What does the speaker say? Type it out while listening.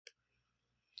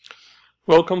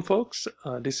Welcome, folks.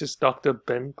 This is Dr.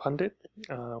 Ben Pandit.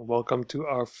 Welcome to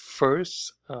our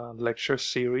first lecture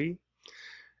series.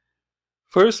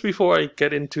 First, before I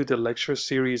get into the lecture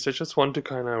series, I just want to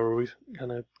kind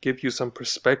of give you some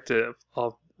perspective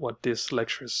of what this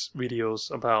lectures video is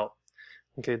about.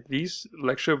 Okay, these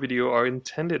lecture video are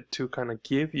intended to kind of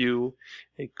give you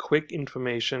a quick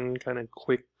information, kind of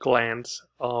quick glance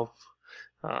of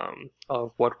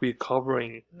what we're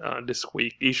covering this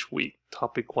week, each week,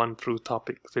 topic 1 through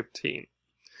topic 15.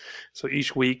 So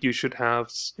each week you should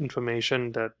have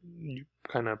information that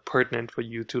kind of pertinent for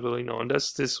you to really know, and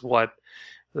this is what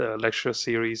the lecture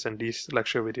series and these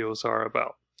lecture videos are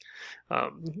about.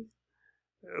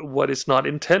 What it's not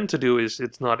intended to do is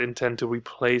it's not intended to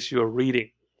replace your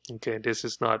reading. Okay, this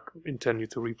is not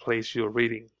intended to replace your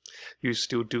reading. You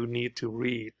still do need to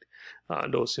read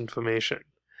those information.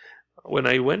 When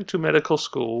I went to medical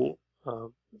school,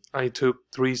 I took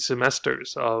 3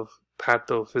 semesters of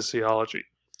pathophysiology.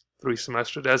 3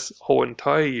 semesters, that's whole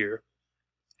entire year.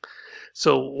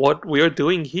 So what we are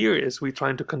doing here is we're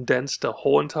trying to condense the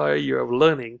whole entire year of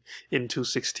learning into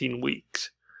 16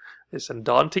 weeks. It's a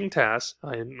daunting task.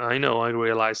 I know, I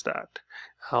realize that.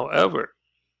 However,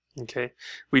 okay,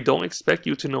 we don't expect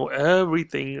you to know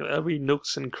everything, every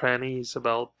nooks and crannies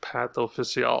about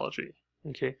pathophysiology.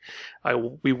 Okay,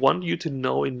 we want you to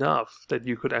know enough that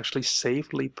you could actually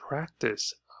safely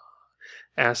practice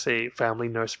as a family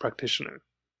nurse practitioner.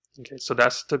 Okay, so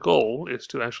that's the goal, is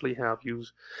to actually have you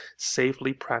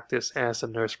safely practice as a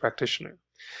nurse practitioner.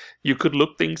 You could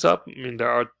look things up. I mean, there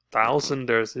are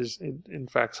thousands, in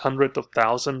fact hundreds of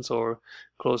thousands, or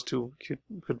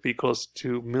could be close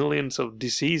to millions of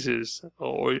diseases,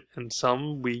 and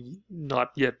some we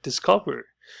not yet discover.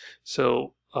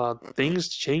 So things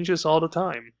changes all the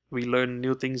time. We learn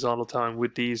new things all the time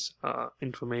with these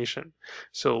information.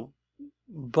 So,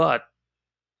 but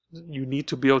you need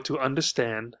to be able to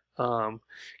understand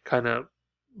kind of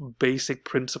basic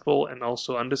principle, and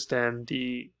also understand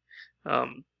the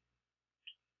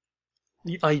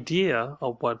idea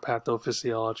of what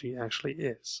pathophysiology actually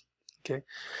is. Okay,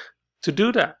 to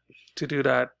do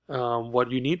that,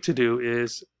 what you need to do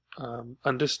is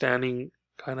understanding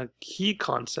kind of key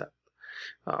concept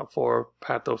for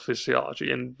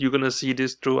pathophysiology, and you're going to see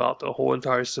this throughout the whole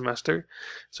entire semester.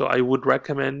 So I would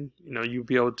recommend you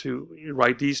be able to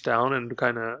write these down and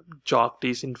kind of jot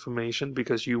these information,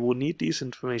 because you will need these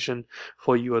information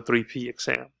for your 3P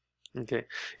exam. Okay,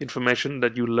 information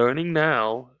that you're learning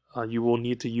now, you will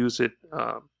need to use it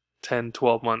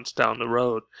 10-12 months down the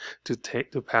road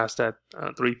to pass that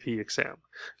 3P exam.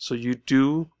 So you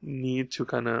do need to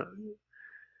kind of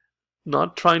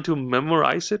not trying to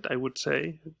memorize it, I would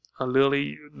say.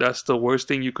 Literally, that's the worst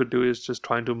thing you could do, is just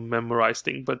trying to memorize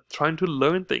things, but trying to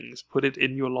learn things, put it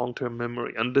in your long-term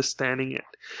memory, understanding it.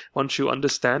 Once you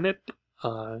understand it,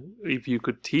 if you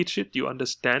could teach it, you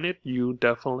understand it, you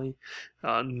definitely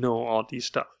know all these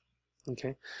stuff.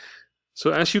 Okay, so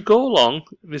as you go along,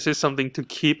 this is something to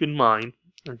keep in mind.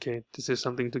 Okay, this is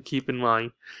something to keep in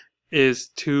mind, is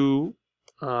to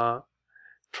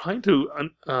trying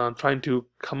to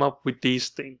come up with these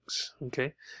things.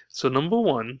 Okay, so number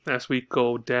 1, as we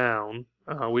go down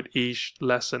with each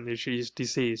lesson, each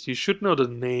disease, you should know the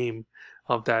name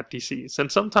of that disease. And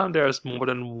sometimes there's more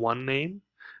than one name,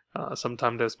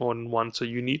 sometimes there's more than one, so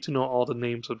you need to know all the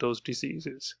names of those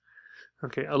diseases.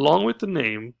 Okay, along with the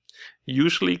name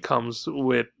usually comes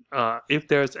with if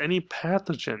there's any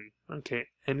pathogen. Okay,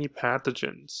 any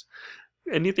pathogens,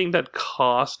 anything that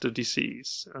caused the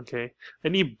disease. Okay,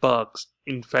 any bugs,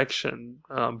 infection,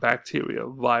 bacteria,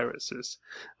 viruses.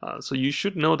 So you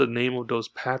should know the name of those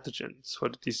pathogens for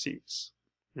the disease.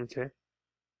 Okay,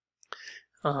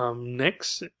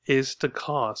 next is the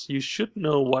cause. You should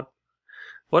know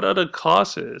what are the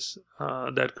causes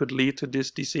that could lead to this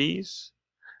disease,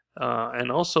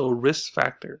 and also risk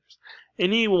factors.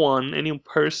 Anyone, any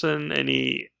person,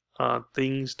 any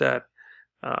things that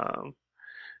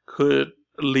could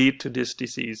lead to this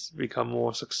disease, become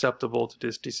more susceptible to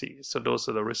this disease. So those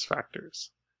are the risk factors.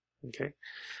 Okay.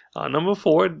 Number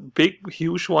 4, big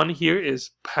huge one here,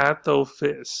 is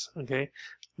pathophys. Okay,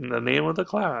 the name of the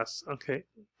class. Okay,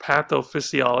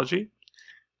 pathophysiology.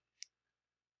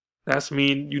 That's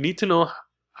mean you need to know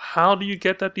how do you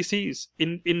get that disease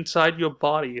inside your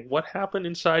body. What happened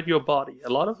inside your body? A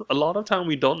lot of time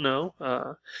we don't know.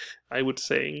 I would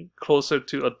say closer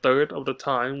to a third of the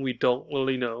time we don't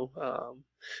really know.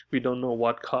 We don't know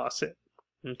what caused it.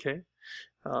 Okay,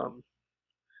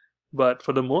 but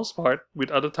for the most part, with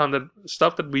other time, that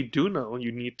stuff that we do know,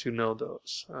 you need to know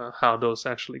those, how those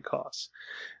actually cause.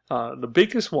 The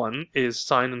biggest one is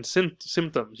signs and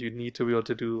symptoms. You need to be able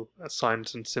to do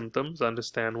signs and symptoms,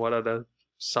 understand what other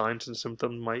signs and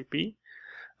symptoms might be.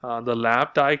 The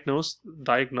lab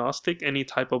diagnostic, any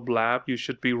type of lab you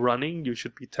should be running, you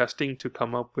should be testing to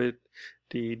come up with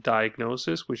the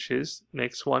diagnosis, which is,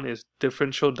 next one is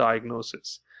differential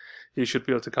diagnosis. You should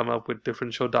be able to come up with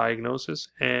differential diagnosis.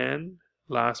 And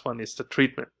last one is the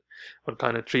treatment. What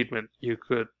kind of treatment you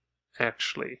could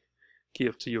actually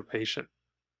give to your patient.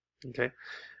 Okay,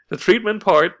 the treatment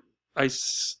part, I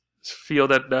feel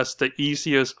that that's the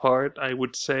easiest part. I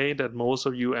would say that most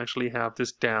of you actually have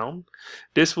this down.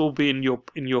 This will be in your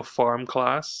pharm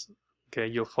class, okay,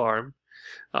 your pharm.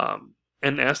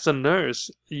 And as a nurse,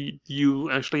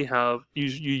 you actually have you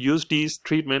use these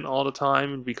treatment all the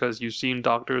time because you've seen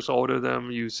doctors order them.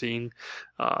 You've seen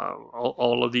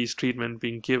all of these treatment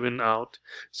being given out.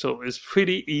 So it's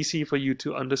pretty easy for you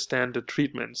to understand the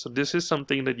treatment. So this is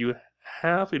something that you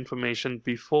have information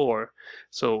before.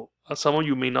 So some of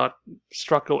you may not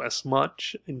struggle as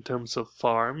much in terms of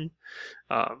pharm,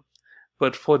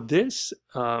 but for this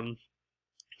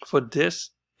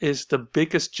is the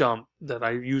biggest jump that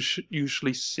I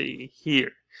usually see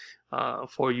here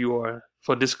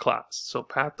for this class. So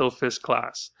pathophys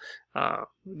class,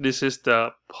 this is the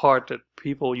part that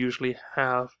people usually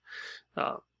have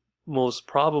most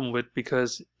problem with,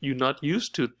 because you're not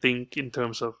used to think in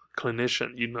terms of clinician.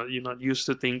 You're not used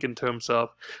to think in terms of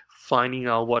finding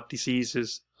out what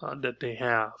diseases that they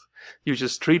have. You're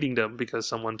just treating them because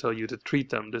someone told you to treat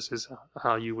them. This is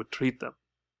how you would treat them.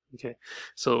 Okay,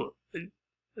 so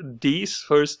these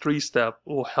first 3 steps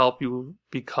will help you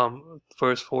become,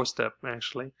 first 4 steps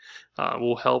actually,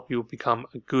 will help you become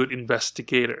a good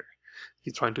investigator.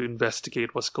 You're trying to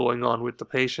investigate what's going on with the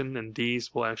patient, and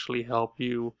these will actually help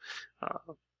you,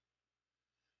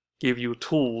 give you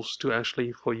tools to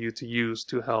actually for you to use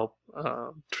to help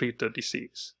treat the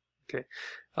disease. Okay,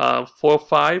 4,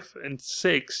 5, and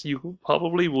 6, you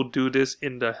probably will do this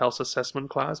in the health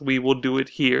assessment class. We will do it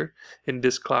here in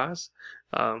this class.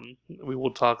 We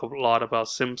will talk a lot about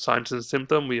signs and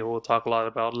symptoms. We will talk a lot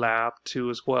about lab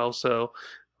too as well. So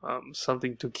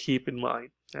something to keep in mind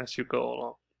as you go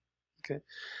along. Okay,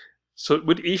 so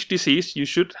with each disease, you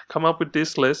should come up with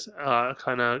this list.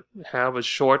 Kind of have a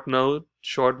short note,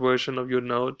 short version of your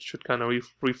note should kind of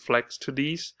reflects to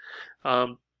these.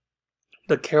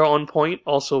 The care on point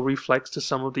also reflects to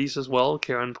some of these as well.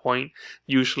 Care on point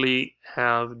usually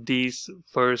have these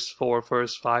first 4,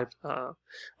 first 5,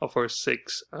 or first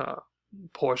 6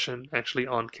 portion actually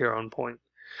on care on point.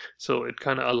 So it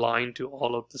kind of aligned to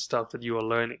all of the stuff that you are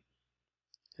learning.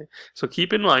 Okay. So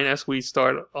keep in mind as we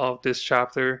start off this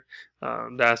chapter,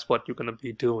 that's what you're going to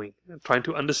be doing. Trying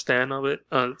to understand of it,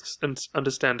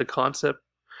 understand the concept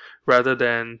rather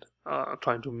than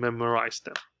trying to memorize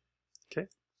them. Okay.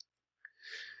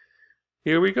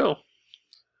 Here we go.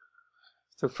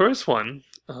 The first one,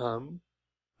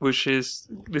 which is,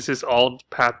 this is all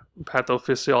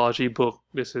pathophysiology book.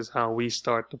 This is how we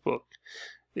start the book.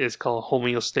 It's called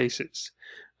homeostasis.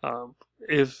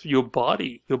 If your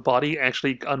body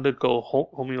actually undergo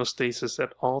homeostasis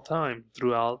at all time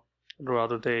throughout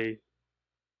the day,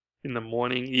 in the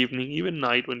morning, evening, even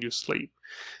night when you sleep,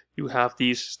 you have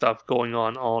these stuff going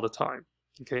on all the time.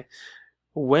 Okay,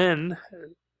 when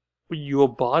your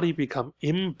body become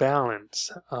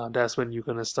imbalanced, that's when you're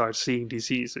going to start seeing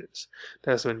diseases.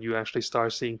 That's when you actually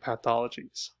start seeing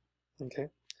pathologies. Okay,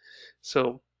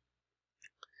 so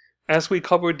as we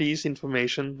cover these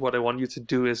information, what I want you to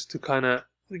do is to kind of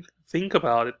think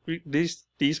about it. These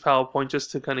PowerPoint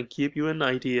just to kind of give you an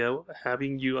idea,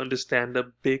 having you understand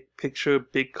the big picture,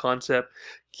 big concept,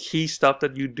 key stuff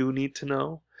that you do need to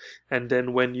know. And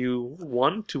then when you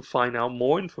want to find out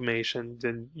more information,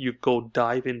 then you go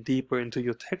dive in deeper into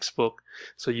your textbook,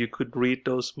 so you could read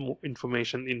those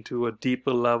information into a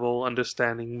deeper level,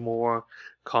 understanding more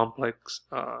complex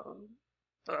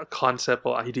concept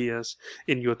or ideas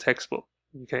in your textbook.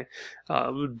 Okay,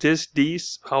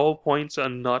 these PowerPoints are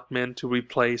not meant to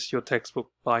replace your textbook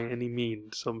by any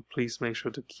means, so please make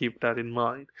sure to keep that in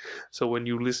mind. So when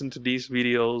you listen to these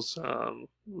videos,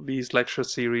 these lecture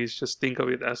series, just think of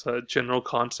it as a general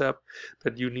concept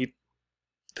that you need,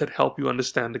 that help you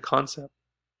understand the concept.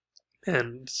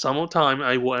 And some of the time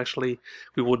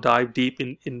we will dive deep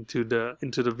into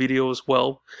the video as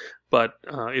well, but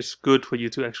it's good for you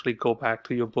to actually go back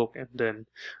to your book and then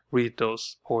read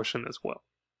those portions as well.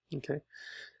 Okay,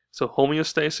 so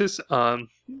homeostasis,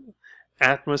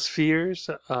 atmospheres,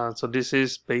 so this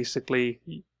is basically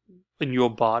in your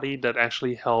body that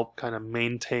actually help kind of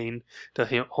maintain the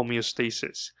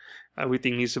homeostasis.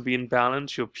 Everything needs to be in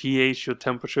balance. Your pH, your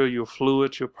temperature, your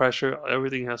fluids, your pressure,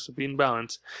 everything has to be in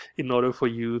balance in order for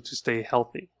you to stay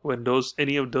healthy. When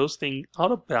any of those things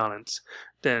out of balance,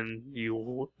 then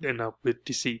you end up with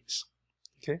disease.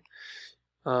 Okay.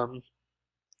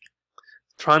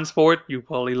 Transport, you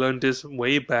probably learned this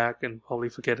way back and probably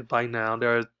forget it by now.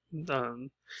 There are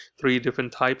 3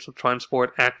 different types of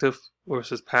transport: active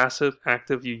versus passive.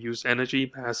 Active, you use energy;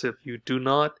 passive, you do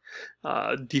not.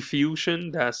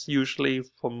 Diffusion, that's usually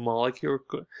for molecule.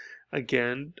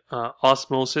 Again,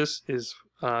 osmosis is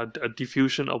a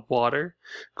diffusion of water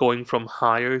going from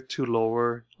higher to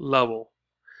lower level.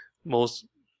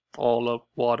 All of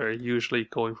water usually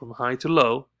going from high to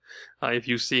low. If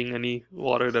you're seeing any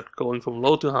water that's going from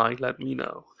low to high, let me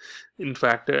know. In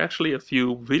fact, there are actually a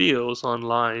few videos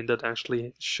online that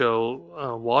actually show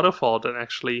a waterfall that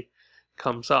actually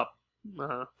comes up,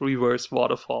 reverse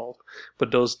waterfall.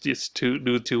 But those just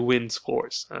due to wind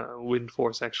force. Wind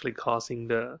force actually causing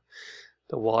the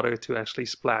water to actually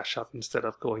splash up instead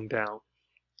of going down.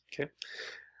 Okay.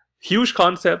 Huge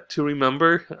concept to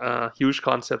remember.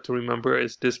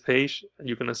 Is this page.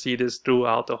 You're going to see this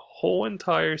throughout the whole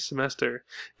entire semester.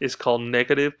 It's called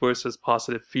negative versus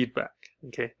positive feedback.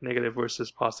 Okay, negative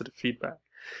versus positive feedback.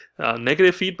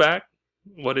 Negative feedback,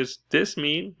 what does this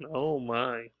mean? Oh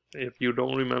my, if you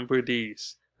don't remember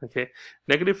these. Okay,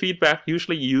 negative feedback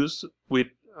usually used with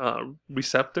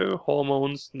receptor,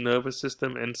 hormones, nervous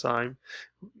system, enzyme,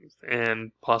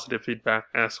 and positive feedback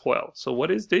as well. So what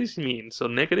does this mean? So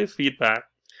negative feedback,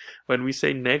 when we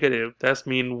say negative, that's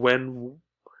mean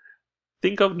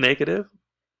think of negative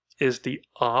is the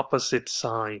opposite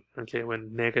sign. Okay,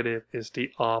 when negative is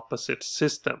the opposite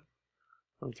system.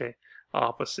 Okay,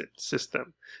 opposite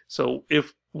system. So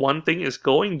if one thing is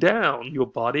going down, your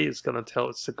body is going to tell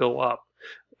it to go up.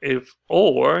 If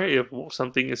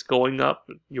something is going up,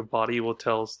 your body will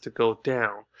tell us to go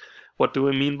down. What do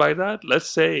I mean by that? Let's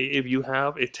say if you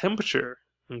have a temperature,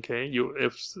 okay,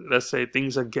 let's say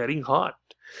things are getting hot,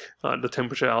 the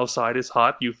temperature outside is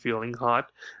hot, you're feeling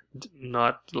hot,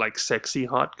 not like sexy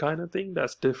hot kind of thing.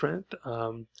 That's different.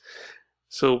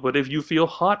 But if you feel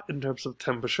hot in terms of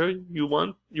temperature,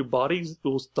 your body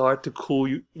will start to cool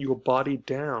your body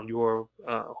down. Your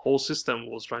whole system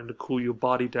was trying to cool your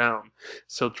body down.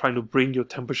 So trying to bring your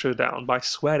temperature down by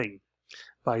sweating.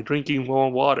 By drinking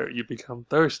more water, you become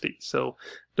thirsty. So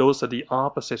those are the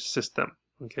opposite system.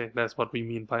 Okay, that's what we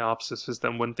mean by opposite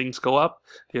system. When things go up,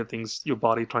 your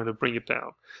body trying to bring it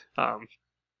down.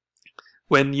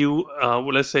 When you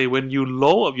let's say when you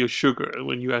lower your sugar,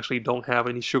 when you actually don't have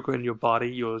any sugar in your body,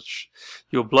 your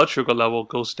blood sugar level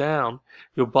goes down.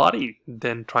 Your body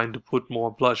then trying to put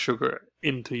more blood sugar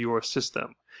into your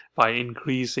system by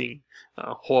increasing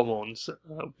hormones,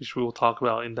 which we will talk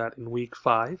about in week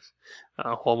 5.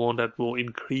 Hormone that will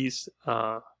increase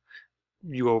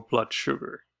your blood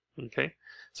sugar. Okay,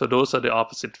 so those are the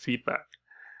opposite feedback.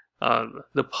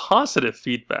 The positive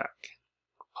feedback,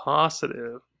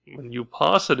 when you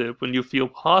feel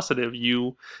positive,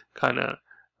 you kind of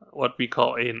what we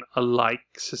call a like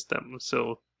system.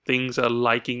 So things are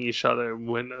liking each other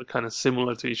when kind of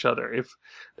similar to each other. If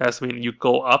that's mean you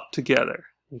go up together.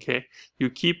 Okay, you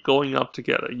keep going up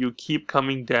together, you keep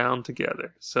coming down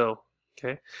together. So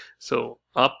okay, so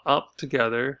up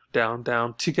together, down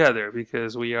together,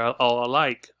 because we are all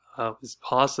alike. It's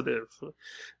positive.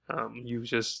 You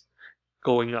just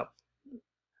going up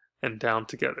and down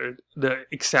together. The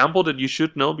example that you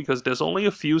should know, because there's only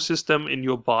a few systems in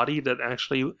your body that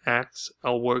actually acts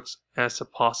or works as a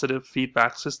positive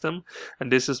feedback system,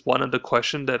 and this is one of the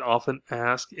questions that often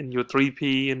asked in your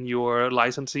 3P, in your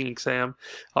licensing exam,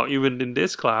 or even in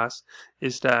this class,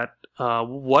 is that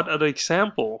what are the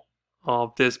example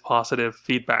of this positive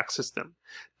feedback system?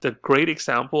 The great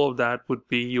example of that would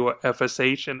be your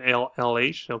FSH and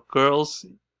LH.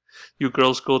 You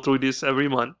girls go through this every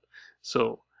month.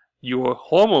 So your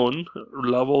hormone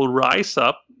level rise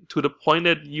up to the point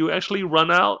that you actually run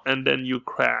out and then you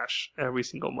crash every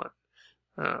single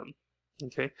month.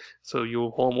 Okay, so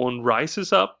your hormone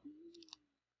rises up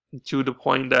to the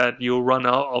point that you run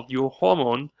out of your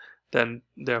hormone, then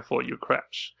therefore you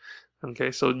crash.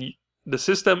 Okay, so the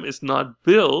system is not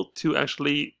built to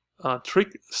actually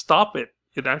stop it.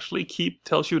 It actually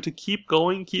tells you to keep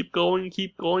going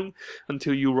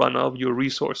until you run out of your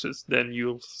resources. Then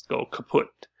you'll go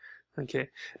kaput. Okay.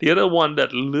 The other one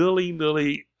that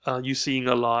really you're seeing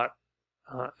a lot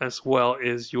as well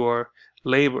is your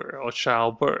labor or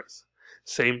childbirth.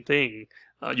 Same thing.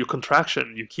 Your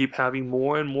contraction. You keep having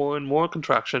more and more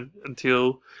contraction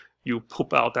until you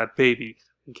poop out that baby.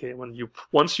 Okay.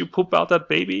 Once you poop out that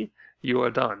baby, you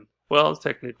are done. well,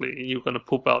 technically you're going to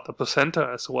poop out the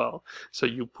placenta as well. So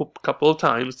you poop a couple of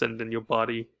times, and then your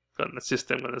body, the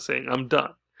system, going to say, I'm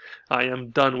done. I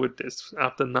am done with this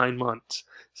after 9 months.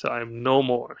 So I'm no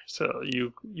more. So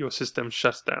your system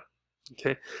shuts down.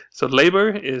 Okay. So labor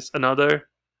is another.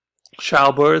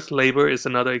 Childbirth, labor is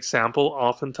another example,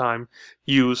 oftentimes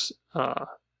used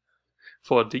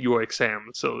for your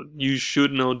exam. So you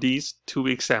should know these 2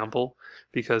 examples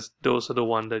because those are the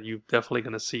ones that you're definitely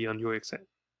going to see on your exam.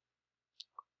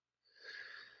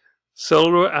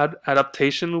 Cellular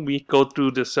adaptation, we go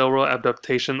through the cellular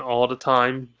adaptation all the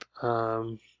time.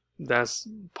 That's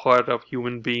part of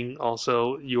human being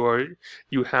also.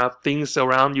 You have things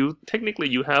around you. Technically,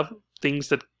 you have things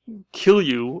that kill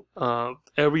you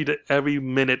every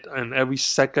minute and every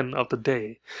second of the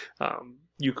day.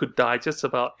 You could die just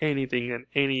about anything and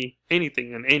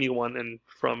anything and anyone, and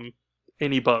from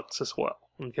any bugs as well.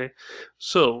 Okay,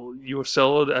 so your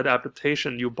cellular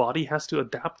adaptation, your body has to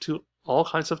adapt to all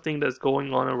kinds of things that's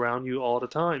going on around you all the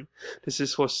time. This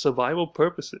is for survival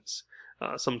purposes.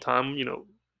 Sometimes,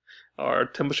 our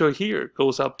temperature here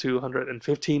goes up to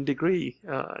 115 degrees,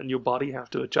 and your body have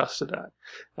to adjust to that.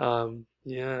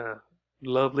 Yeah,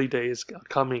 lovely days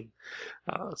coming.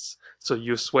 So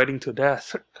you're sweating to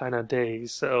death kind of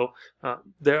days. So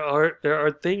there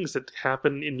are things that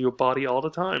happen in your body all the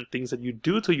time, things that you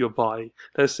do to your body.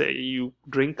 Let's say you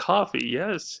drink coffee.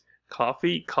 Yes,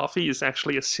 coffee is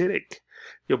actually acidic.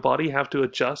 Your body have to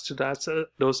adjust to that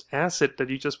those acid that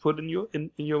you just put in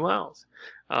your mouth.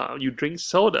 You drink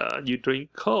soda, you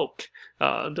drink Coke.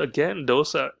 Again,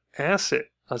 those are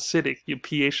acidic. Your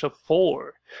pH of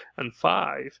 4 and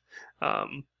 5.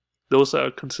 Those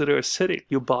are considered acidic.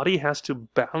 Your body has to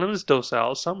balance those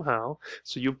out somehow.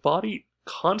 So your body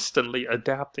constantly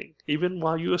adapting, even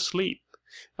while you're asleep.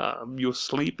 You're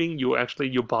sleeping,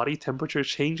 your body temperature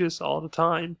changes all the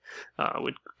time.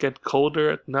 It gets colder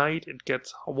at night, it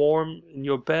gets warm in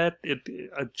your bed, it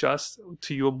adjusts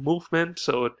to your movement,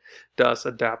 so it does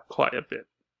adapt quite a bit.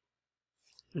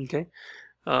 Okay.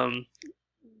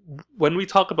 When we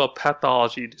talk about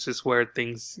pathology, this is where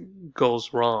things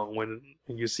goes wrong. When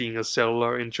you're seeing a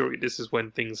cellular injury, this is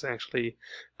when things actually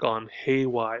gone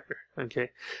haywire. Okay,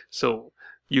 so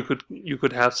you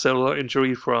could have cellular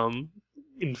injury from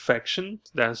infection.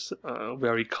 That's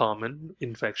very common.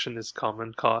 Infection is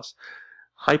common cause.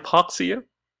 Hypoxia.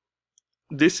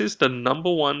 This is the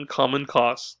 #1 common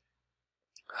cause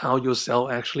how your cell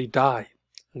actually die.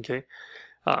 Okay,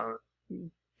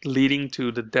 leading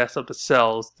to the death of the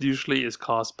cells usually is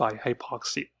caused by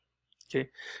hypoxia. Okay,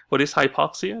 what is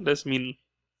hypoxia? That means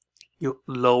you're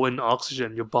low in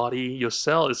oxygen. Your body, your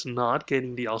cell is not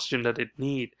getting the oxygen that it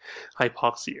needs.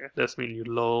 Hypoxia, that means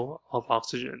you're low of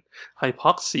oxygen.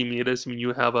 Hypoxemia, that means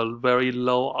you have a very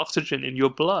low oxygen in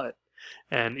your blood.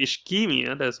 And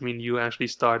ischemia, that means you actually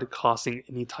start causing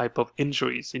any type of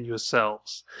injuries in your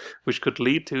cells, which could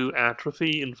lead to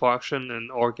atrophy, infarction,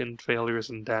 and organ failures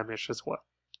and damage as well.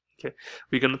 Okay,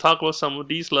 we're going to talk about some of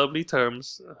these lovely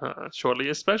terms shortly,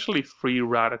 especially free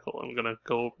radical. I'm going to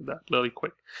go over that really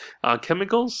quick.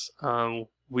 Chemicals,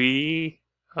 we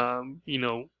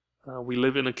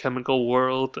live in a chemical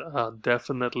world.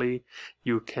 Definitely,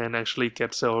 you can actually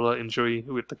get cellular injury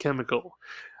with the chemical.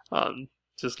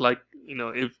 Just like,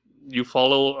 if you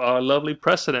follow our lovely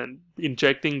president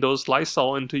injecting those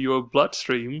Lysol into your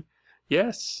bloodstream,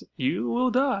 yes, you will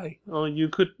die, or you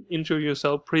could injure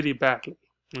yourself pretty badly.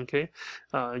 Okay,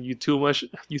 you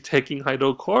taking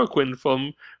hydrochloroquine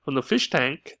from the fish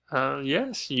tank,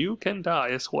 yes, you can die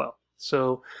as well.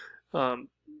 So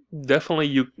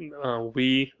definitely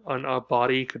we on our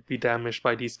body could be damaged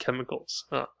by these chemicals.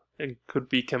 It could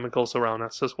be chemicals around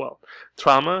us as well.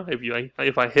 Trauma,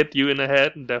 if I hit you in the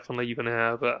head, definitely you're gonna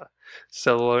have a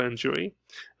cellular injury.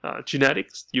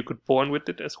 Genetics, you could born with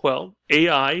it as well.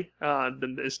 AI,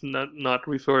 is not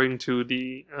referring to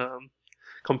the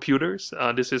computers.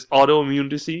 This is autoimmune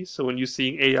disease. So when you're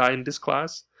seeing AI in this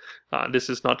class, this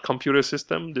is not computer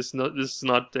system. This is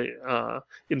not the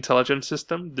intelligent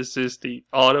system. This is the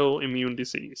autoimmune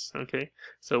disease. Okay.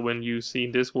 So when you see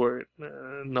this word,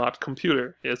 not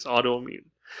computer, it's autoimmune.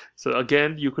 So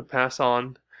again, you could pass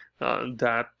on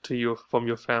that to from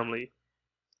your family.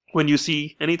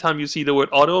 Anytime you see the word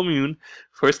autoimmune,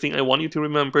 first thing I want you to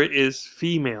remember is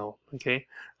female. Okay.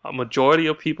 A majority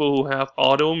of people who have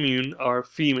autoimmune are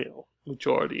female,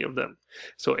 majority of them.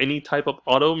 So any type of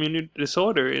autoimmune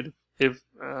disorder, if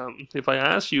I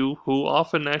ask you who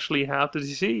often actually have the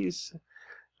disease,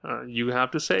 you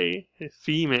have to say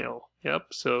female.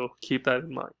 Yep, so keep that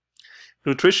in mind.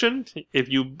 Nutrition, if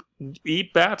you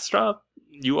eat bad stuff,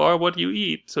 you are what you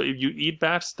eat. So if you eat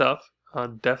bad stuff,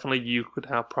 definitely you could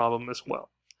have problem as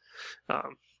well.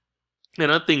 and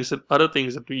other things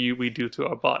that we do to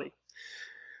our body.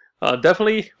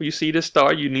 Definitely, you see this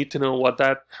star, you need to know what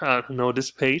that, know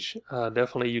this page.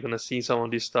 Definitely, you're going to see some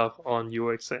of this stuff on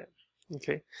your exam.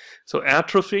 Okay, so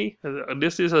atrophy,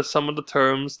 this is some of the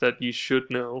terms that you should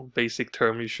know, basic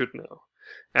term you should know.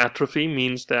 Atrophy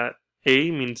means that A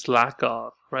means lack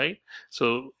of, right?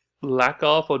 So lack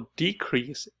of or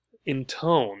decrease in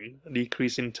tone,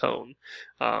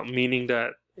 meaning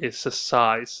that it's the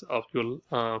size of your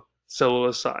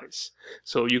cellular size.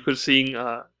 So you could see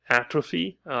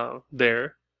atrophy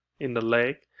there in the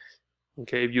leg.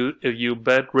 Okay, if you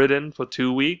bedridden for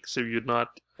 2 weeks, if you're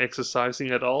not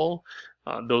exercising at all,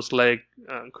 those legs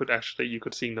you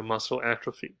could see the muscle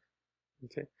atrophy.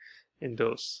 Okay, in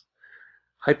those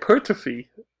hypertrophies.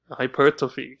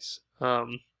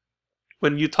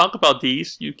 When you talk about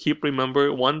these, you keep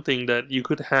remember one thing, that you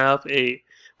could have a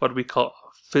what we call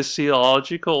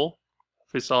physiological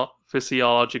versus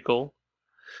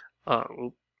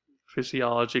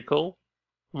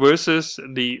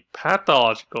the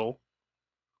pathological.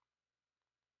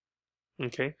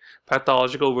 Okay,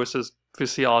 pathological versus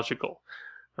physiological.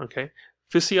 Okay,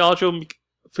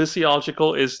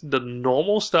 physiological is the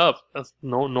normal stuff,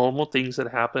 normal things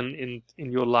that happen in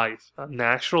your life,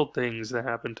 natural things that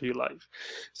happen to your life.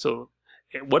 So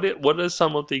what are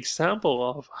some of the example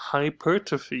of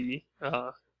hypertrophy,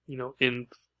 in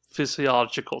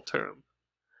physiological term?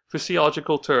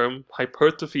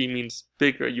 Hypertrophy means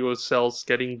bigger, your cells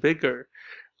getting bigger.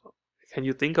 Can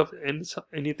you think of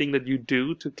anything that you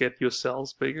do to get your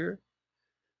cells bigger?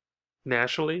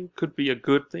 Naturally, could be a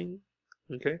good thing.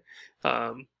 Okay,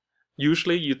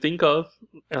 usually you think of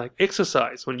like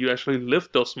exercise when you actually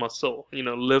lift those muscles,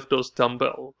 lift those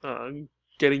dumbbell,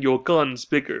 getting your guns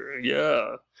bigger.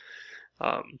 Yeah.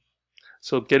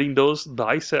 So getting those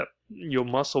bicep, your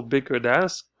muscle bigger,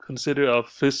 that's considered a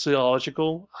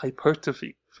physiological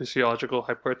hypertrophy.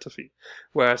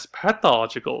 Whereas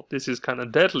pathological, this is kind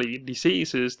of deadly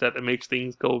diseases that makes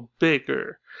things go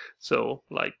bigger. So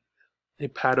like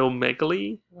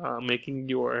hepatomegaly, making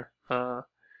your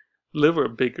liver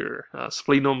bigger,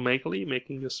 splenomegaly,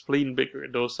 making your spleen bigger.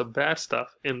 Those are bad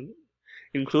stuff,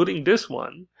 including this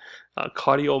one,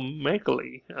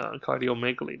 cardiomegaly.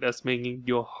 That's making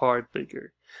your heart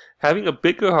bigger. Having a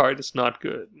bigger heart is not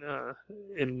good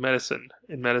in medicine.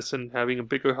 In medicine, having a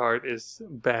bigger heart is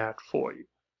bad for you.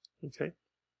 Okay.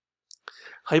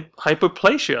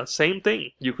 Hyperplasia, same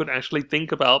thing. You could actually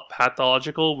think about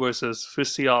pathological versus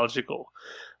physiological.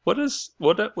 What is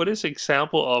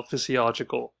example of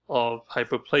physiological of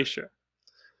hyperplasia?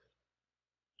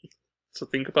 So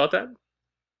think about that.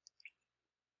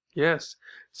 Yes.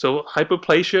 So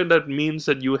hyperplasia, that means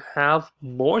that you have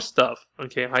more stuff.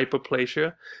 Okay,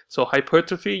 hyperplasia. So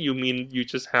hypertrophy, you mean you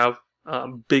just have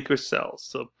bigger cells.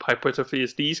 So hypertrophy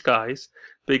is these guys.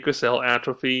 Bigger cell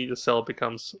atrophy, the cell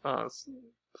becomes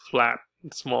flat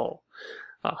and small.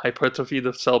 Hypertrophy,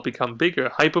 the cell become bigger.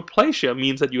 Hyperplasia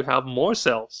means that you have more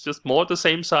cells, just more the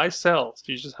same size cells.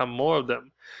 You just have more of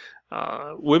them.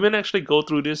 Women actually go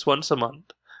through this once a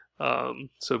month.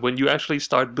 So when you actually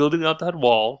start building up that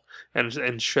wall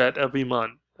and shed every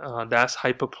month, that's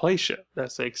hyperplasia.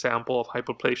 That's the example of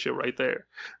hyperplasia right there.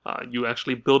 You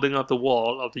actually building up the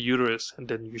wall of the uterus and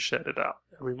then you shed it out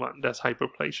every month. That's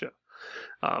hyperplasia.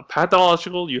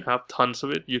 Pathological, you have tons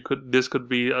of it. This could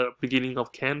be a beginning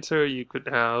of cancer. You could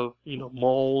have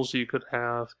moles. You could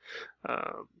have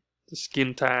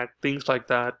skin tag, things like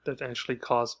that actually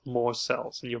cause more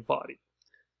cells in your body.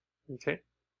 Okay.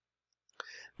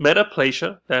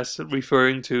 Metaplasia, that's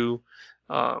referring to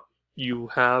you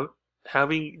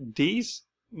having these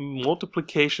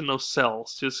multiplication of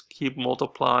cells just keep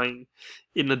multiplying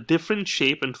in a different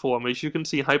shape and form. As you can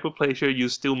see, hyperplasia, you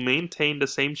still maintain the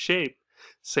same shape,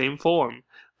 same form,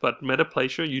 but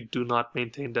metaplasia, you do not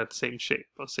maintain that same shape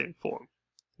or same form.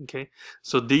 Okay,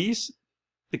 so the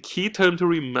key term to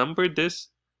remember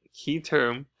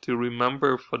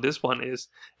for this one is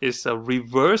a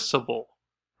reversible.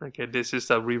 Okay, this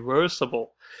is a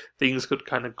reversible. Things could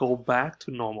kind of go back to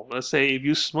normal. Let's say if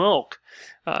you smoke,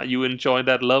 you enjoy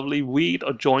that lovely weed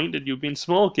or joint that you've been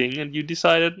smoking, and you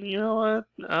decided, you know what,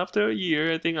 after a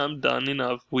year, I think I'm done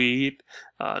enough weed,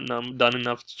 and I'm done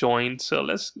enough joints, so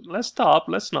let's stop,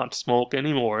 let's not smoke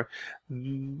anymore.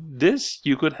 This,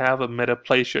 you could have a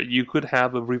metaplasia, you could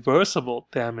have a reversible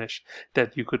damage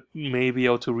that you could maybe be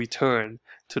able to return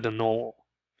to the normal.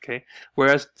 Okay,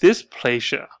 whereas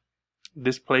dysplasia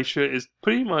is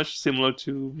pretty much similar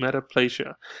to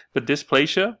metaplasia, but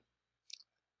dysplasia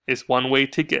is one-way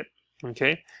ticket.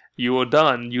 Okay, you are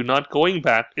done. You're not going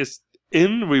back. It's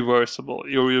irreversible.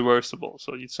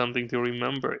 So it's something to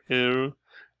remember.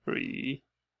 reversible.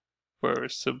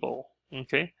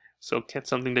 Okay, so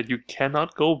something that you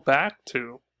cannot go back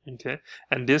to. Okay,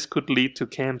 and this could lead to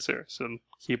cancer. So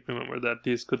keep remember that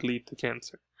this could lead to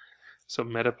cancer. So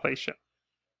metaplasia.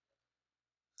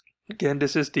 Again,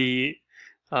 this is the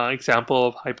example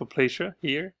of hyperplasia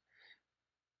here.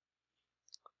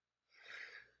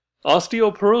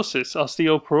 Osteoporosis.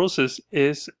 Osteoporosis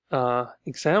is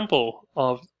example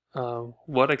of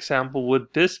what example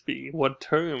would this be? What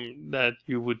term that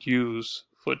you would use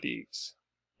for these?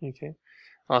 Okay,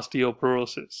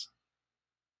 osteoporosis.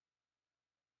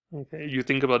 Okay, you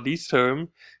think about these terms,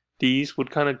 these would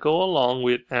kind of go along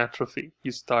with atrophy.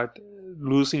 You start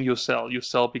losing your cell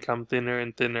become thinner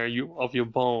and thinner of your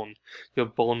bone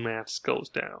mass goes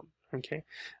down. Okay,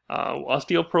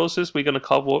 osteoporosis, we're going to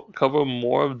cover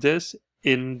more of this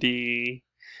in the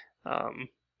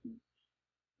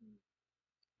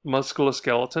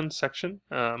musculoskeleton section.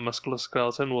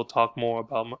 Musculoskeleton will talk more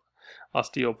about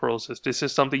osteoporosis. This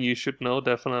is something you should know.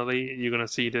 Definitely, you're going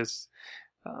to see this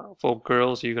for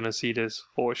girls. You're going to see this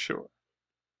for sure.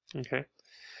 Okay,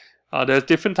 there's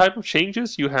different type of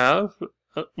changes. You have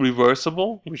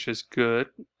reversible, which is good.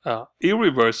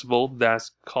 Irreversible,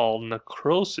 that's called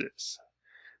necrosis.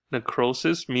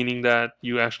 Necrosis meaning that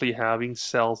you actually having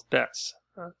cell deaths.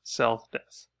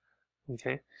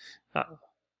 Okay,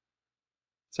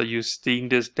 so you're seeing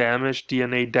this damage,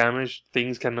 DNA damage.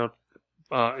 Things cannot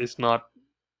is not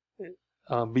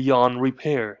beyond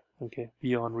repair. Okay,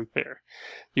 beyond repair.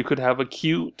 You could have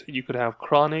acute. You could have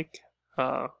chronic.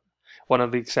 One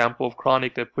of the example of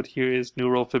chronic that I put here is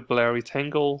neurofibrillary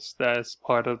tangles. That's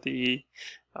part of the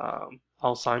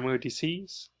Alzheimer's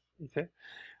disease. Okay,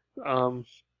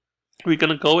 we're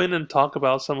gonna go in and talk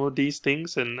about some of these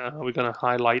things, and we're gonna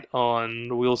highlight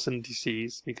on Wilson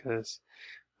disease because,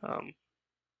 and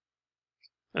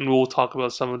we'll talk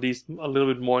about some of these a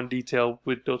little bit more in detail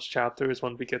with those chapters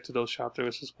when we get to those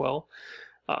chapters as well.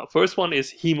 First one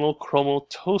is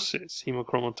hemochromatosis.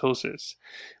 Hemochromatosis.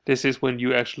 This is when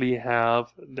you actually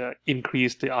have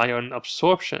increase the iron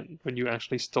absorption, when you're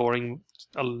actually storing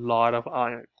a lot of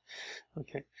iron.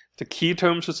 Okay. The key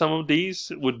terms for some of these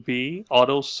would be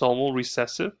autosomal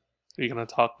recessive. We're going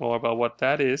to talk more about what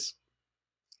that is.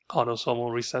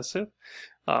 Autosomal recessive.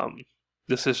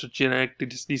 This is a genetic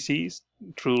disease,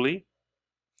 truly.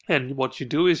 And what you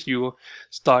do is you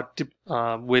start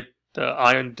with the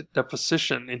iron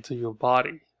deposition into your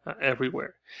body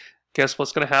everywhere. Guess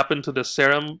what's going to happen to the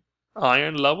serum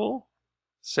iron level?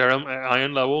 Serum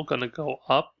iron level going to go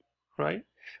up, right?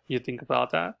 You think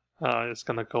about that. It's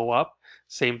going to go up.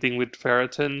 Same thing with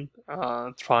ferritin,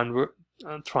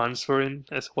 transferrin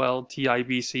as well,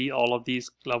 TIBC. All of these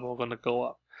levels are going to go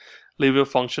up. Liver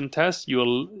function test. Your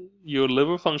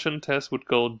liver function test would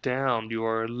go down.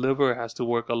 Your liver has to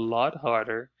work a lot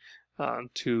harder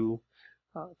to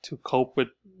cope with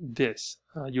this.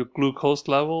 Your glucose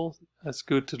level is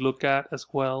good to look at as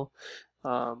well.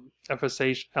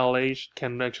 FSH, LH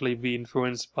can actually be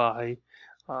influenced by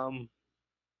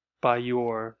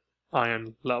your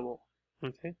iron level.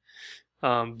 Okay,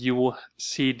 you will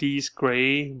see these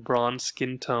gray, bronze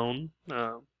skin tone,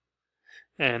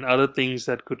 and other things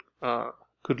that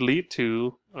could lead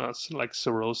to like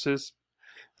cirrhosis,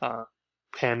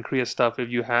 pancreas stuff. If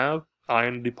you have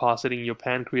iron depositing in your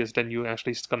pancreas, then you're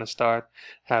actually going to start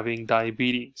having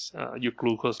diabetes. Your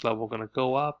glucose level going to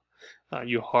go up.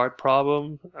 Your heart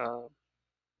problem,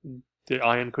 the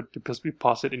iron could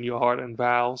deposit in your heart and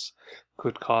valves,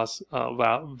 could cause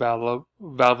valvular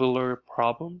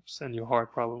problems and your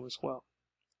heart problem as well.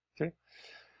 Okay.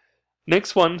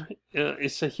 Next one,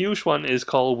 it's a huge one, is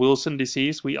called Wilson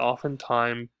disease. We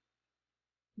oftentimes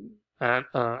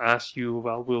ask you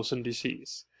about Wilson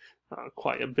disease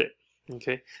quite a bit.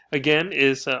 Okay, again,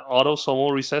 is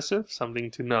autosomal recessive, something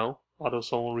to know.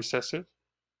 Autosomal recessive.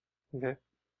 Okay,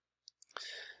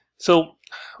 so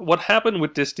what happened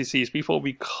with this disease? Before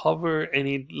we cover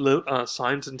any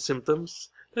signs and symptoms,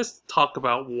 let's talk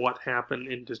about what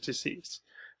happened in this disease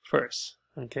first.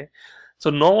 Okay,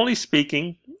 so normally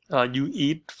speaking, you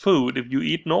eat food. If you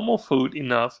eat normal food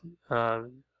enough,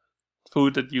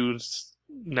 food that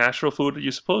natural food that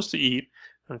you're supposed to eat.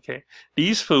 Okay,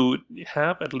 these food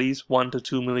have at least 1 to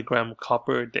 2 milligram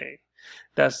copper a day.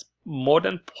 That's more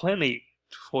than plenty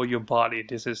for your body.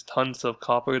 This is tons of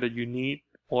copper that you need,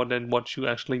 more than what you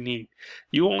actually need.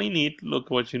 You only need, look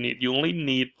what you need. You only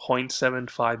need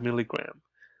 0.75 milligram.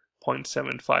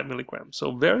 0.75 milligrams.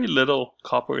 So very little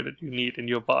copper that you need in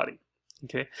your body.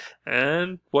 Okay,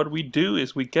 and what we do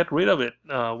is we get rid of it.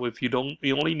 If you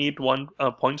only need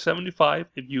 0.75.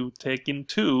 If you take in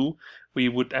 2, we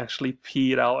would actually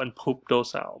pee it out and poop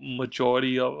those out.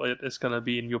 Majority of it is gonna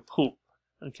be in your poop.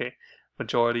 Okay,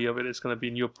 majority of it is going to be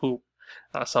in your poop.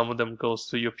 Some of them goes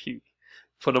to your pee.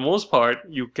 For the most part,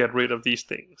 you get rid of these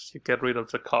things. You get rid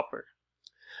of the copper.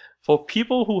 For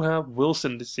people who have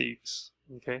Wilson disease,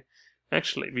 okay,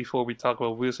 actually, before we talk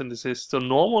about Wilson disease, so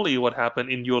normally what happens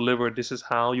in your liver, this is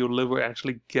how your liver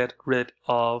actually get rid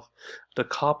of the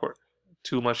copper,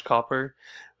 too much copper.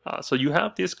 So you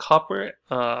have this copper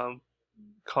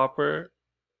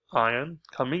ion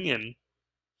coming in,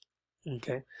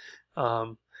 okay,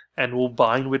 and will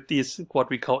bind with this what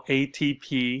we call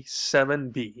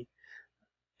ATP7B.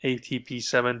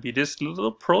 ATP7B, this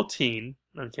little protein,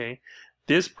 okay,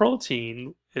 this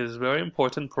protein is very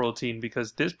important protein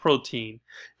because this protein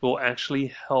will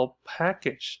actually help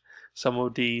package some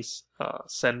of these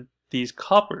send these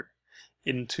copper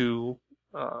into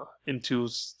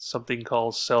something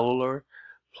called cellular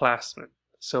plasmid.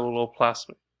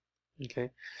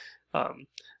 Okay.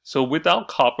 So without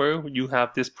copper, you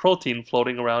have this protein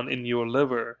floating around in your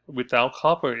liver. Without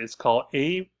copper, it's called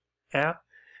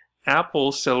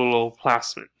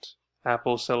apocelluloplasmin.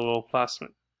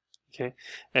 Apocelluloplasmin. Okay,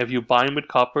 and if you bind with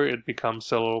copper, it becomes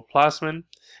celluloplasmin,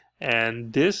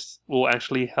 and this will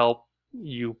actually help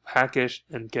you package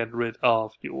and get rid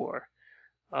of your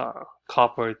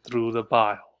copper through the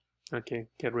bile. Okay,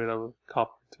 get rid of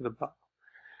copper through the bile.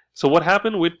 So what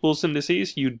happened with Wilson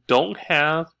disease? You don't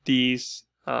have these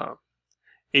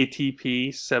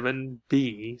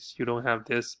ATP7Bs. You don't have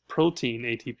this protein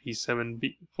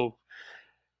ATP7B.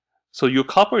 So your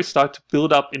copper start to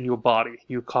build up in your body.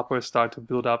 Your copper start to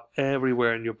build up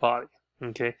everywhere in your body.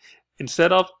 Okay,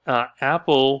 instead of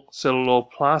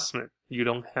apocelluloplasmin, you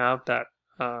don't have that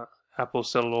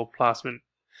apocelluloplasmin.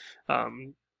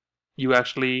 You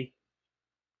actually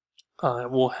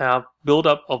will have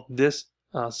buildup of this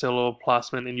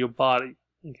celluloplasmin in your body.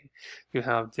 Okay. You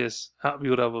have this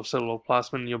buildup of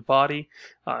celluloplasmin in your body,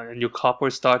 and your copper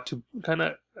start to kind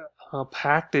of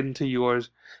packed into your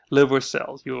liver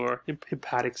cells, your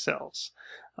hepatic cells,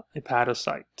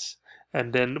 hepatocytes.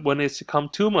 And then when it's become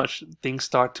too much, things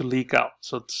start to leak out.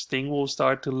 So this thing will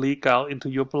start to leak out into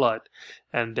your blood,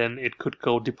 and then it could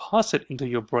go deposit into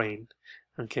your brain.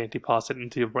 Okay, deposit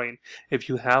into your brain. If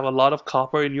you have a lot of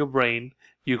copper in your brain,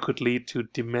 you could lead to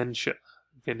dementia.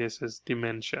 Okay, this is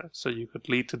dementia. So you could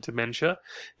lead to dementia.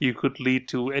 You could lead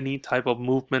to any type of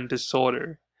movement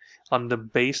disorder on the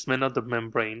basement of the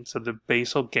membrane. So the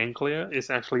basal ganglia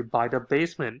is actually by the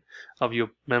basement of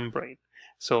your membrane.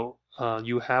 So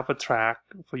you have a track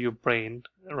for your brain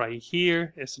right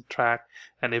here is a track,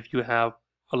 and if you have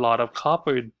a lot of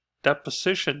copper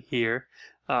deposition here,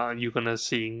 you're gonna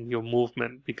see your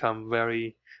movement become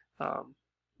very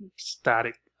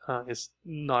static. It's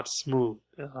not smooth,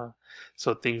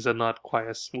 so things are not quite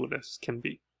as smooth as can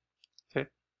be. Okay,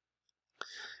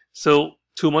 so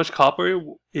too much copper,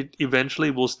 it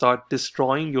eventually will start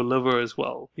destroying your liver as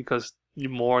well, because the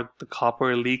more the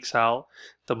copper leaks out,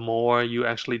 the more you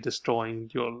actually destroying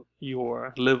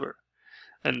your liver.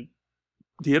 And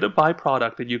the other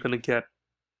byproduct that you're gonna get,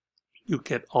 you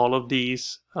get all of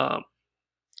these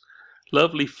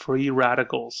lovely free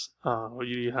radicals.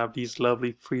 You have these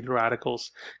lovely free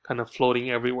radicals kind of floating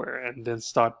everywhere, and then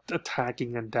start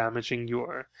attacking and damaging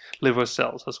your liver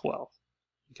cells as well.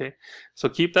 Okay, so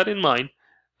keep that in mind,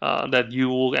 that you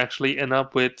will actually end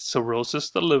up with cirrhosis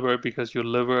of the liver because your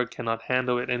liver cannot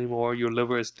handle it anymore. Your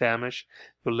liver is damaged.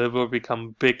 Your liver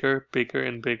become bigger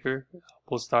and bigger.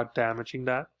 Will start damaging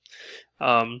that.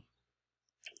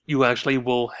 You actually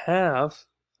will have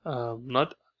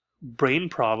not brain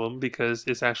problem, because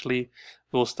it's actually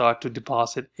will start to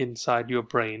deposit inside your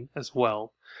brain as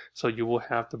well. So you will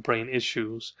have the brain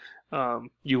issues.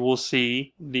 You will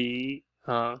see the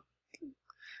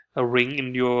a ring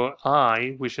in your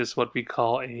eye, which is what we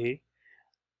call a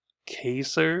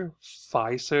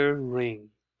Kayser-Pfeiffer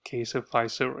ring.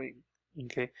 Kayser-Pfeiffer ring.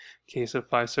 Okay,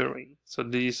 Kayser-Pfeiffer ring. So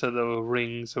these are the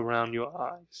rings around your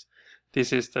eyes.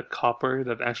 This is the copper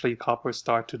that actually copper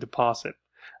start to deposit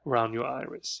around your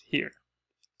iris here.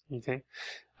 Okay,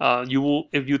 you will,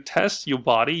 if you test your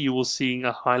body, you will see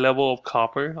a high level of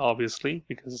copper, obviously,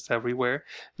 because it's everywhere.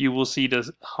 You will see the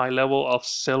high level of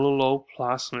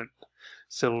celluloplasmin.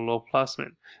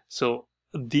 So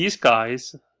these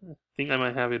guys, I think I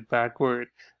might have it backward.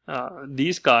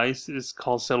 These guys is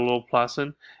called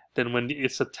celluloplasmin. Then when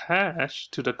it's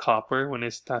attached to the copper, when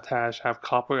it's attached, have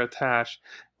copper attached,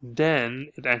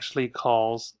 then it actually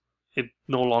calls it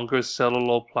no longer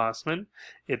celluloplasmin.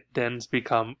 It then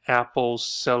become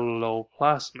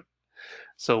apocelluloplasmin.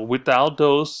 So without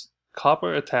those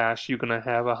copper attached, you're gonna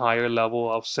have a higher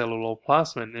level of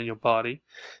celluloplasmin in your body.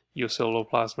 Your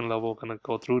celluloplasmin level gonna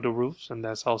go through the roof, and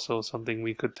that's also something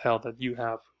we could tell that you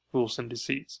have Wilson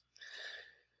disease.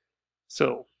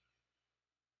 So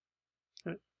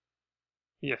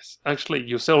yes, actually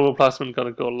your cellular plasmin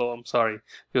gonna go low. I'm sorry.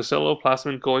 Your cellular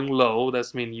plasmin going low,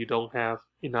 that means you don't have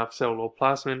enough cellular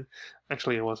plasmin.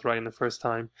 Actually, I was right in the first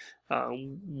time.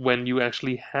 When you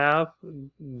actually have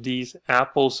these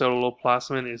apple cellular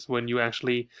plasmin is when you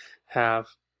actually have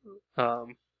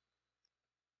um,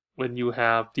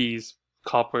 these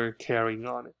copper carrying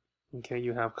on it. Okay,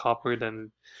 you have copper,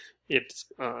 then it's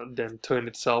then turn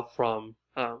itself from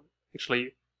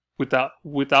actually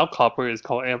without copper is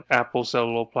called apple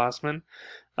cellular plasmin.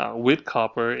 With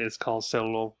copper is called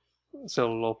cellular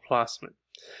plasmin.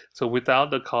 So without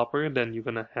the copper, then you're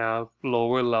gonna have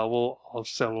lower level of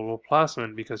cellular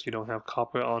plasmin because you don't have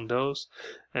copper on those,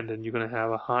 and then you're gonna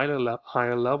have a higher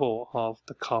level of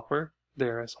the copper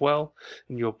there as well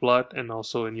in your blood and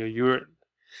also in your urine.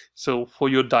 So for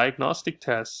your diagnostic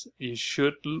tests, you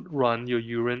should run your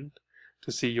urine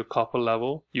to see your copper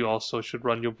level. You also should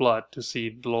run your blood to see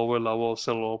the lower level of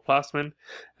cellular plasmin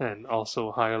and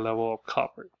also higher level of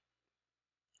copper.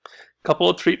 Couple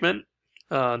of treatment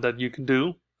that you can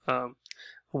do.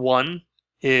 One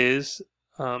is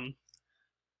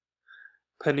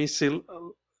penicillamine.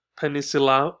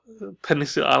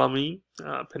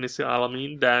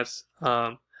 Penicillamine. That's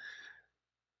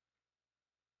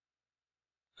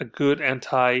a good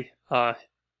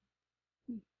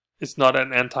it's not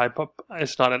an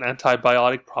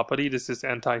antibiotic property. This is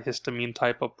antihistamine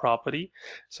type of property.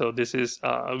 So this is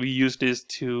we use this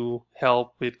to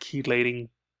help with chelating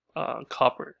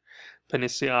copper.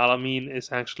 Penicillamine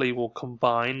is actually will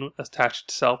attach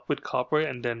itself with copper,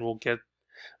 and then will get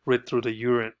rid through the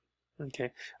urine.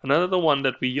 Okay. Another one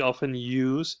that we often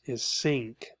use is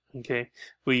zinc. Okay.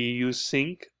 We use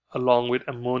zinc along with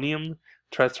ammonium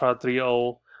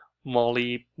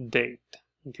tetrathiomolybdate.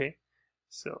 Okay.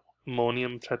 So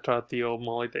ammonium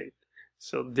tetrathiomolybdate.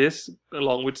 So this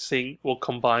along with zinc will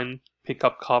pick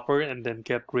up copper and then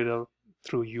get rid of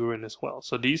through urine as well.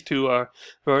 So these two are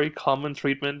very common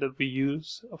treatment that we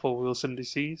use for Wilson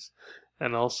disease,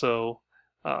 and also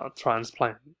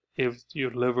transplant. If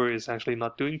your liver is actually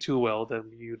not doing too well,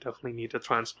 then you definitely need a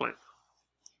transplant.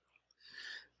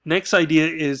 Next idea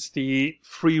is the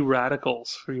free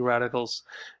radicals. Free radicals.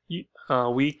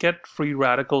 We get free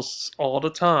radicals all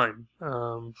the time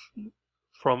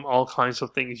from all kinds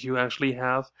of things. You actually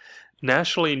have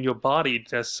naturally in your body,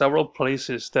 there's several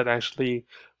places that actually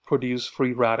produce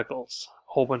free radicals.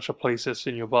 A whole bunch of places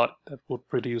in your body that would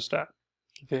produce that.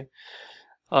 Okay.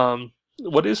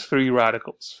 What is free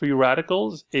radicals? Free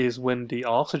radicals is when the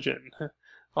oxygen,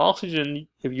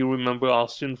 if you remember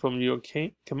oxygen from your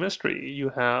chemistry, you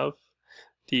have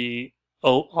the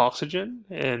oxygen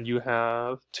and you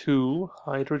have 2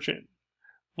 hydrogen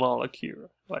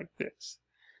molecule like this.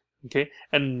 Okay,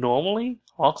 and normally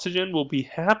oxygen will be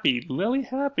happy, really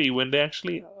happy when they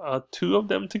actually 2 of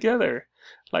them together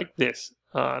like this.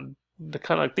 The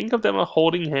kind of think of them as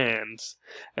holding hands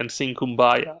and sing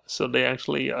kumbaya. So they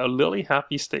actually a really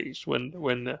happy stage when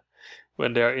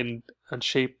they're in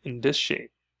this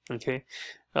shape. Okay,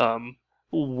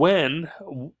 when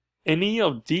any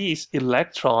of these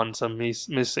electrons are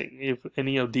missing, if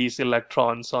any of these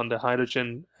electrons on the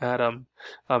hydrogen atom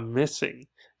are missing,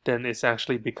 then it's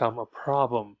actually become a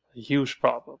problem, a huge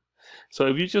problem. So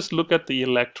if you just look at the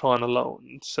electron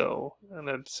alone, so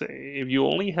let's say if you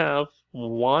only have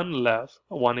one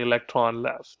electron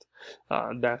left,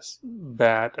 that's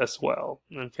bad as well.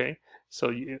 Okay,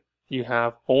 so you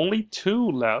have only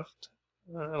 2 left,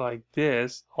 like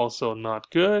this, also not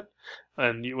good,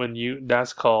 and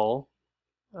that's called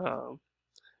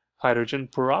hydrogen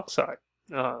peroxide.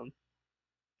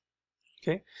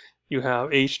 Okay, you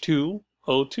have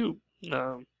H2O2.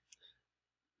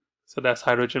 So that's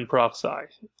hydrogen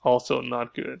peroxide, also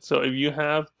not good. So if you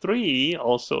have 3,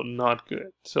 also not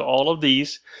good. So all of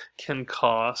these can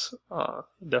cause,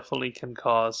 definitely can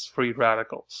cause free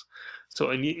radicals. So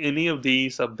any of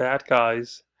these are bad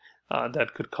guys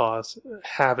that could cause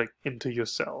havoc into your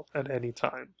cell at any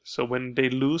time. So when they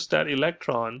lose that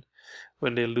electron,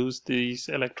 when they lose these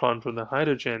electrons from the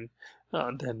hydrogen,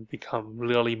 then become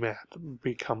really mad,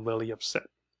 become really upset.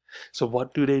 So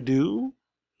what do they do?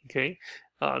 Okay.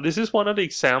 This is one of the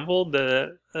examples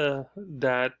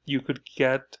that you could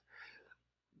get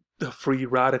the free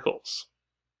radicals.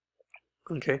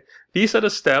 Okay, these are the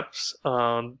steps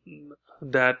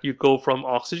that you go from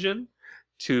oxygen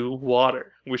to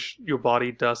water, which your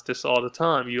body does this all the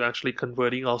time. You actually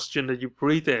converting oxygen that you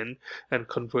breathe in and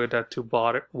convert that to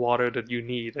water that you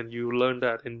need, and you learn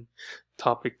that in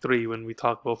topic 3 when we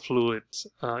talk about fluids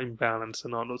imbalance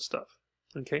and all those stuff.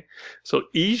 Okay, so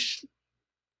each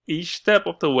each step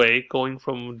of the way, going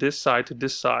from this side to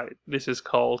this side, this is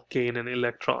called gain an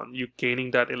electron. You're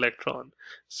gaining that electron.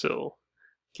 So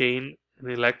gain an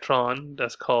electron,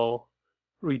 that's called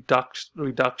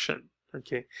reduction.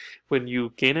 Okay, when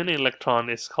you gain an electron,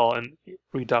 it's called an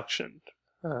reduction.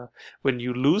 When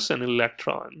you lose an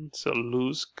electron, so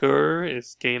lose Ger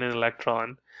is gain an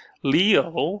electron.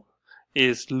 Leo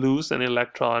is lose an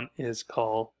electron, is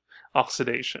called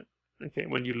oxidation. Okay,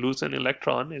 when you lose an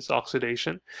electron, is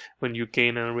oxidation. When you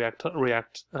gain an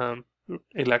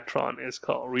electron, is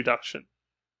called reduction.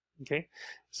 Okay,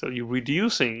 so you're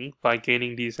reducing by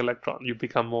gaining these electrons. You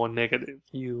become more negative.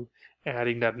 You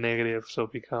adding that negative, so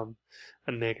become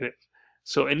a negative.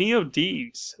 So any of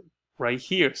these right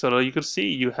here, so you could see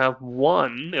you have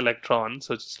one electron,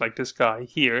 so just like this guy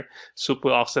here,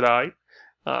 superoxide.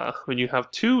 When you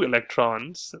have two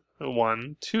electrons,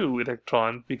 1, 2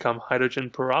 electrons become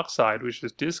hydrogen peroxide, which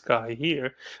is this guy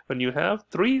here. When you have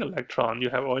 3 electrons, you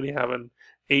already have an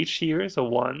H here, so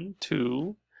 1,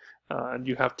 2, and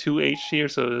you have 2 H here,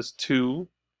 so there's 2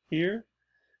 here.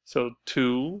 So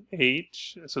 2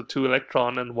 H, so 2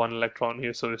 electron and 1 electron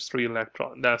here, so it's 3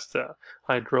 electron. That's the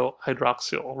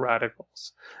hydroxyl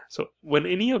radicals. So when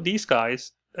any of these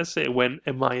guys, let's say when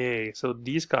MIA, so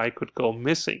these guys could go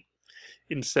missing.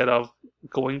 Instead of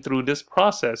going through this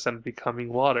process and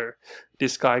becoming water,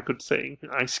 this guy could say,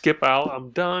 I skip out, I'm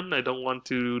done, I don't want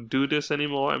to do this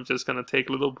anymore, I'm just gonna take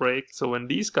a little break. So when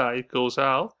these guys goes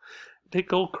out, they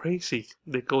go crazy.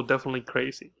 They go definitely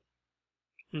crazy.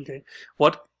 Okay,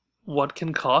 what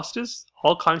can cause this?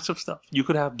 All kinds of stuff. You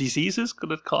could have diseases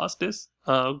could cause this,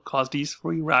 cause these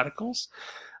free radicals.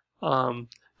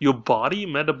 Your body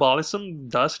metabolism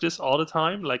does this all the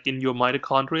time, like in your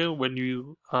mitochondria when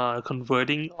you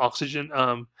converting oxygen,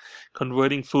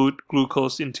 converting food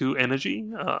glucose into energy.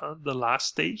 The last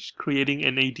stage, creating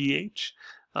NADH,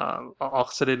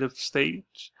 oxidative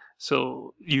stage.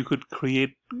 So you could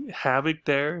create havoc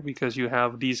there because you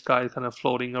have these guys kind of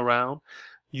floating around.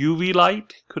 UV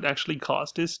light could actually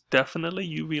cause this. Definitely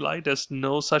UV light. There's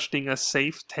no such thing as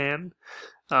safe tan.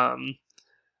 Anytime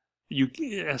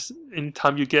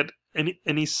you get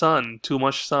any sun, too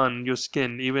much sun, your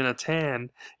skin, even a tan,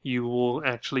 you will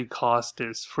actually cause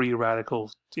this free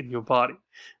radicals in your body.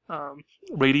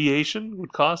 Radiation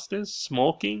would cause this,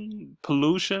 smoking,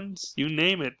 pollutions, you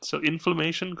name it. So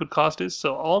inflammation could cause this.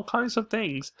 So all kinds of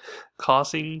things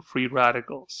causing free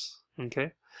radicals.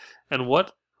 Okay, and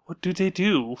what do they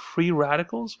do? Free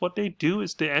radicals, what they do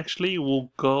is they actually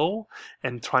will go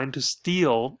and trying to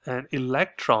steal an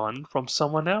electron from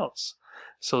someone else.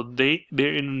 So they're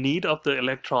in need of the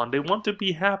electron. They want to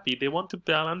be happy. They want to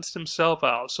balance themselves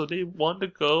out. So they want to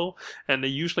go, and they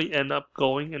usually end up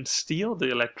going and steal the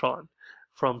electron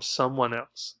from someone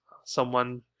else.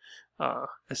 Someone,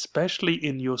 especially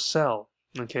in your cell.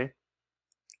 Okay.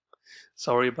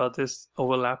 Sorry about this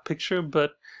overlap picture,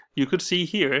 but you could see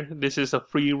here, this is a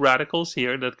free radicals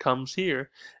here that comes here,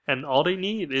 and all they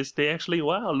need is they actually,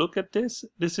 wow, look at this.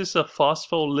 This is a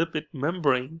phospholipid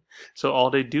membrane. So all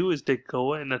they do is they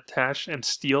go and attach and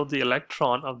steal the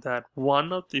electron of that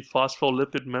one of the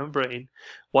phospholipid membrane.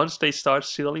 Once they start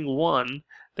stealing one,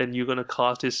 then you're going to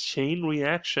cause this chain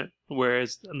reaction,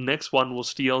 whereas the next one will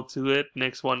steal to it,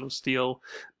 next one will steal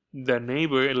their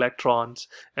neighbor electrons,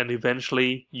 and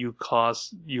eventually you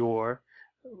cause your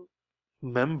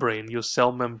membrane, your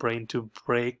cell membrane to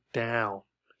break down.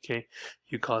 Okay,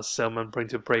 you cause cell membrane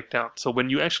to break down. So when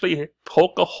you actually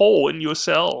poke a hole in your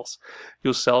cells,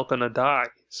 your cell gonna die.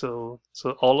 So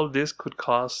all of this could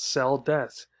cause cell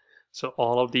death. So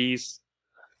all of these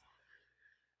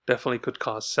definitely could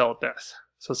cause cell death.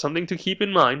 So something to keep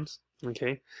in mind.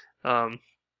 Okay,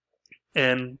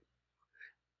 and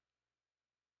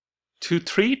to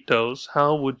treat those,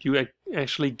 how would you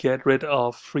actually get rid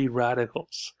of free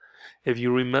radicals? If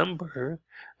you remember,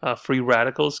 free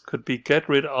radicals could be get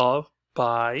rid of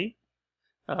by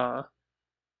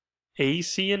A,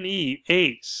 C, and E,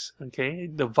 ACE. Okay,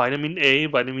 the vitamin A,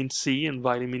 vitamin C, and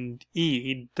vitamin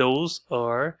E, those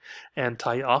are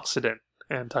antioxidant.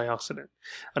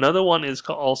 Another one is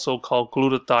also called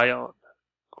glutathione.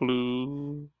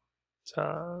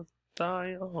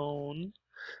 Glutathione.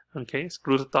 Okay, so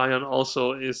glutathione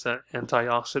also is an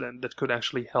antioxidant that could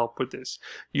actually help with this.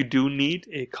 You do need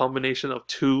a combination of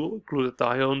 2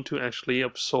 glutathione to actually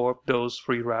absorb those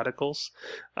free radicals.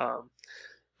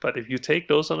 But if you take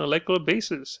those on a regular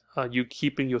basis, you're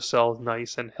keeping your cells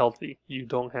nice and healthy. You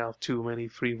don't have too many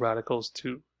free radicals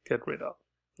to get rid of,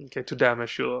 okay, to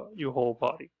damage your whole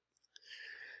body.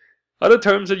 Other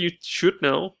terms that you should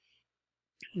know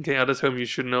Okay, other term you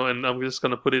should know, and I'm just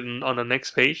going to put it on the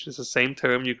next page. It's the same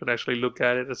term. You could actually look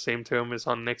at it. The same term is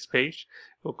on the next page.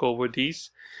 We'll go over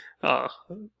these. Uh,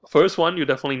 First one, you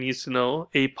definitely need to know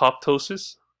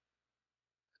apoptosis.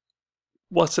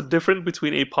 What's the difference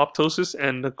between apoptosis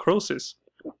and necrosis?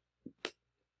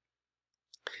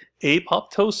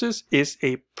 Apoptosis is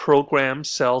a programmed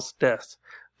cell's death.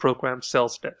 Programmed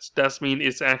cell's death. That means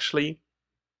it's actually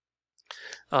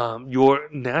your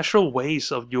natural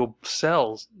ways of your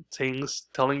cells, things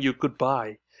telling you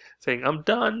goodbye, saying I'm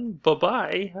done,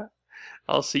 bye-bye,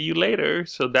 I'll see you later.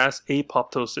 So that's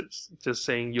apoptosis, just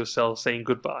saying your cells saying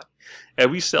goodbye.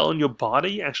 Every cell in your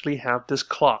body actually have this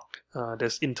clock,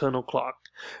 this internal clock.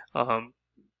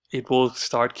 It will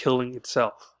start killing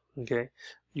itself. Okay,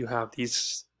 you have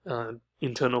these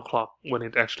internal clock when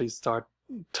it actually start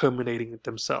terminating it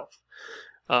themselves.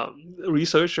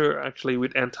 Researchers actually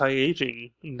with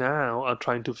anti-aging now are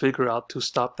trying to figure out to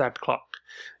stop that clock.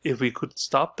 If we could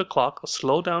stop the clock or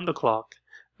slow down the clock,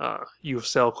 your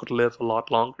cell could live a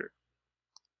lot longer.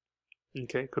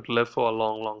 Okay, could live for a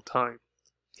long time.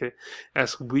 Okay,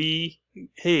 as we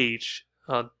age,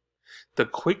 the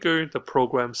quicker the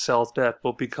programmed cell's death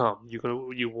will become.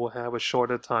 You will have a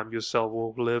shorter time. Your cell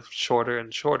will live shorter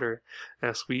and shorter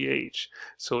as we age.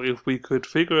 So if we could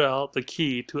figure out the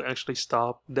key to actually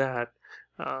stop that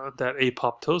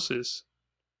apoptosis,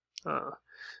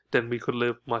 then we could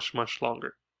live much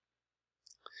longer.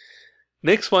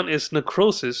 Next one is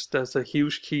necrosis. That's a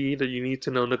huge key that you need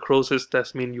to know. Necrosis,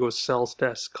 that means your cell's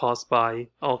death caused by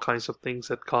all kinds of things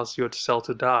that cause your cell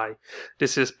to die.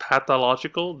 This is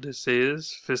pathological. This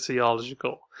is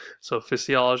physiological. So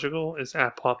physiological is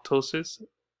apoptosis.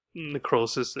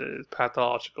 Necrosis is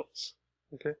pathological.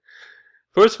 Okay.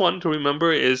 First one to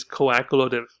remember is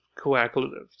coagulative.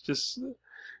 Coagulative. Just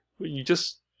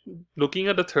looking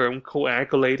at the term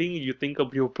coagulating, you think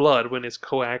of your blood when it's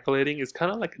coagulating. It's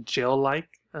kind of like a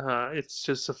gel-like. It's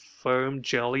just a firm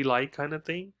jelly-like kind of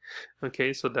thing.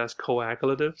 Okay, so that's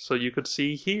coagulative. So you could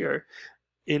see here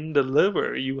in the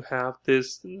liver, you have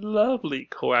this lovely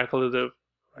coagulative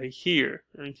right here.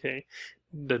 Okay,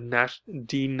 the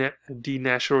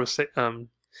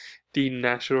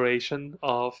denaturation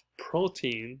of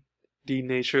protein,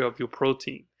 denature of your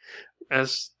protein.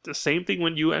 As the same thing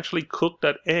when you actually cook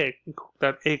that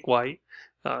egg white,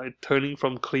 turning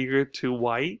from clear to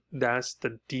white, that's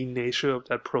the denature of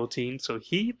that protein. So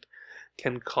heat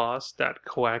can cause that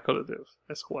coagulative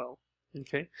as well.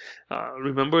 Okay,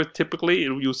 remember typically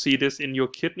you see this in your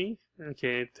kidney.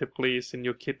 Okay, typically it's in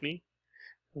your kidney.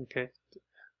 Okay,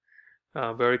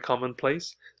 very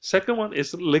commonplace. Second one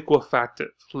is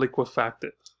liquefactive.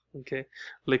 Liquefactive. Okay,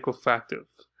 liquefactive.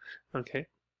 Okay.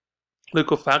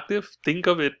 Liquefactive, think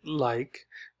of it like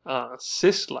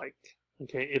cyst-like.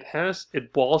 Okay, it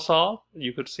walls off.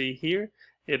 You could see here,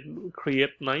 it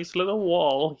create nice little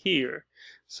wall here.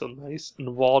 So nice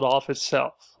and walled off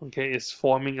itself. Okay, it's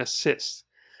forming a cyst.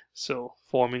 So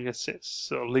forming a cyst.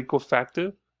 So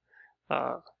liquefactive,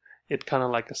 it kind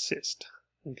of like a cyst.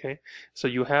 Okay, so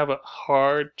you have a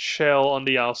hard shell on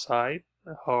the outside,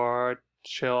 a hard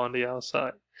shell on the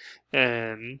outside,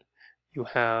 and you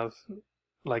have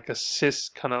like a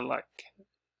cyst kind of like,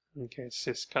 okay,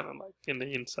 cyst kind of like in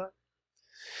the inside.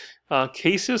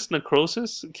 Caseous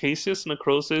necrosis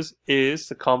is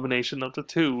the combination of the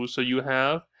two. So you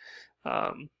have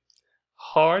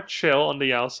hard shell on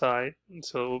the outside.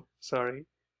 So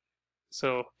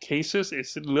caseous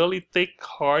is really thick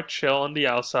hard shell on the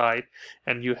outside,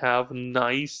 and you have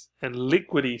nice and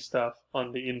liquidy stuff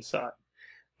on the inside.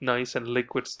 Nice and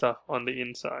liquid stuff on the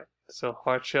inside. So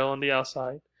hard shell on the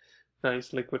outside,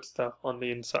 nice liquid stuff on the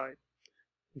inside.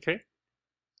 Okay,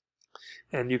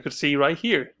 and you could see right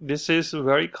here, this is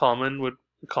very common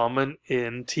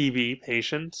in TB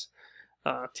patients.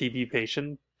 TB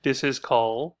patient, this is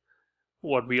called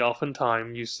what we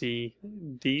oftentimes you see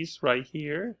these right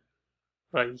here.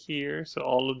 So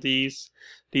all of these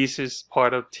is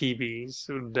part of TB,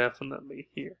 so definitely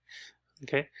here.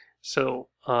 Okay, so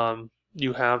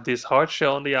you have this hard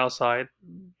shell on the outside,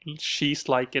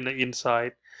 cheese-like in the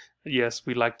inside. Yes,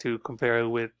 we like to compare it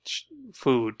with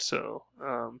food, so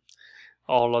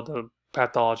all of the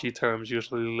pathology terms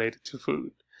usually related to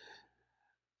food.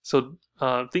 So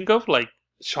think of like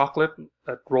chocolate,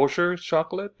 that Rocher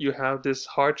chocolate. You have this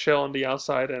hard shell on the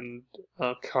outside and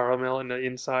caramel in the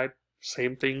inside.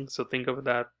 Same thing, so think of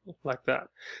that like that.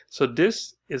 So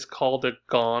this is called the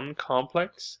Ghon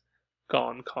complex.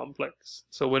 Ghon complex.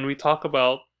 So when we talk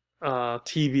about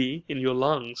TB in your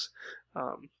lungs,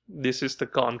 this is the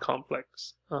Ghon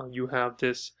complex. You have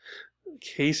this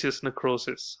caseous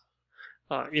necrosis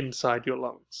inside your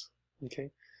lungs. Okay,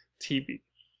 TB.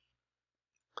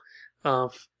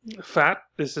 fat,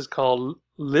 this is called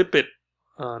lipid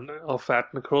or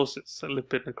fat necrosis,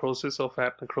 lipid necrosis or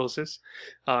fat necrosis.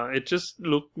 It just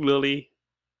look really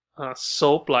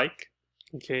soap-like.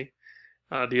 Okay.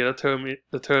 The other term,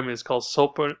 the term is called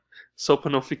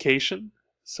soponification.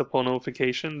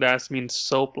 Saponification, that means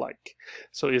soap-like.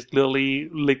 So it's really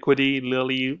liquidy,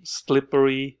 really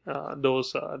slippery.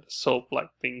 Those are the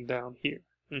soap-like thing down here.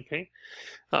 Okay.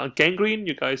 Gangrene,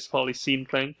 you guys probably seen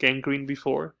gangrene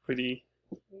before. Pretty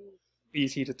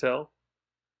easy to tell.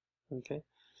 Okay.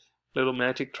 Little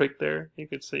magic trick there. You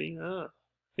could see.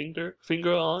 Finger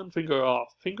on, finger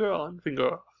off, finger on,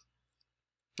 finger off.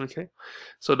 Okay.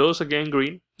 So those are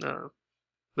gangrene.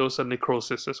 Those are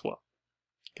necrosis as well.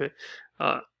 Okay.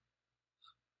 I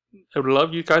would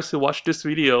love you guys to watch this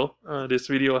video. This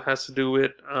video has to do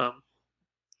with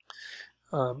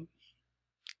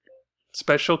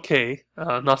Special K,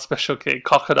 not Special K,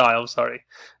 Crocodile, sorry.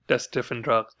 That's a different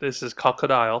drug. This is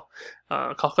Crocodile.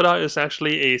 Crocodile is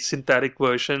actually a synthetic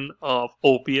version of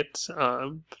opiates.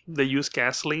 They use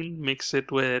gasoline, mix it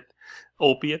with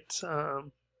opiates.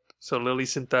 So really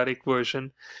synthetic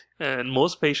version. And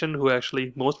most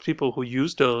people who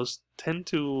use those tend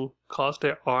to cause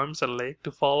their arms and leg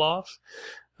to fall off.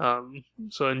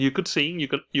 So, and you could see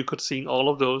all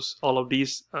of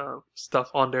these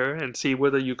stuff on there and see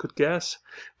whether you could guess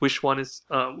which one is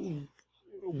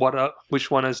which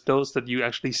one is those that you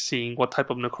actually seeing, what type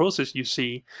of necrosis you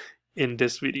see in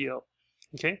this video.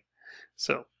 Okay,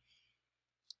 so,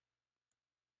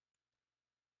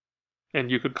 and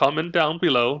you could comment down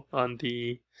below on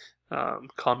the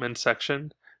comment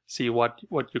section, see what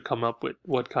you come up with,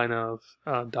 what kind of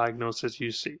diagnosis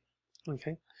you see.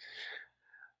 Okay.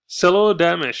 Cellular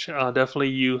damage, definitely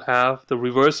you have the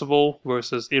reversible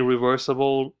versus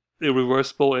irreversible.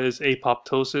 Irreversible is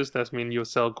apoptosis, that means your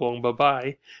cell going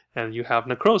bye-bye, and you have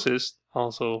necrosis,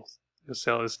 also your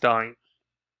cell is dying.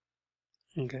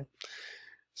 Okay,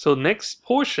 so next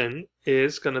portion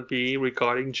is going to be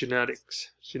regarding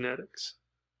genetics.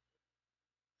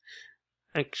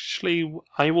 Actually,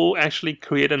 I will actually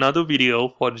create another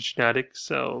video for the genetics,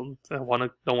 so I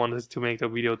don't want this to make the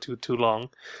video too long.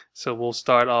 So we'll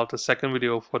start out the second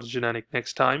video for the genetic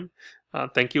next time.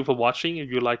 Thank you for watching. If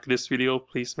you like this video,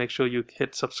 please make sure you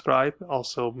hit subscribe.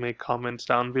 Also make comments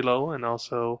down below, and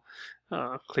also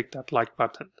click that like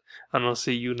button. And I'll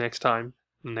see you next time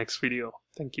in the next video.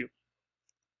 Thank you.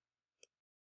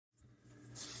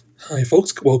 Hi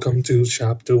folks, welcome to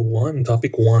chapter 1,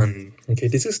 topic 1. Okay,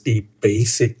 this is the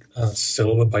basic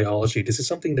cellular biology. This is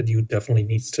something that you definitely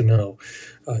need to know.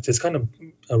 Just kind of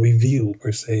a review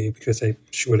per se, because I'm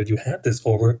sure that you had this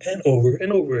over and over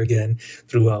and over again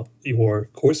throughout your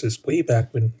courses way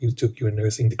back when you took your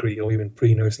nursing degree or even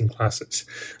pre-nursing classes.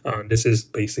 This is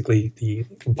basically the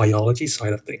biology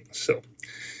side of things. So,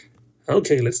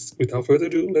 okay, without further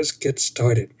ado, let's get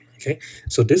started. Okay,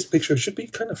 so this picture should be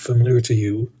kind of familiar to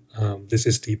you. This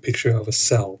is the picture of a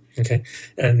cell, okay?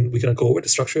 And we're going to go over the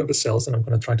structure of the cells, and I'm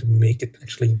going to try to make it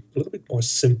actually a little bit more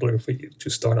simpler for you to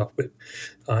start off with.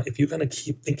 If you're going to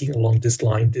keep thinking along this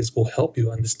line, this will help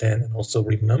you understand and also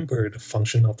remember the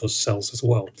function of those cells as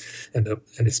well, and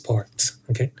its parts,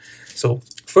 okay? So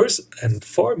first and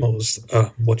foremost,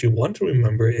 what you want to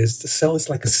remember is the cell is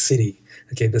like a city,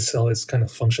 okay? The cell is kind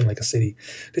of function like a city.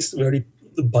 This is very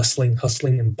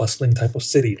hustling and bustling type of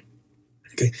city.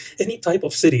 Okay, any type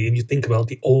of city, if you think about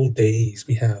the old days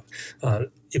we have,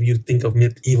 if you think of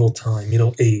medieval time,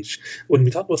 Middle Age, when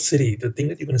we talk about city, the thing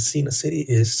that you're going to see in a city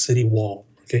is city wall.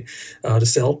 Okay, the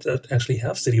cells that actually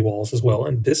have city walls as well,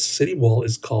 and this city wall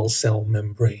is called cell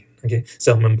membrane. Okay,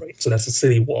 cell membrane. So that's a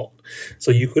city wall.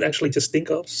 So you could actually just think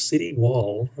of city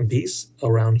wall, these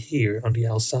around here on the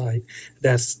outside.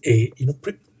 That's a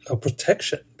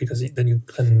protection, because then you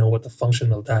can know what the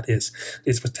function of that is.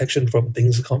 It's protection from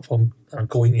things come from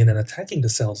going in and attacking the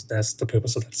cells. That's the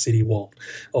purpose of that city wall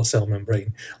or cell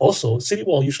membrane. Also, city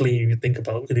wall, usually you think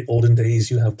about in the olden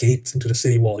days, you have gates into the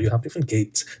city wall. You have different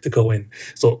gates to go in.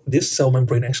 So this cell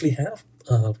membrane actually have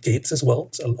gates as well.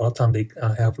 So a lot of time they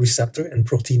have receptor and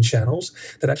protein channels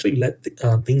that actually let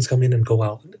things come in and go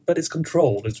out. But it's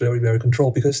controlled. It's very, very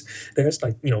controlled, because there's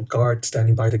guards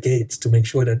standing by the gates to make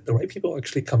sure that the right people are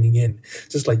actually coming in.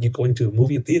 Just like you going to a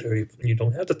movie theater, you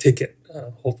don't have the ticket.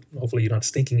 Hopefully you're not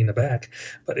stinking in the back.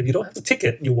 But if you don't have the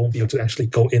ticket, you won't be able to actually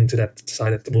go into that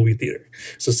side of the movie theater.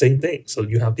 So same thing. So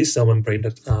you have this cell membrane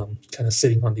that kind of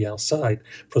sitting on the outside,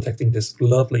 protecting this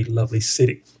lovely, lovely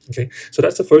city. Okay, so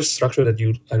that's the first structure that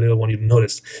I really want you to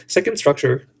notice. Second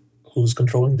structure, who's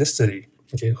controlling this city?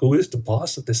 Okay, who is the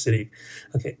boss of the city?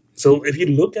 Okay, so if you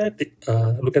look at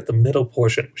the middle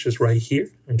portion, which is right here.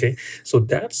 Okay, so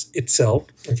that's itself.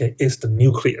 Okay, is the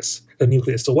nucleus. a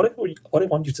nucleus. So what I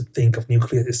want you to think of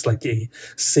nucleus is like a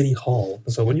city hall.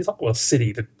 So when you talk about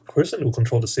city, the person who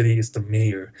controls the city is the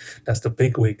mayor. That's the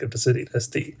big wig of the city. That's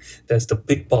the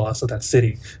big boss of that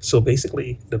city. So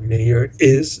basically, the mayor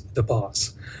is the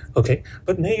boss. Okay,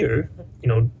 but mayor,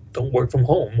 don't work from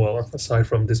home. Well, aside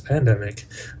from this pandemic,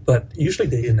 but usually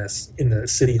they in a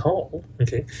city hall.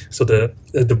 Okay, so the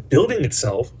building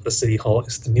itself, the city hall,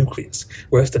 is the nucleus,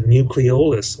 whereas the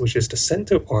nucleolus, which is the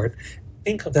center part,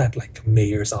 think of that like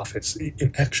mayor's office,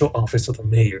 an actual office of the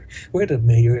mayor, where the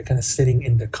mayor kind of sitting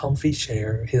in the comfy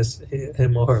chair,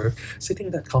 him or her sitting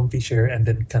in that comfy chair, and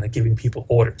then kind of giving people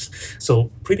orders.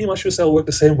 So pretty much your cell work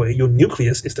the same way. Your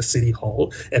nucleus is the city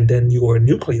hall, and then your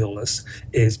nucleolus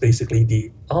is basically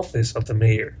the office of the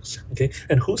mayor. Okay,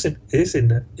 and who's in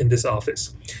this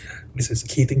office? This is a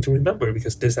key thing to remember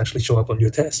because this actually show up on your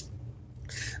test.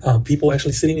 People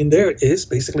actually sitting in there is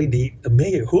basically the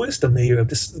mayor. Who is the mayor of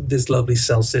this lovely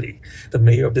cell city? The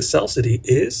mayor of this cell city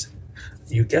is,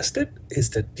 you guessed it,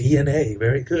 is the DNA.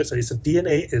 Very good. So it's the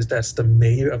DNA that's the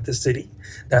mayor of the city.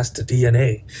 That's the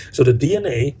DNA. So the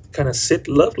DNA kind of sit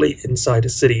lovely inside the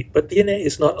city, but DNA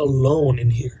is not alone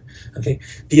in here. Okay,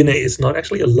 DNA is not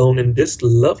actually alone in this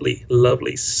lovely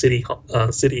city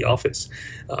office.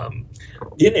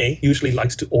 DNA usually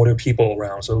likes to order people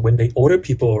around. So when they order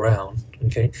people around,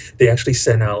 okay, they actually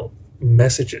send out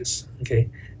messages. Okay,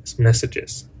 it's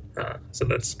messages. So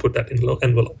let's put that in a little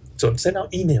envelope. So send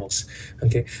out emails.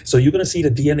 Okay, so you're going to see the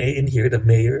DNA in here, the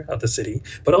mayor of the city,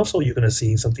 but also you're going to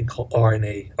see something called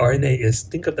RNA. RNA is,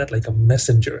 think of that like a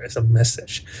messenger, as a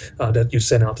message that you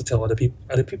send out to tell other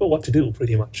people what to do,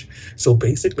 pretty much. So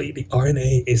basically, the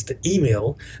RNA is the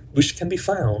email, which can be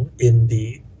found in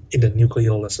the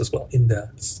nucleolus as well, in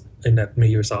that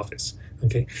mayor's office.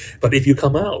 Okay, but if you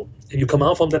come out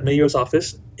from that mayor's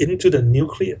office into the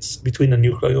nucleus, between the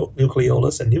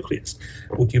nucleolus and nucleus,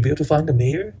 would you be able to find the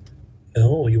mayor?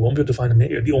 No, you won't be able to find the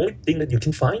mayor. The only thing that you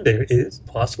can find there is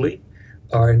possibly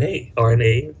RNA.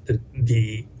 RNA,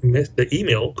 the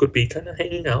email could be kind of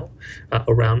hanging out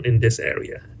around in this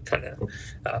area, kind of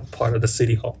part of the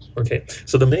city hall. Okay,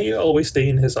 so the mayor always stay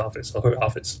in his office or her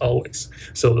office, always.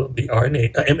 So the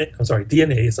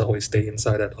DNA is always stay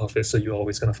inside that office. So you're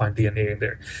always going to find DNA in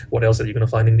there. What else are you going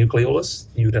to find in nucleolus?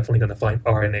 You're definitely going to find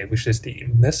RNA, which is the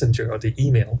messenger or the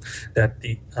email that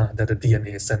the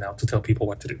DNA is sent out to tell people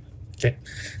what to do. Okay,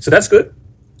 so that's good.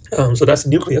 So that's the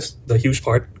nucleus, the huge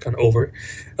part, kind of over.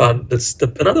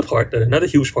 Another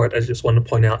huge part I just want to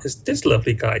point out is this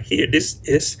lovely guy here. This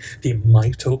is the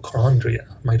mitochondria,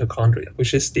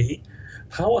 which is the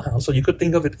powerhouse. So you could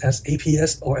think of it as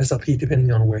APS or SRP,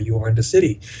 depending on where you are in the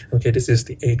city. Okay, this is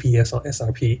the APS or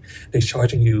SRP. They're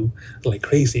charging you like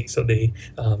crazy. So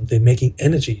they're making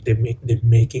energy. They're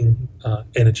making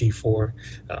energy for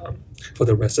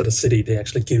the rest of the city. They're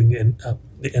actually giving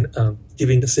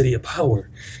the city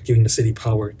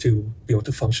power to be able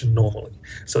to function normally.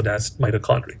 So that's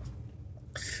mitochondria.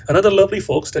 Another lovely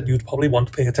folks that you'd probably want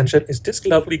to pay attention is this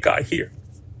lovely guy here.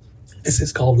 This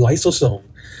is called lysosome.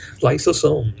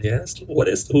 Lysosome, yes. Who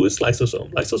is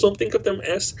lysosome? Lysosome, think of them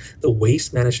as the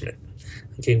waste management.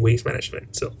 Okay, waste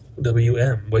management. So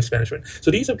WM, waste management. So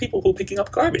these are people who are picking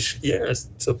up garbage. Yes.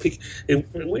 So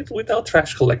without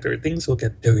trash collector, things will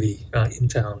get dirty in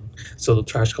town. So the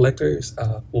trash collectors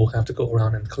will have to go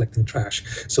around and collecting trash.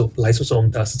 So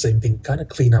lysosome does the same thing, kind of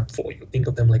clean up for you. Think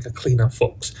of them like a cleanup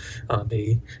folks.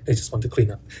 They just want to clean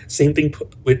up. Same thing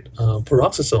with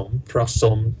peroxisome.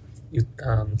 Peroxisome,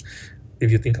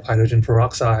 if you think of hydrogen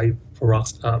peroxide,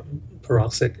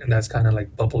 peroxic, and that's kind of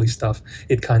like bubbly stuff.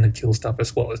 It kind of kills stuff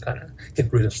as well. It kind of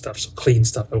get rid of stuff, so clean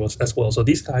stuff as well. So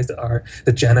these guys are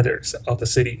the janitors of the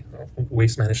city,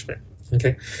 waste management.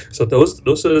 Okay, so those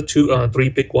are the three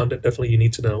big ones that definitely you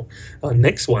need to know.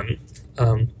 Next one,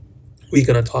 we're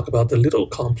going to talk about the little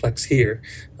complex here.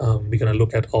 We're going to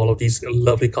look at all of these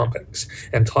lovely complex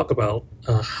and talk about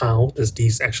how does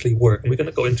these actually work. And we're going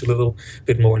to go into a little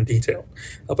bit more in detail.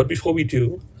 But before we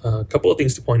do, a couple of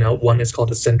things to point out. One is called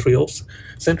the centrioles.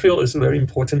 Centriole is very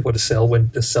important for the cell when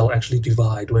the cell actually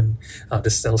divide. When the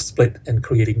cell split and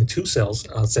creating two cells,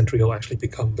 centriole actually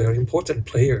become very important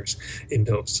players in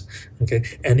those. Okay,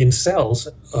 and in cells,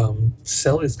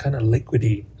 cell is kind of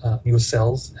liquidy. Your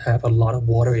cells have a lot of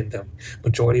water in them.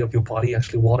 Majority of your body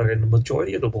actually water, and the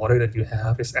majority of the water that you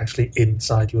have is actually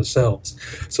inside your cells.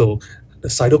 So the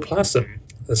cytoplasm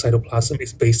the cytoplasm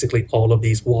is basically all of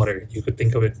these water. You could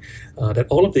think of it that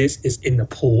all of this is in a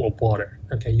pool of water.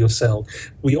 Okay, your cell.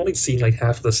 We only see like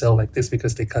half of the cell like this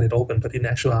because they cut it open, but in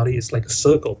actuality, it's like a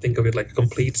circle. Think of it like a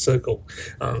complete circle.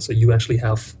 So you actually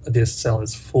have this cell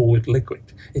is full with liquid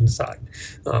inside.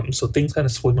 So things kind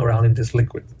of swim around in this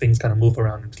liquid. Things kind of move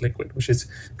around in this liquid, which is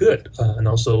good, and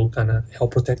also kind of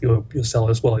help protect your cell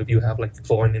as well. If you have like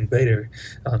foreign invader,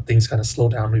 things kind of slow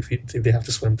down if they have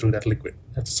to swim through that liquid.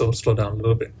 Have to slow down a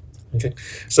little bit. Okay,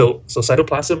 so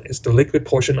cytoplasm is the liquid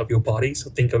portion of your body. So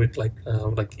think of it like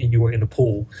you were in a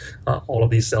pool. All of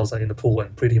these cells are in the pool,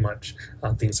 and pretty much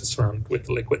things are surrounded with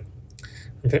the liquid.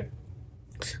 Okay,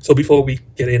 so before we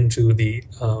get into the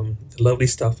lovely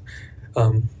stuff,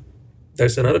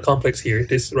 there's another complex here.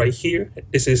 This right here,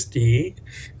 this is the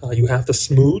you have the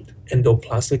smooth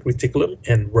endoplasmic reticulum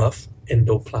and rough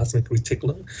endoplasmic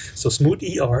reticulum. So smooth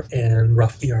ER and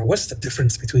rough ER. What's the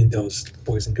difference between those,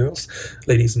 boys and girls,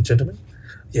 ladies and gentlemen?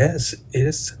 Yes, it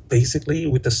is basically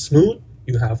with the smooth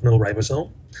you have no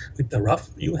ribosome. With the rough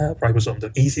you have ribosome.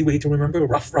 The easy way to remember: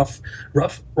 rough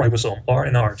ribosome, R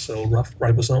and R. So rough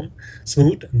ribosome,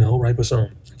 smooth no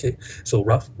ribosome. Okay, so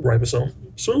rough ribosome,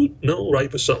 smooth no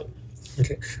ribosome.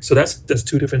 Okay, so that's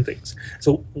two different things.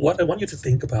 So what I want you to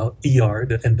think about ER,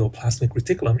 the endoplasmic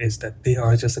reticulum, is that they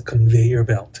are just a conveyor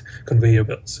belts.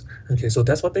 Okay, so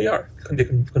that's what they are,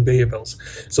 conveyor belts.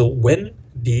 So when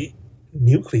the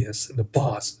nucleus, the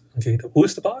boss, okay, who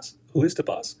is the boss?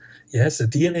 Yes, the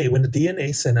DNA. When the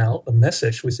DNA send out a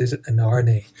message, which is an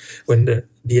RNA, when the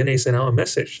DNA send out a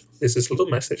message, this little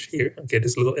message here, okay,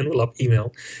 this little envelope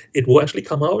email, it will actually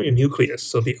come out of your nucleus.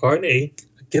 So the RNA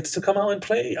gets to come out and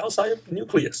play outside of the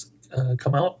nucleus.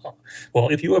 Come out. Well,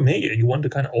 if you're a mayor, you want to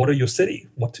kind of order your city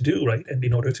what to do, right? And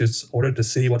in order to order the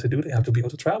city what to do, they have to be able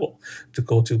to travel to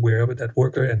go to wherever that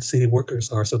worker and city workers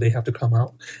are. So they have to come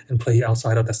out and play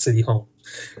outside of that city home.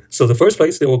 So the first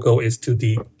place they will go is to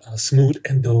the smooth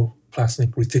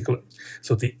endoplasmic reticulum.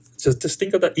 So just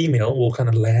think of that email will kind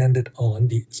of land it on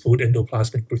the smooth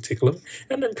endoplasmic reticulum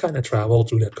and then kind of travel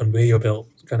through that conveyor belt,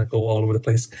 kind of go all over the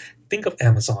place. Think of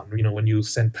Amazon, when you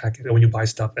send package or when you buy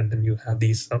stuff and then you have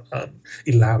these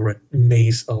elaborate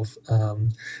maze of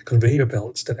conveyor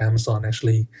belts that Amazon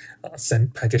actually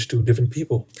send package to different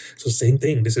people. So same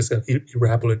thing, this is an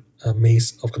elaborate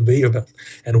maze of conveyor belt.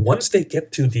 And once they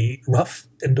get to the rough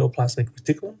endoplasmic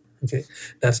reticulum, okay,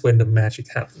 that's when the magic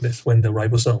happens. That's when the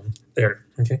ribosome there.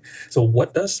 Okay, so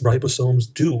what does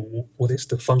ribosomes do? What is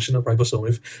the function of ribosome?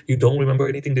 If you don't remember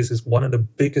anything, this is one of the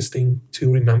biggest thing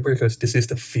to remember because this is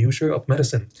the future of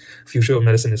medicine. Future of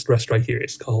medicine is dressed right here.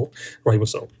 It's called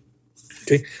ribosome.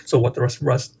 Okay, so what does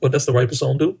the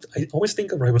ribosome do? I always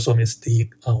think of ribosome as the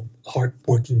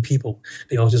hard-working people.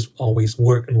 They all just always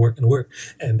work and work and work,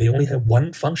 and they only have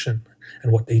one function.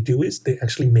 And what they do is they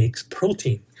actually make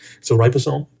protein. So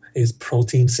ribosome is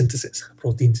protein synthesis.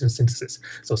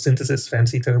 So synthesis,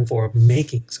 fancy term for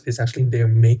making. So it's actually they're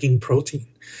making protein.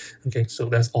 Okay, so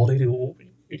that's all they do.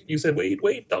 You said,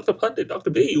 wait, Dr. Pundit, Dr.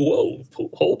 B, whoa,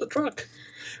 hold the truck.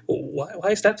 Why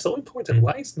is that so important?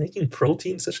 Why is making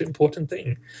protein such an important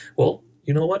thing? Well,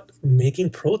 you know what?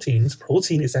 Making protein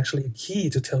is actually a key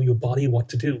to tell your body what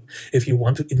to do. If you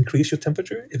want to increase your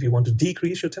temperature, if you want to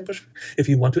decrease your temperature, if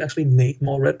you want to actually make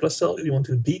more red blood cells, if you want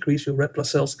to decrease your red blood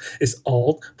cells, it's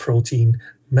all protein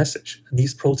message.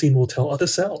 These protein will tell other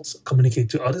cells, communicate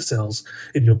to other cells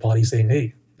in your body saying,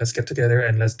 hey, let's get together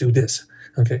and let's do this.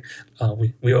 Okay,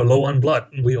 we are low on blood.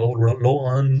 We are low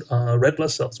on red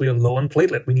blood cells. We are low on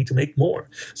platelet. We need to make more.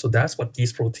 So that's what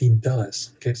these protein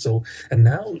does. Okay, so and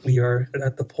now we are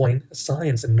at the point,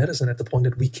 science and medicine, at the point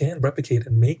that we can replicate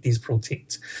and make these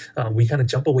proteins. We kind of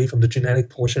jump away from the genetic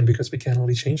portion because we can't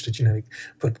really change the genetic,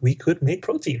 but we could make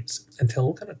proteins and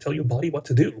tell your body what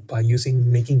to do by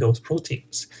making those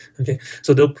proteins. Okay,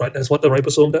 so that's what the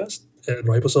ribosome does.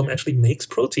 Ribosome actually makes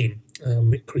protein,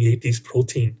 create these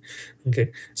protein.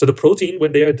 Okay, so the protein,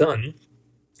 when they are done,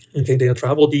 okay, they'll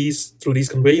travel through these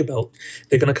conveyor belt.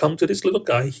 They're gonna come to this little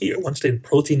guy here. Once the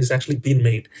protein is actually being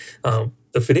made,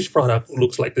 the finished product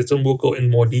looks like this, and we'll go in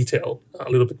more detail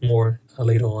a little bit more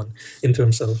later on in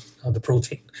terms of the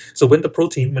protein. So when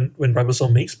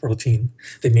ribosome makes protein,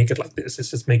 they make it like this. It's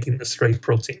just making a straight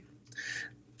protein.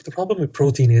 But the problem with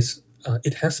protein is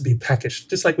it has to be packaged.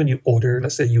 Just like when you order,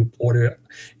 let's say you order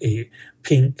a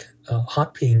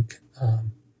hot pink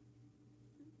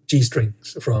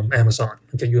G-strings from Amazon.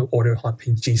 Okay, you order a hot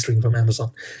pink G-string from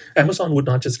Amazon. Amazon would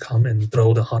not just come and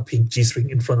throw the hot pink G-string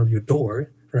in front of your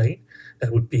door, right?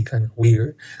 That would be kind of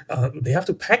weird. They have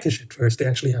to package it first. They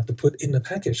actually have to put in the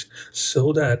package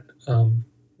so that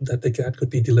that the cat could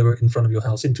be delivered in front of your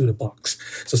house into the box.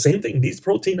 So same thing, these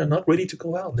proteins are not ready to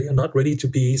go out. They are not ready to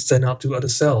be sent out to other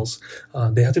cells.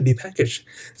 They have to be packaged.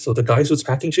 So the guys who's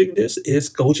packaging this is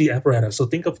Golgi apparatus. So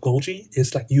think of Golgi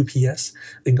is like UPS.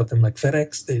 Think of them like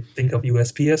FedEx. They think of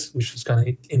USPS, which is kind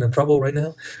of in trouble right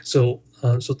now. So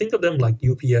think of them like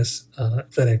UPS,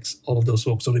 FedEx, all of those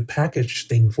folks. So they package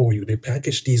things for you. They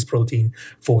package these protein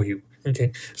for you.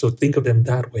 Okay, so think of them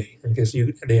that way. Okay, so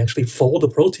they actually fold the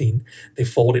protein. They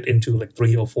fold it into like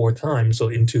 3 or 4 times, so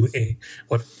into a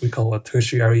what we call a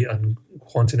tertiary and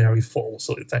quaternary fold.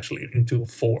 So it's actually into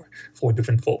four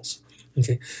different folds.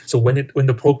 Okay, so when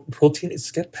the protein is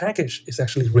get packaged, it's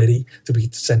actually ready to be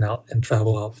sent out and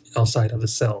travel outside of the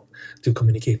cell to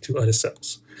communicate to other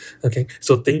cells. Okay,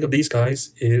 so think of these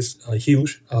guys is a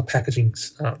huge packaging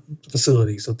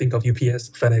facility. So think of UPS,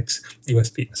 FedEx,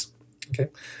 USPS. Okay.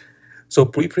 So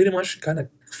we pretty much kind of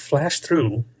flash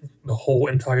through the whole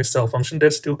entire cell function.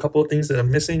 There's still a couple of things that are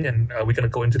missing, and we're going to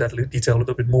go into that detail a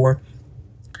little bit more.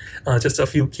 Just a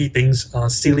few key things.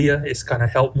 Cilia is kind of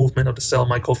help movement of the cell,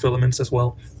 microfilaments as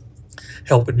well.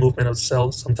 Help with movement of the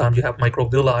cells. Sometimes you have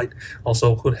microvilli,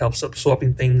 also could help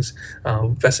absorbing things.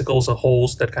 Vesicles or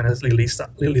holes that kind of release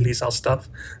out stuff.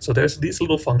 So there's these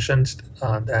little functions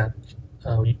that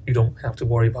you don't have to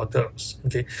worry about those.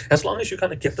 Okay, as long as you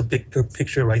kind of get the bigger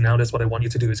picture right now, that's what I want you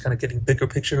to do, is kind of getting bigger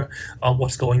picture on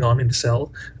what's going on in the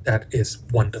cell. That is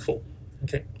wonderful.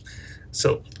 Okay,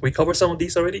 so we covered some of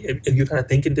these already. If you kind of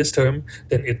think in this term,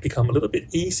 then it becomes a little bit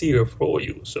easier for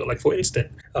you. So like for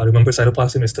instance, remember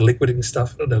cytoplasm is the liquid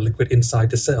stuff, the liquid inside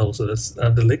the cell. So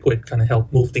the liquid kind of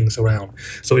help move things around.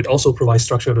 So it also provides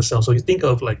structure of the cell. So you think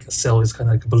of like a cell is kind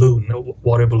of like a balloon, a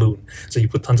water balloon. So you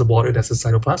put tons of water, that's the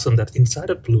cytoplasm that's inside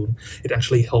the balloon. It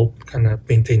actually help kind of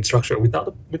maintain structure.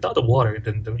 Without the water,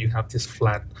 then you have these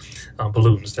flat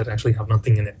balloons that actually have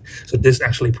nothing in it. So this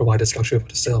actually provides a structure for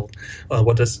the cell.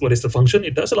 What is the function?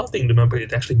 It does a lot of things. Remember,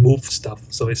 it actually moves stuff.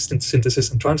 So it's synthesis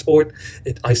and transport.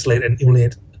 It isolate and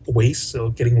eliminate waste,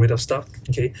 so getting rid of stuff.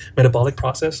 Okay, metabolic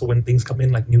process. So when things come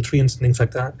in like nutrients and things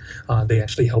like that, they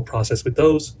actually help process with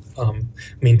those.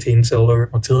 Maintain cellular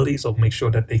motility, so make sure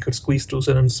that they could squeeze through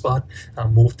certain spot,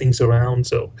 move things around.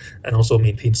 So and also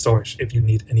maintain storage if you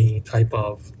need any type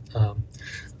of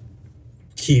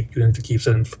you need to keep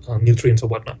certain nutrients or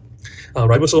whatnot.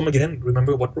 Ribosome, again,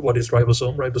 remember what is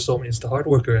ribosome? Ribosome is the hard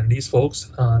worker, and these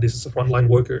folks, this is a frontline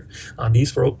worker.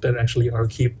 These folks that actually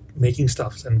keep making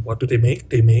stuff, and what do they make?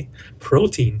 They make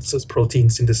protein, so it's protein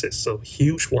synthesis. So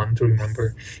huge one to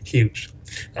remember, huge.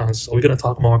 So we're going to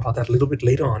talk more about that a little bit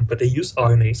later on, but they use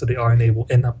RNA, so the RNA will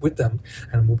end up with them,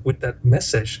 and with that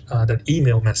message, that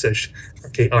email message,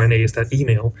 okay, RNA is that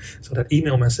email, so that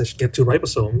email message get to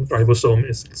ribosome. Ribosome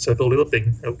is a circle little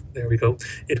thing, oh, there we go.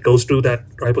 It goes through that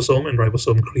ribosome, and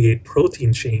ribosome create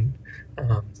protein chain,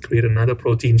 create another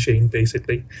protein chain,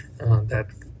 basically, that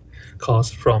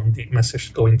caused from the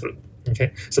message going through,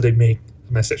 okay? So they make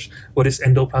a message. What is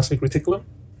endoplasmic reticulum?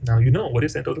 Now you know what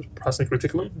is endoplasmic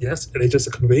reticulum. Yes, they're just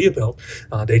a conveyor belt.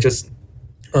 They just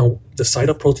the site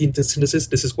of protein synthesis.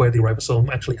 This is where the ribosome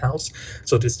actually house.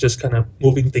 So it's just kind of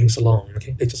moving things along.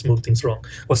 Okay, they just move things along.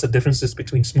 What's the differences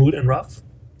between smooth and rough?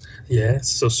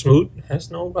 Yes, so smooth has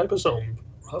no ribosome.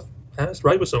 Rough has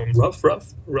ribosome. Rough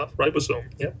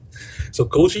ribosome. Yeah. So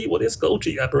Golgi, what is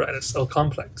Golgi apparatus cell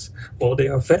complex? Well, they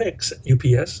are FedEx,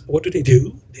 UPS. What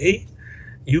do?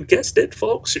 You guessed it,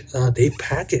 folks. They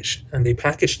package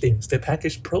things. They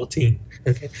package protein.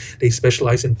 Okay, they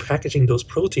specialize in packaging those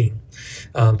protein.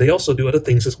 They also do other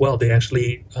things as well. They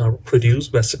actually produce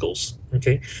vesicles.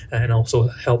 Okay, and also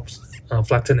helps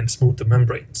flatten and smooth the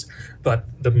membranes. But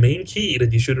the main key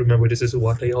that you should remember, this is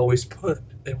what they always put.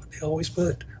 They always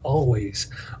put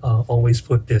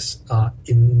this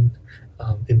in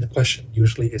the question.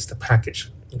 Usually, it's the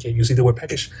package. Okay, you see the word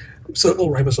package, circle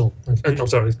ribosome. I'm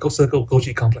sorry, go circle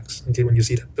Golgi complex. Okay, when you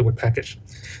see the word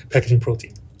packaging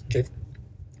protein. Okay,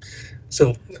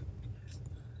 so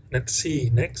let's see.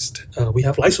 Next, we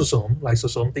have lysosome.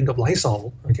 Lysosome. Think of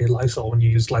Lysol. Okay, Lysol. When you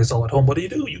use Lysol at home, what do?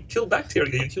 You kill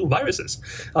bacteria. You kill viruses.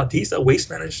 These are waste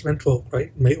management folk,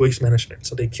 right? Waste management.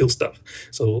 So they kill stuff.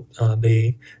 So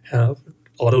they have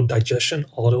auto digestion,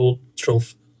 autophagy,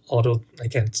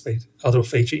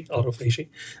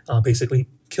 basically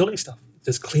killing stuff,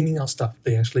 just cleaning out stuff.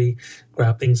 They actually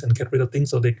grab things and get rid of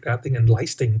things. So they grab things and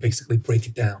lyse things, basically break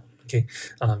it down. Okay,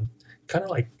 kind of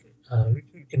like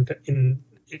in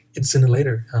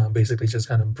incinerator, basically just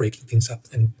kind of breaking things up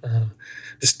and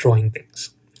destroying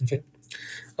things. Okay.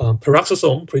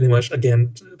 Peroxisome, pretty much,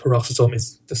 again, peroxisome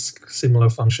is the similar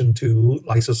function to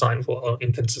lysozyme for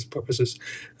intensive purposes.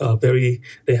 They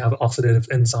have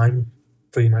oxidative enzyme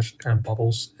pretty much kind of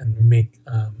bubbles and make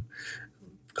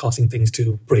causing things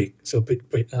to break. So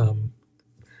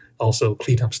also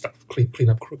clean up stuff, clean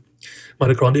up crew.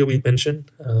 Mitochondria we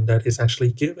mentioned that is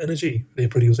actually give energy. They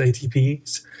produce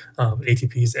ATPs.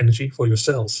 ATP is energy for your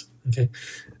cells. Okay,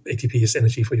 ATP is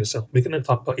energy for your cell. We're going to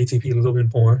talk about ATP a little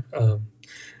bit more.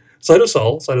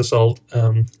 Cytosol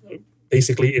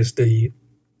basically is the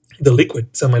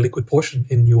liquid, semi-liquid portion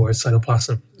in your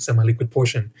cytoplasm, semi-liquid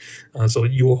portion. So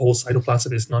your whole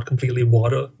cytoplasm is not completely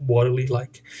waterly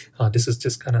like. This is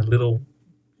just kind of little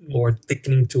more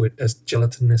thickening to it. There's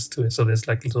gelatinous to it. So there's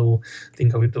like little,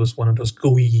 think of it as one of those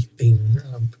gooey thing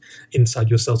inside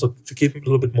your cell. So to keep a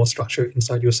little bit more structure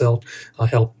inside your cell,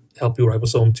 help your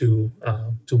ribosome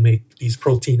to make these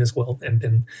protein as well, and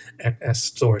then act as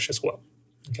storage as well.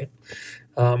 Okay.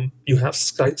 You have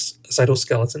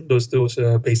cytoskeleton. Those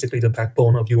are basically the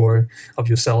backbone of your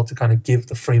cell to kind of give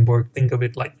the framework. Think of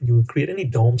it like you create any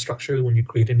dome structure. When you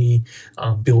create any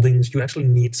buildings, you actually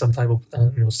need some type of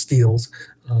steels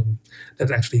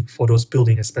that actually for those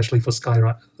buildings, especially for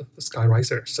sky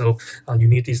riser. So you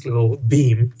need these little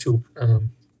beam to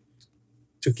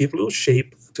give a little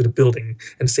shape to the building.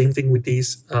 And same thing with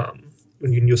these.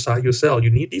 When you inside your cell,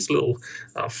 you need these little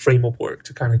frame of work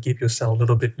to kind of give your cell a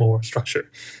little bit more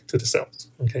structure to the cells.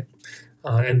 Okay,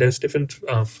 and there's different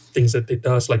things that it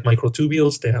does, like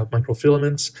microtubules. They have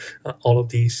microfilaments. All of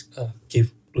these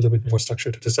give a little bit more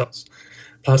structure to the cells.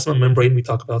 Plasma membrane, we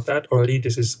talked about that already.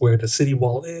 This is where the city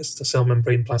wall is, the cell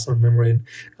membrane, plasma membrane,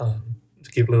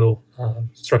 to give a little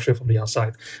structure from the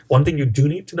outside. One thing you do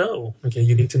need to know, okay,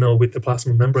 you need to know with the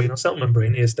plasma membrane or cell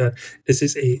membrane is that this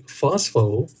is a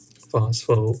phospholipid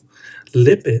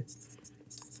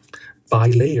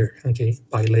bilayer. Okay,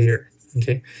 bilayer.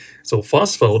 Okay, so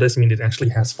phospho does mean it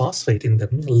actually has phosphate in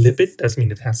them. Lipid does mean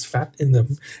it has fat in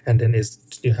them, and then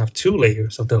you have two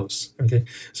layers of those. Okay,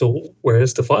 so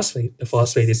where's the phosphate? The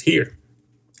phosphate is here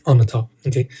on the top.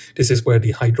 Okay, this is where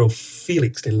the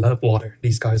hydrophilics, they love water.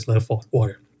 These guys love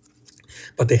water,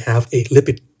 but they have a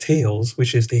lipid tails,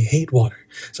 which is they hate water.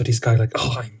 So these guys are like,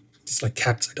 oh, I'm just like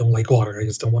cats. I don't like water. I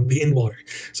just don't want to be in water.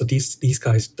 So these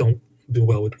guys don't do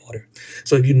well with water.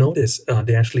 So if you notice,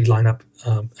 they actually line up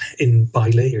in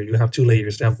bilayer. You have two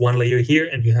layers. You have one layer here,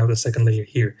 and you have the second layer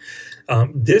here.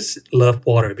 This love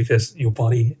water because your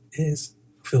body is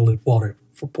filled with water,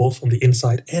 both from the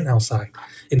inside and outside.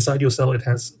 Inside your cell, it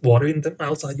has water in them.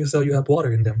 Outside your cell, you have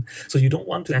water in them. So you don't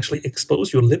want to actually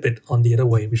expose your lipid on the other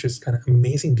way, which is kind of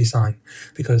amazing design,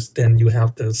 because then you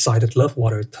have the side that love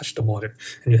water touch the water,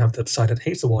 and you have the side that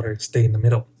hates the water stay in the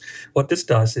middle. What this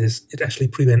does is it actually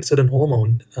prevents certain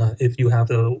hormone. If you have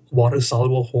the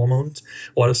water-soluble hormones,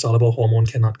 water-soluble hormone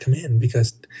cannot come in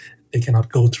because they cannot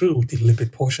go through the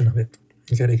lipid portion of it.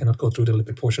 Okay, they cannot go through the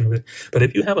lipid portion of it. But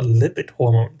if you have a lipid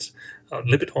hormone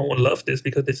love this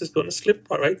because this is going to slip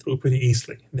right through pretty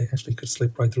easily. They actually could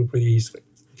slip right through pretty easily.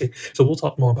 Okay, so we'll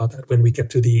talk more about that when we get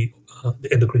to the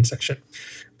endocrine section.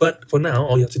 But for now,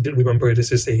 all you have to remember,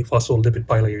 this is a phospholipid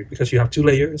bilayer because you have two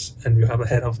layers, and you have a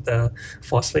head of the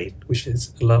phosphate, which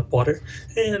is love water,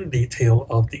 and the tail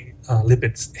of the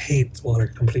lipids hate water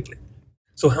completely.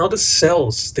 So how do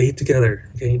cells stay together?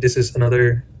 Okay, this is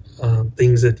another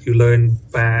things that you learn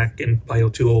back in Bio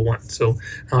 201. So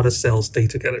how do cells stay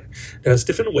together? There's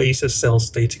different ways that cells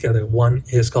stay together. One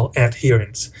is called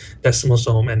adherence,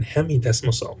 desmosome, and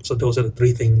hemidesmosome. So those are the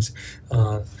three things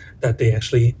that they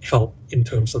actually help in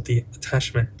terms of the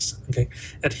attachments. Okay,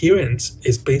 adherence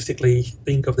is basically,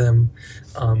 think of them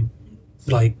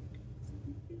like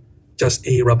just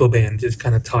a rubber band, just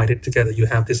kind of tied it together. You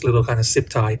have this little kind of zip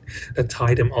tie that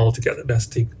tie them all together. That's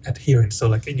the adherence. So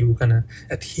like you kind of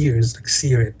adheres, like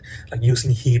sear it, like using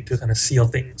heat to kind of seal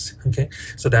things. Okay,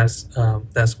 so that's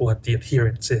what the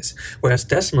adherence is. Whereas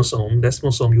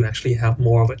desmosome, you actually have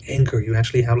more of an anchor. You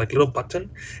actually have like a little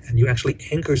button, and you actually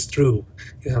anchors through.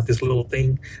 You have this little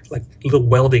thing, like little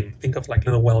welding. Think of like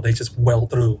little weld. They just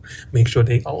weld through. Make sure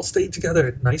they all stay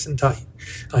together, nice and tight.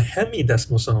 A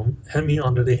hemidesmosome, hemi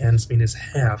under the hands mean is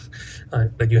half,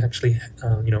 but you actually,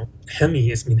 hemi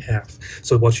is mean half.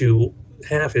 So what you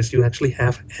have is you actually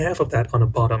have half of that on the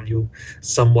bottom. You're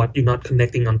not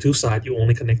connecting on two sides, you're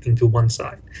only connecting to one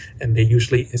side. And they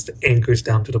usually is the anchors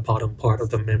down to the bottom part of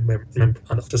the membrane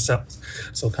of the cells.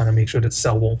 So kind of make sure that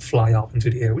cell won't fly off into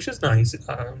the air, which is nice.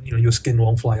 Your skin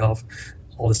won't fly off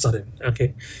all of a sudden.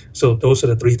 Okay, so those are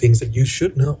the three things that you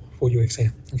should know for your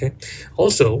exam. Okay,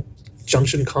 also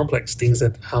junction complex, things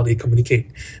that how they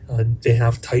communicate. They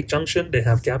have tight junction, they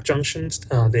have gap junctions,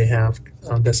 they have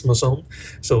desmosome.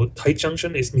 So tight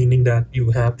junction is meaning that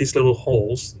you have these little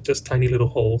holes, just tiny little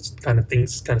holes, kind of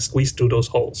things, kind of squeeze through those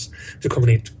holes to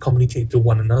communicate to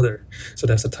one another. So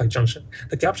that's a tight junction.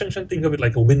 The gap junction, think of it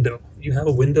like a window. You have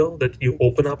a window that you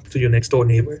open up to your next door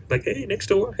neighbor, like, hey, next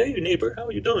door, hey, neighbor, how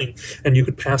are you doing? And you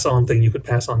could pass on things, you could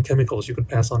pass on chemicals, you could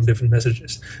pass on different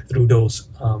messages through those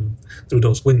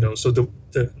windows. So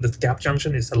the gap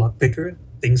junction is a lot bigger.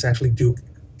 Things actually do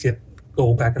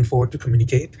go back and forth to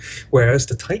communicate, whereas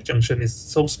the tight junction is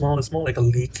so small. It's more like a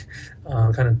leak,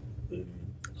 kind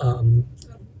of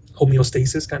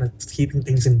homeostasis, kind of keeping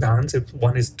things in balance. If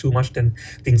one is too much, then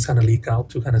things kind of leak out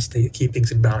to kind of keep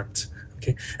things in balance.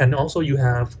 Okay, and also you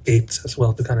have gates as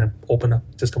well to kind of open up,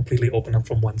 just completely open up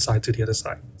from one side to the other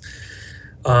side.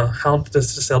 How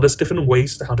does the cell? There's different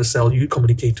ways how the cell you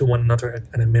communicate to one another,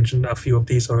 and I mentioned a few of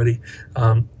these already.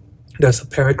 There's a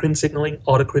paracrine signaling,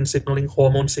 autocrine signaling,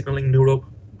 hormone signaling,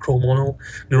 neurochromonal,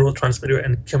 neurotransmitter,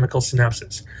 and chemical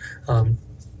synapses.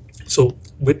 So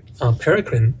with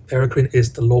paracrine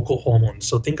is the local hormone.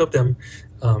 So think of them.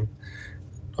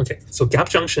 Okay, so gap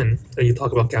junction. You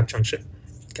talk about gap junction.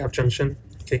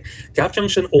 Okay, gap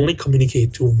junction only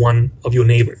communicate to one of your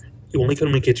neighbor. You only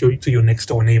communicate to your next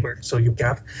door neighbor. So you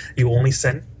only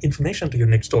send information to your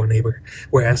next door neighbor.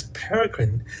 Whereas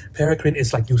paracrine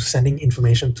is like you sending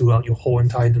information throughout your whole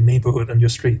entire neighborhood on your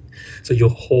street. So your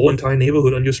whole entire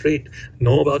neighborhood on your street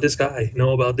know about this guy,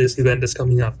 know about this event that's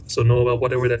coming up. So know about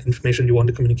whatever that information you want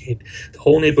to communicate. The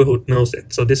whole neighborhood knows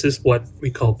it. So this is what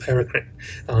we call paracrine,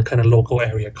 kind of local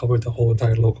area, cover the whole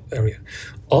entire local area.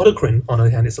 Autocrine, on the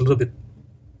other hand, is a little bit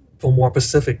more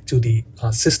specific to the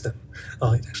system.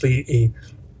 It's actually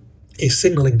a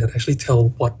signaling that actually tell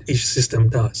what each system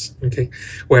does. Okay,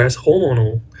 whereas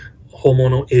hormonal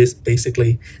is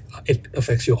basically it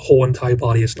affects your whole entire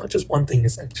body. It's not just one thing;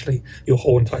 it's actually your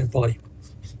whole entire body.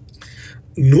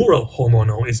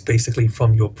 Neurohormonal is basically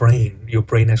from your brain. Your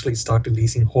brain actually starts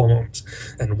releasing hormones,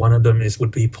 and one of them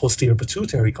would be posterior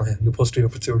pituitary gland. Your posterior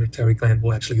pituitary gland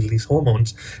will actually release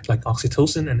hormones like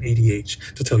oxytocin and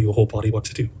ADH to tell your whole body what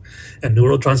to do. And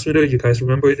neurotransmitter, you guys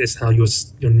remember it, is how your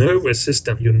nervous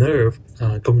system, your nerve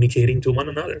communicating to one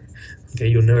another. Okay,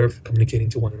 your nerve communicating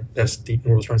to one another. That's the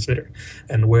neurotransmitter.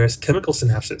 And whereas chemical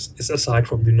synapses is aside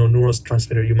from the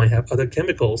neurotransmitter, you might have other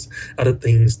chemicals, other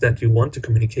things that you want to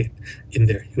communicate in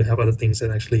there. You have other things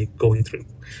that actually going through,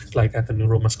 like at the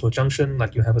neuromuscular junction,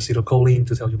 like you have acetylcholine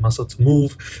to tell your muscle to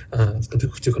move,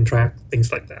 to contract,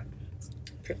 things like that.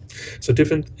 Okay, so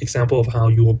different example of how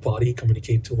your body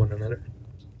communicate to one another.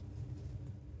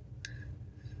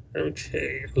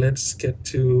 Okay, let's get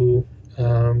to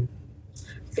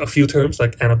a few terms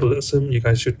like anabolism. You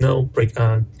guys should know.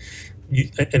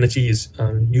 Energy is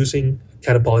using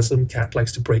catabolism. Cat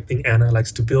likes to break things. Ana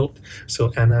likes to build.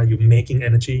 So ana, you're making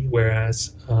energy,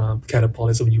 whereas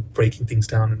catabolism, you're breaking things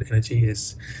down, and energy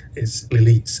is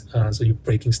release. So you're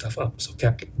breaking stuff up. So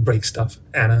cat breaks stuff.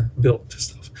 Ana build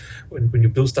stuff. When you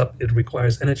build stuff, it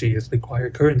requires energy. It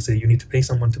requires currency. You need to pay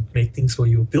someone to make things for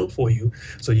you, build for you.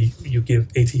 So you give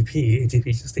ATP.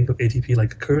 Just think of ATP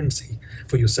like a currency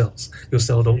for your cells. Your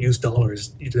cell don't use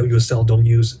dollars. Your cell don't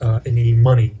use any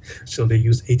money. So they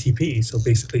use ATP. So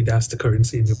basically, that's the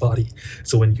currency in your body.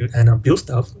 So when you Ana build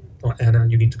stuff, or Ana,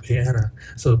 you need to pay Ana.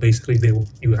 So basically,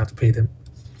 you have to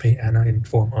pay Ana in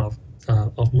form of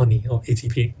money or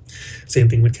ATP. Same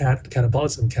thing with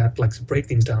catabolism. Cat likes to break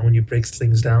things down. When you break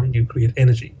things down, you create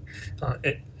energy.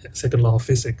 Second law of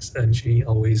physics, energy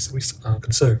always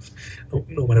conserved.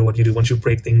 No matter what you do, once you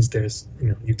break things,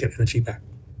 you get energy back.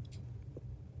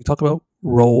 We talk about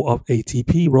role of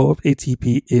ATP. Role of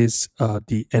ATP is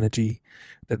the energy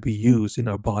that we use in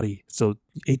our body. So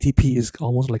ATP is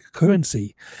almost like a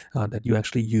currency that you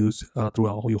actually use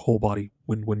throughout your whole body.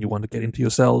 When you want to get into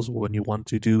your cells, when you want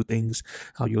to do things,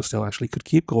 how your cell actually could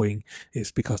keep going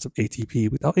is because of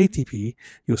ATP. Without ATP,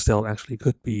 your cell actually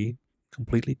could be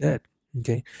completely dead.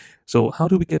 Okay, so how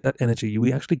do we get that energy?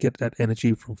 We actually get that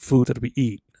energy from food that we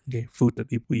eat. Okay, food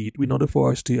that we eat. In order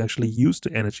for us to actually use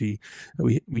the energy,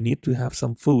 we need to have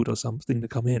some food or something to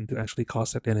come in to actually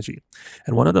cause that energy.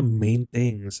 And one of the main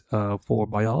things for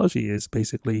biology is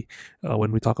basically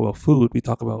when we talk about food, we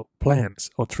talk about plants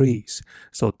or trees.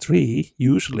 So tree,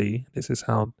 usually, this is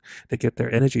how they get their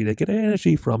energy. They get their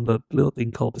energy from the little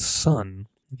thing called the sun.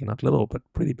 Not little, but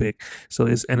pretty big. So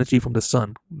it's energy from the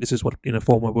sun. This is what in a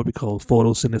form of what we call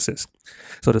photosynthesis.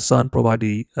 So the sun provides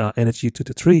the energy to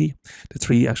the tree. The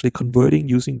tree actually converting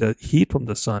using the heat from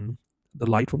the sun, the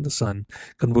light from the sun,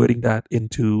 converting that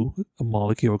into a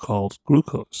molecule called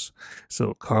glucose.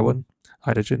 So carbon,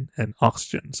 hydrogen, and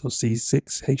oxygen. So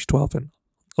C6H12 and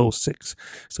O6.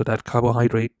 So that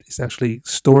carbohydrate is actually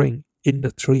storing in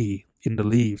the tree in the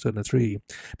leaves in the tree,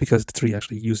 because the tree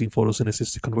actually using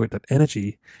photosynthesis to converting that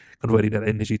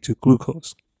energy to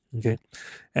glucose. Okay,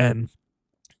 and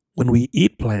when we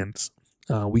eat plants,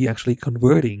 we actually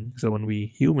converting. So when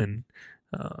we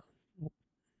uh,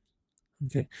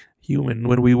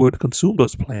 when we would consume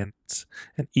those plants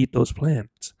and eat those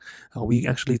plants, we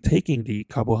actually taking the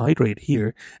carbohydrate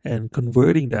here and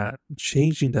converting that,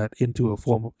 changing that into a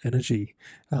form of energy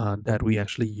that we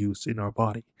actually use in our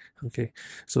body. Okay,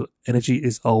 so energy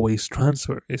is always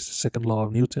transfer. It's the second law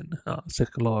of Newton,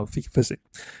 second law of physics.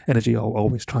 Energy are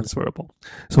always transferable.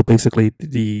 So basically,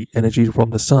 the energy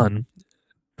from the sun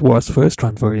was first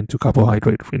transferred into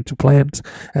carbohydrate into plants,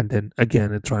 and then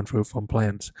again it transferred from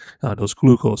plants, those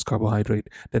glucose carbohydrate,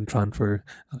 then transfer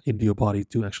into your body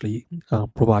to actually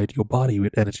provide your body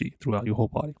with energy throughout your whole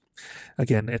body.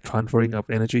 Again, a transferring of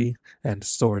energy and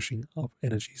storing of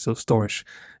energy. So storage,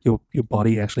 your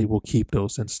body actually will keep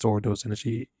those and store those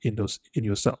energy in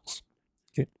your cells.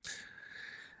 Okay.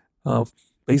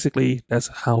 Basically, that's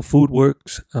how food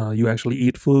works. You actually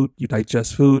eat food, you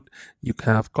digest food, you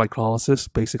have glycolysis,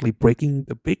 basically breaking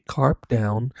the big carb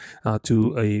down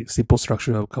to a simple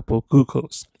structure of a couple of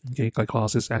glucose. Okay,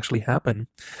 glycolysis actually happen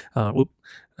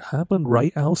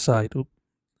right outside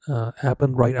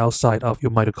of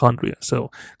your mitochondria. So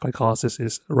glycolysis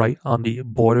is right on the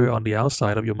border, on the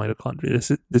outside of your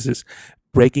mitochondria. This is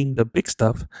breaking the big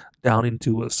stuff down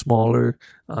into a smaller,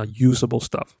 usable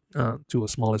stuff, to a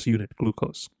smallest unit,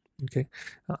 glucose. Okay,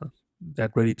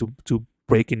 that ready to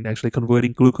break in, actually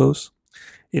converting glucose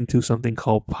into something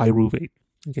called pyruvate.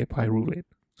 Okay, pyruvate.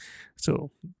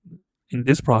 So in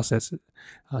this process,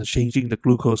 changing the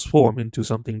glucose form into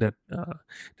something that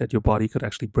your body could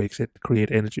actually break it,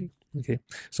 create energy. Okay,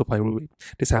 so pyruvate.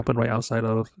 This happened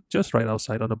just right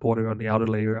outside on the border, on the outer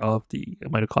layer of the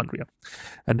mitochondria.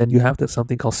 And then you have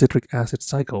something called citric acid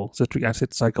cycle. Citric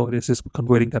acid cycle, this is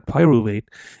converting that pyruvate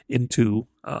into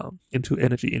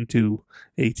energy, into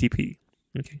ATP.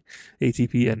 Okay,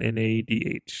 ATP and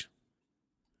NADH.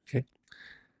 Okay.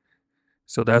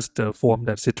 So that's the form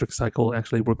that citric cycle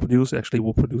actually will produce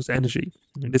energy.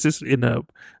 And this is in a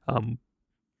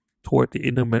toward the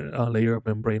inner layer of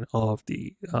membrane of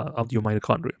your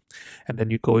mitochondria, and then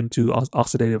you go into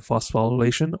oxidative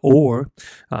phosphorylation or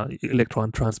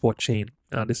electron transport chain.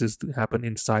 This is to happen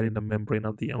inside in the membrane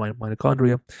of the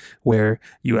mitochondria, where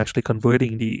you actually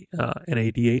converting the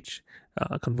NADH,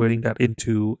 converting that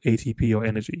into ATP or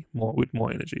energy, with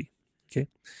more energy. Okay,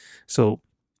 so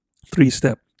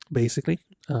 3-step. Basically,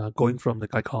 going from the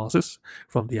glycolysis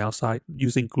from the outside,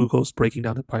 using glucose, breaking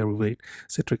down the pyruvate,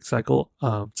 citric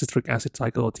acid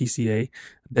cycle or TCA,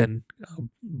 then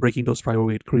breaking those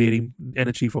pyruvate, creating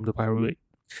energy from the pyruvate,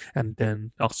 and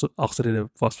then also oxidative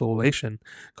phosphorylation,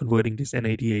 converting this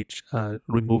NADH,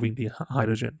 removing the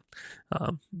hydrogen,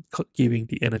 giving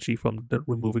the energy from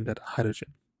removing that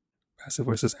hydrogen. Passive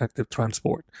versus active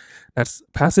transport. That's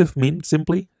passive means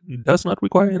simply does not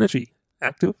require energy.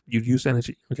 Active, you use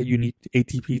energy. Okay, you need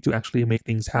ATP to actually make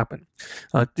things happen.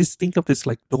 Think of this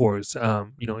like doors.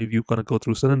 If you're gonna go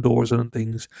through certain doors, certain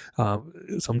things,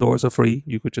 some doors are free.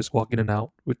 You could just walk in and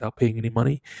out without paying any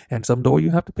money, and some door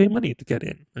you have to pay money to get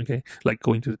in. Okay, like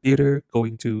going to the theater,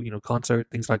 going to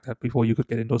concert, things like that. Before you could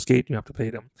get in those gates, you have to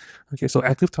pay them. Okay, so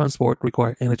active transport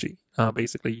require energy.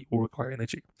 Basically, you will require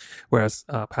energy, whereas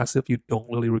passive, you don't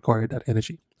really require that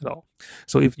energy at all.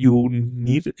 So if you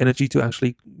need energy to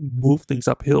actually move things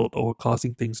uphill or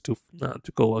causing things to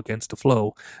go against the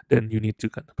flow, then you need to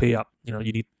kind of pay up. You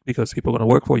need, because people are going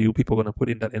to work for you, people are going to put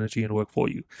in that energy and work for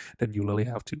you. Then you really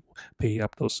have to pay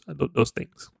up those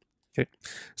things. Okay,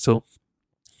 so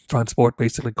transport,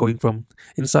 basically going from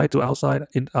inside to outside,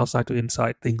 outside to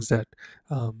inside, things that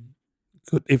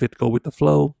could, if it go with the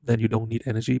flow, then you don't need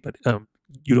energy, but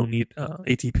you don't need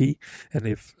ATP. And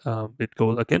if it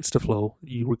goes against the flow,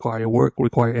 you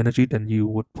require energy, then you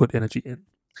would put energy in.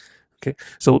 Okay,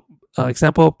 so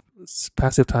example,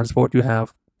 passive transport, you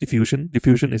have diffusion.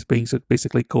 Diffusion is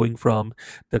basically going from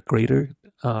the greater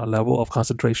level of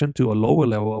concentration to a lower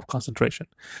level of concentration.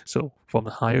 So from a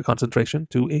higher concentration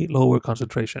to a lower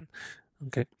concentration.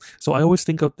 Okay, so I always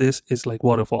think of this as like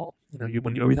waterfall.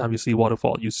 Every time you see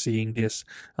waterfall, you're seeing this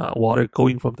water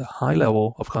going from the high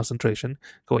level of concentration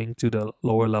going to the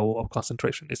lower level of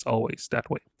concentration. It's always that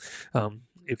way.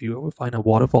 If you ever find a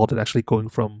waterfall that actually going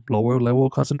from lower level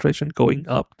of concentration going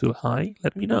up to high,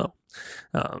 let me know.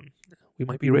 We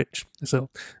might be rich. So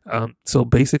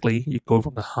basically, you go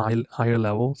from the higher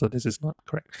level. So this is not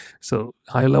correct. So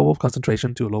higher level of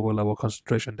concentration to lower level of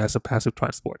concentration. That's a passive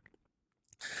transport.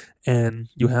 And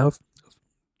you have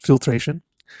filtration.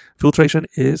 Filtration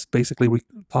is basically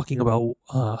talking about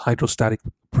hydrostatic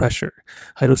pressure.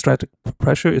 Hydrostatic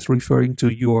pressure is referring to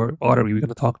your artery. We're going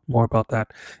to talk more about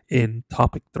that in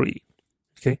topic 3.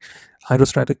 Okay,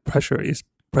 hydrostatic pressure is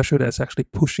pressure that's actually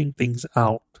pushing things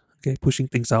out. Okay, pushing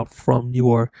things out from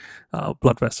your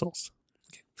blood vessels.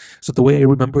 Okay. So the way I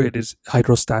remember it is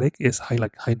hydrostatic is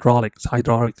like hydraulics.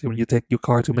 Hydraulics, when you take your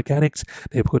car to mechanics,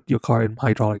 they put your car in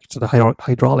hydraulics. So the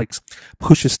hydraulics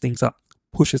pushes things up,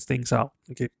 pushes things out.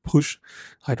 Okay, push,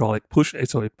 hydraulic push,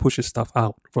 so it pushes stuff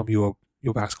out from your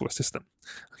vascular system.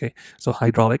 Okay, so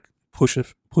hydraulic push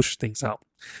things out.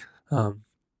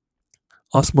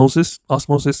 Osmosis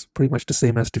pretty much the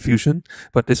same as diffusion,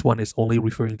 but this one is only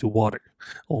referring to water.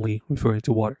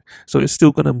 So it's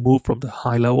still going to move from the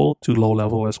high level to low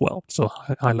level as well. So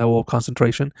high level of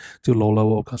concentration to low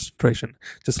level of concentration,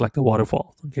 just like the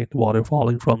waterfall. Okay, the water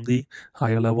falling from the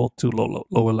higher level to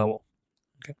lower level.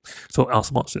 Okay, so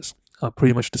osmosis,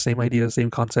 pretty much the same idea, same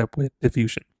concept with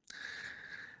diffusion.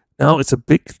 Now it's a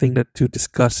big thing to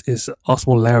discuss is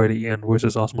osmolarity and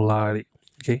versus osmolarity.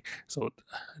 Okay, so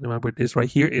remember this right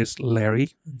here is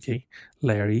Larry. Okay,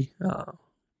 Larry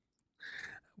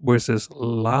versus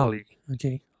Lali.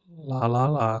 Okay, la la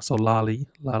la. So Lali,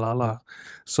 la la la.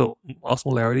 So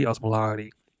osmolarity.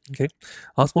 Okay,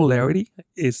 osmolarity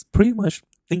is pretty much,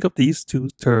 think of these two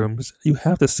terms. You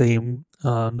have the same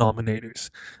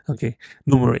numerators.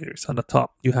 On the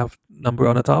top. You have number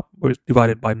on the top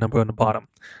divided by number on the bottom.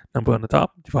 Number on the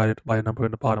top divided by number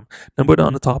on the bottom. Number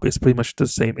on the top is pretty much the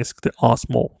same as the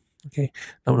osmol. Okay,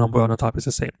 the number on the top is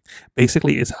the same.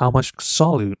 Basically, it's how much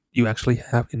solute you actually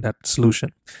have in that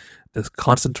solution, the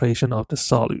concentration of the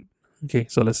solute. Okay,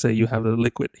 so let's say you have the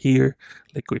liquid here,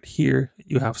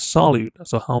 you have solute.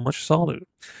 So how much solute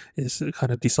is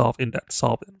kind of dissolved in that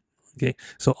solvent? Okay,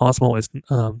 so osmol is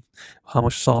how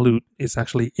much solute is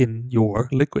actually in your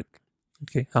liquid.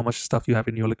 Okay, how much stuff you have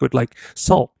in your liquid, like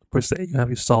salt per se. You have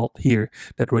your salt here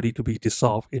that ready to be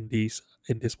dissolved in this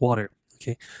water.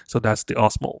 Okay, so that's the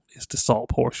osmol, is the salt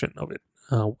portion of it.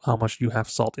 How much you have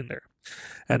salt in there.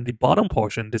 And the bottom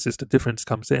portion, this is the difference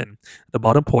comes in. The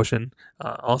bottom portion,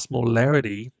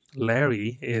 osmolarity,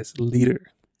 Larry is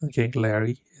liter. Okay,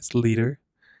 Larry is liter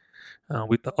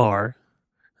with the R.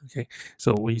 Okay,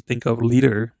 so when you think of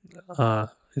liter,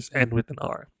 it's end with an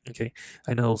R. Okay,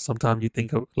 I know sometimes you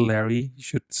think of Larry, you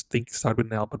should start with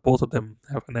an L, but both of them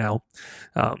have an L,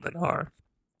 an R.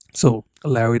 So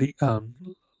Larry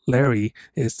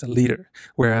is the liter,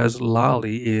 whereas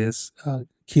Lali is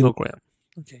kilogram.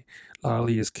 Okay,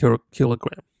 Lali is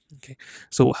kilogram. Okay,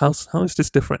 so how is this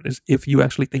different? Is if you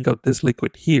actually think of this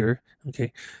liquid here,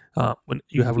 okay, when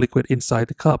you have liquid inside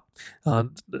the cup,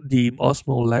 the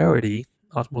osmolarity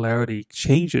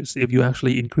changes if you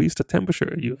actually increase the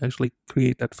temperature. You actually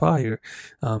create that fire.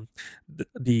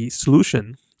 The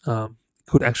solution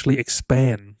could actually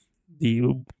expand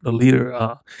the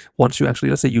liter. Once you actually,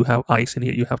 let's say you have ice in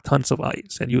here, you have tons of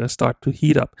ice, and you start to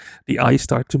heat up, the ice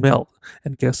start to melt,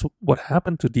 and guess what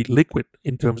happened to the liquid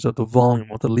in terms of the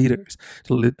volume of the liters?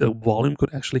 The volume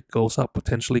could actually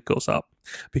potentially goes up,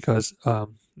 because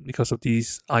of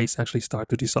these ice actually start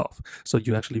to dissolve. So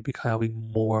you actually be having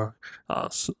more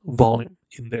volume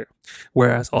in there.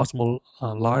 Whereas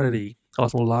osmolarity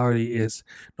is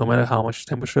no matter how much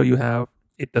temperature you have,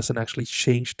 it doesn't actually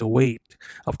change the weight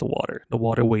of the water. The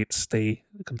water weights stay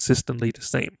consistently the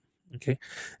same. Okay,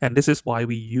 and this is why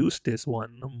we use this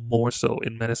one more so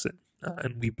in medicine,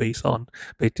 and we base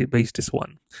this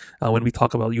one when we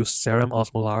talk about your serum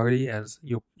osmolarity as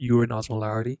your urine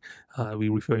osmolarity.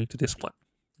 We're referring to this one.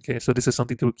 Okay, so this is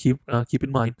something to keep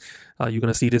in mind. You're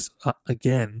gonna see this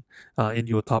again in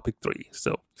your topic 3.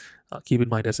 So keep in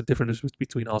mind there's a difference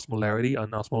between osmolarity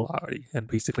and osmolarity, and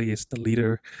basically it's the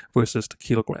liter versus the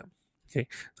kilogram. Okay,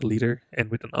 the liter end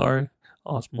with an R,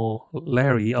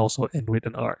 osmolarity also end with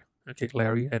an R. Okay,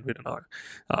 Larry end with an R,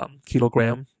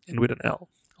 kilogram end with an L,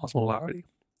 osmolarity.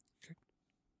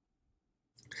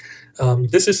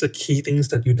 This is the key things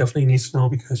that you definitely need to know,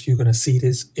 because you're going to see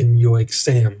this in your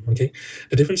exam. Okay,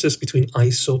 the differences between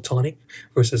isotonic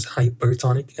versus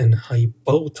hypertonic and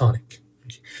hypotonic.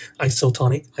 Okay.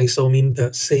 Isotonic, iso mean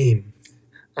the same,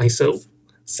 iso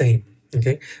same.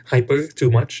 Okay, hyper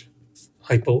too much,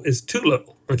 hypo is too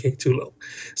low. Okay, too low.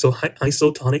 So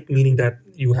isotonic meaning that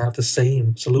you have the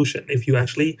same solution. If you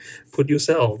actually put your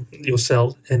cell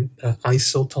in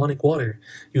isotonic water,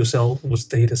 your cell will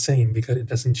stay the same because it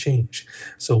doesn't change.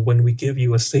 So when we give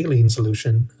you a saline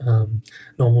solution,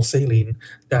 normal saline,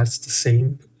 that's the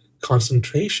same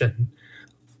concentration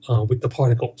with the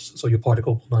particles. So your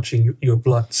particle will not change, your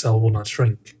blood cell will not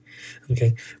shrink.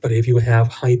 Okay, but if you have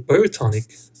hypertonic,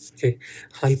 okay,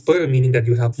 hyper meaning that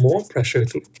you have more pressure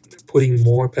to putting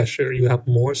more pressure, you have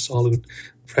more solute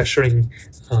pressuring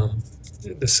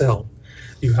the cell.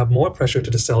 You have more pressure to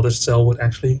the cell would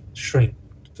actually shrink.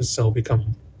 The cell will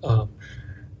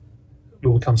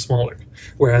become smaller.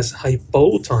 Whereas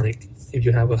hypotonic, if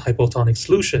you have a hypotonic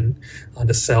solution,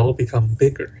 the cell become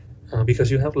bigger because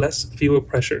you have fewer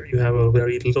pressure. You have a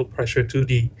very little pressure to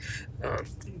the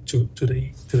to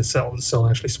the cell. The cell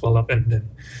actually swell up, and then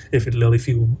if it really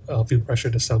feel pressure,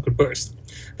 the cell could burst.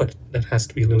 But that has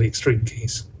to be a really extreme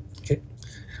case. Okay,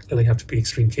 really have to be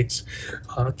extreme case.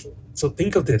 So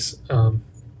think of this.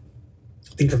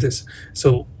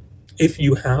 So if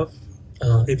you have,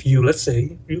 let's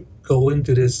say you go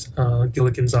into this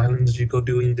Gilligan's Island, you go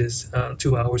doing this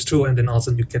 2 hours tour, and then all of a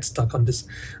sudden you get stuck on this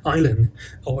island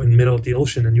or in the middle of the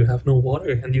ocean and you have no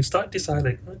water, and you start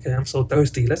deciding, okay, I'm so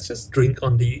thirsty, let's just drink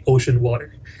on the ocean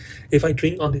water. If I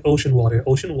drink on the ocean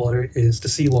water is the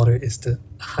seawater is the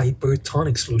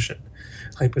hypertonic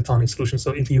solution.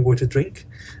 So if you were to drink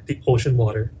the ocean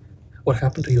water, what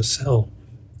happened to your cell?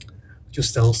 Your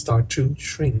cells start to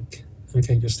shrink.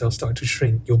 Okay, your cells start to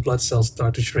shrink, your blood cells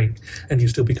start to shrink, and you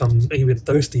still become even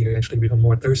thirstier, actually become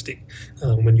more thirsty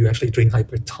when you actually drink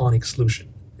hypertonic solution.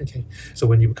 Okay, so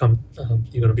when you become,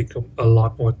 you're going to become a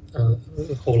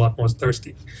whole lot more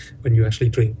thirsty when you actually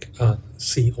drink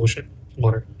ocean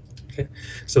water. Okay,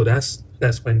 so that's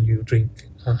when you drink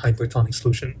hypertonic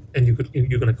solution, and you're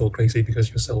going to go crazy because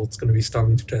your cell is going to be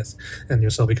starving to death, and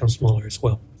your cell becomes smaller as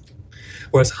well.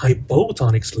 Whereas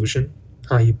hypotonic solution,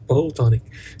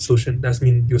 that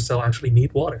means your cell actually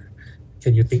need water.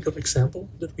 Can you think of example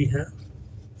that we have?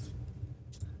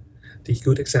 The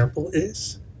good example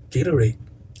is Gatorade.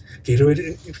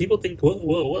 Gatorade, people think,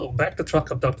 whoa, back the truck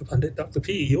up, Dr. Pandit, Dr.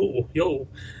 P, yo.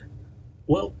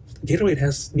 Well, Gatorade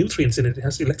has nutrients in it. It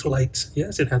has electrolytes.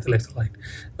 Yes, it has electrolyte.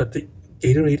 But the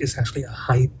Gatorade is actually a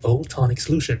hypotonic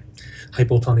solution.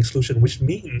 Which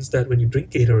means that when you drink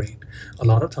Gatorade, a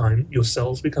lot of time your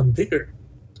cells become bigger.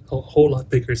 A whole lot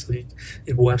bigger, so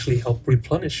it will actually help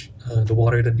replenish the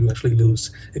water that you actually lose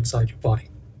inside your body.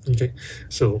 Okay,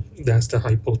 so that's the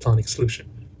hypotonic solution.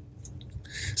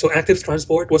 So active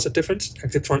transport, what's the difference?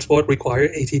 Active transport require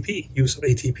ATP, use of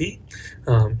ATP.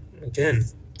 Again,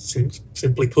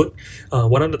 simply put,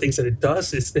 one of the things that it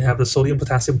does is they have the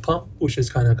sodium-potassium pump, which is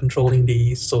kind of controlling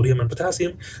the sodium and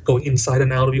potassium going inside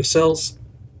and out of your cells.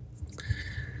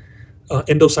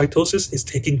 Endocytosis is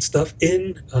taking stuff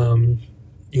in.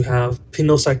 You have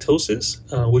pinocytosis,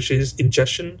 which is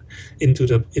ingestion into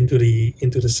the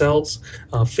cells.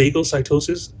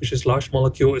 Phagocytosis, which is large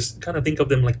molecule, is kind of think of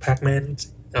them like Pac-Man.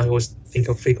 I always think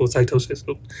of phagocytosis.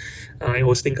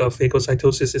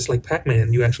 Is like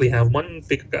Pac-Man. You actually have one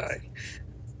big guy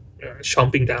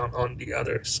chomping down on the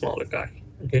other smaller guy.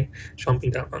 Okay,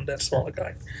 chomping down on that smaller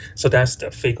guy. So that's the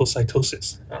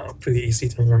phagocytosis. Pretty easy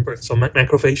to remember. So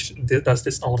macrophage does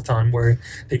this all the time, where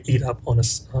they eat up on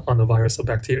a virus or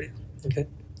bacteria. Okay,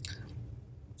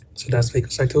 so that's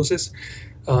phagocytosis.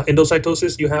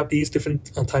 Endocytosis, you have these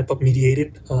different type of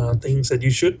mediated things that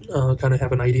you should kind of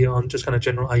have an idea on, just kind of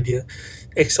general idea.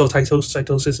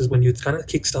 Exocytosis is when you kind of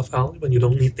kick stuff out, when you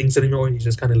don't need things anymore, and you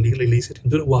just kind of release it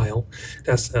into the wild.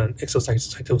 That's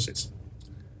exocytosis.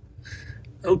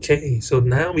 Okay, so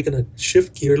now we're gonna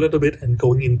shift gear a little bit and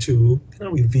going into kind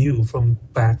of review from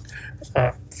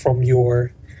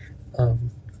your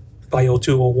Bio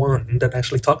 201 that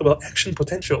actually talk about action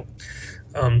potential.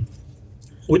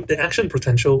 With the action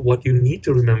potential, what you need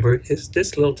to remember is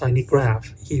this little tiny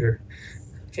graph here.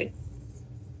 Okay,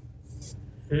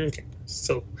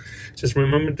 so just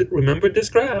remember this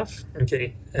graph.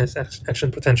 Okay, as action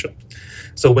potential.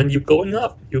 So when you're going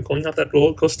up that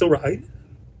roller coaster ride.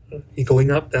 You're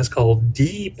going up, that's called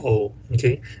depot.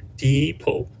 Okay,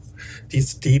 depot.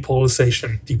 This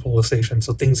depolarization.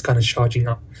 So things kind of charging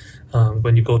up.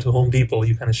 When you go to Home Depot,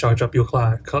 you kind of charge up your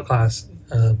class.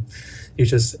 You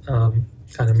just kind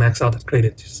of max out that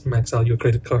credit. Just max out your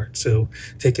credit card. So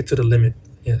take it to the limit.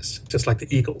 Yes, just like the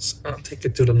Eagles. Take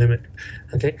it to the limit.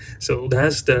 Okay, so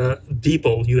that's the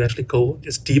depot. You actually go.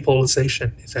 It's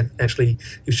depolarization. It's actually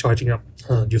you charging up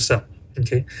yourself.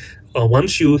 Okay.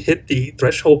 Once you hit the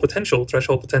threshold potential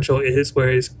is where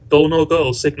it's go no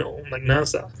go signal, like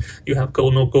NASA. You have go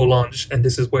no go launch, and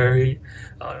this is where you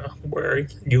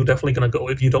definitely gonna go.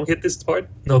 If you don't hit this part,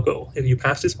 no go. If you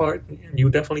pass this part, you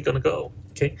definitely gonna go.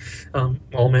 Okay,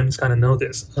 all men kind of know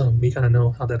this. We kind of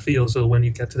know how that feels. So when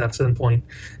you get to that certain point,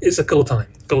 it's a go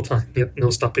time. Yep,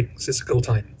 no stopping. It's a go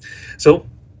time. So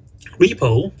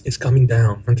Repo is coming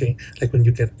down. Okay, like when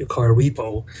you get your car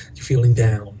repo, you're feeling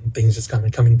down. Things just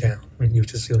coming down, and you're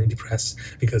just feeling depressed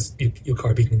because your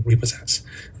car being repossessed.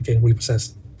 Okay,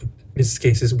 repossessed. In this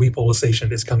case, is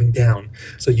repolarization is coming down.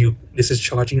 So this is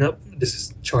charging up. This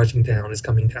is charging down. Is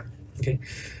coming down. Okay,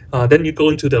 then you go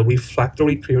into the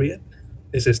refractory period.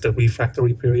 This is the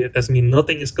refractory period. That means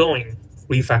nothing is going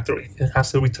refactory. It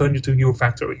has to return you to your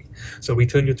factory. So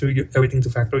return you to everything to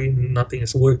factory, nothing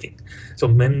is working. So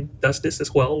men does this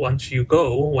as well. Once you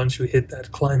hit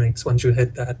that climax, once you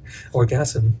hit that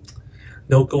orgasm,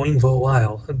 no going for a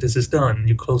while. This is done.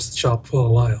 You close the shop for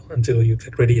a while until you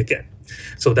get ready again.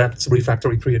 So that's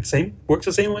refractory period. Works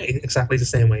the same way, exactly the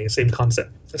same way, same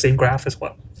concept, the same graph as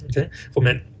well. Okay, for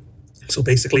men. So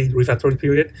basically, refractory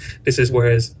period, this is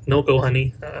where it's no go,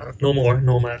 honey, no more,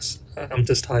 no mess. I'm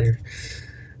just tired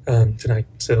tonight.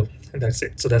 So that's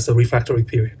it. So that's the refractory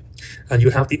period. And you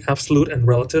have the absolute and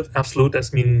relative. Absolute,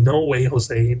 that's mean no way,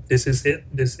 Jose. This is it.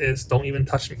 This is, don't even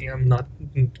touch me. I'm not,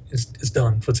 it's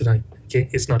done for tonight. Okay,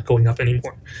 it's not going up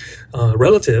anymore.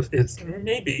 Relative is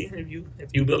maybe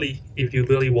if you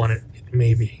really want it,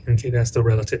 maybe. Okay, that's the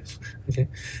relative. Okay,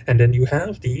 and then you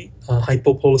have the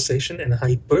hypopolarization and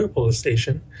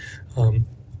hyperpolarization.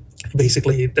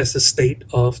 Basically, that's the state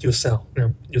of your cell.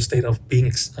 Your state of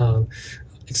being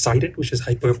excited, which is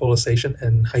hyperpolarization,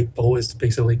 and hypo is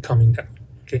basically coming down.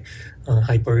 Okay,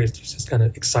 hyper is just kind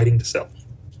of exciting the cell.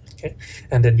 Okay,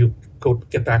 and then you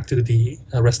get back to the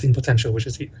resting potential, which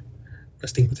is here.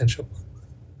 Resting potential,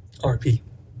 RP.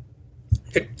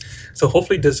 Okay, so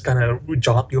hopefully this kind of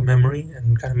jog your memory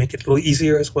and kind of make it a little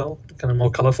easier as well, kind of more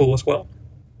colorful as well.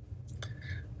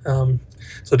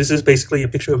 So this is basically a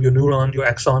picture of your neuron, your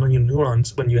axon and your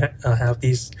neurons. When you have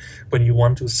these, when you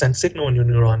want to send signal in your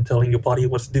neuron telling your body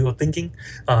what to do or thinking,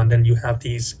 then you have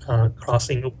these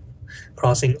crossing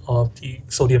of the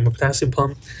sodium and potassium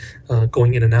pump,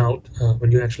 going in and out.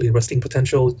 When you're actually resting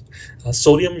potential,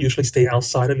 sodium usually stay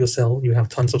outside of your cell. You have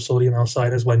tons of sodium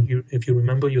outside, as if you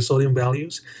remember, your sodium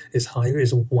values is higher,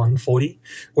 is 140,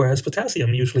 whereas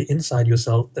potassium usually inside your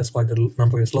cell. That's why the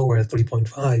number is lower at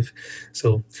 3.5.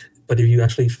 So, but if you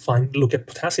actually look at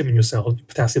potassium in your cell,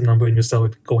 potassium number in your cell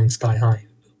is going sky high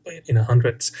in the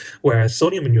hundreds, whereas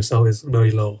sodium in your cell is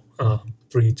very low,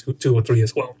 2 or 3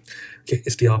 as well. Okay,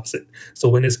 it's the opposite. So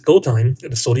when it's go time,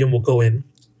 the sodium will go in,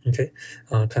 okay,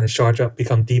 kind of charge up,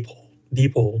 become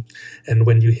dipole, and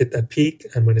when you hit that peak,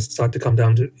 and when it starts to come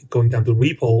down to going down to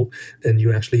repole, then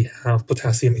you actually have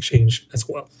potassium exchange as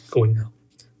well going out.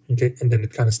 Okay, and then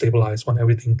it kind of stabilizes when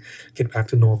everything get back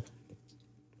to normal.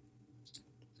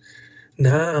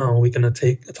 Now we're gonna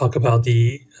talk about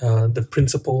the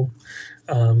principle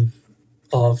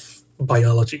of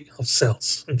biology of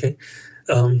cells. Okay,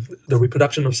 the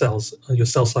reproduction of cells, your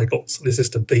cell cycles. This is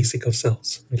the basic of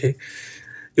cells. Okay,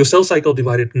 your cell cycle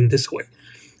divided in this way.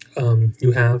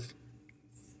 You have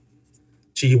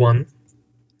G1.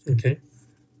 Okay.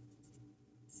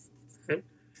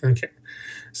 Okay.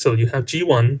 So you have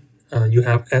G1. You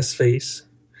have S phase.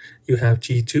 You have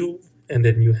G2, and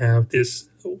then you have this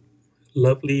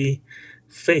lovely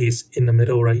phase in the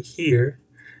middle right here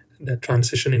that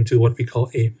transition into what we call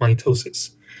a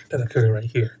mitosis that occur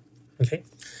right here. Okay,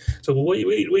 so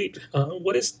wait,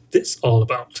 what is this all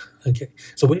about? Okay,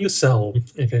 so when your cell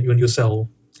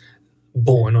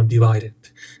born or divided,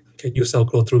 okay, your cell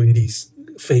go through in these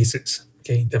phases.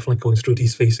 Okay, definitely going through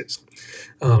these phases.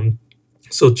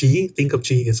 So think of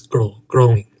G as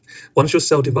growing. Once your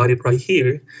cell divided right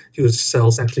here, your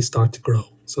cells actually start to grow.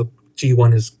 So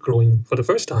G1 is growing for the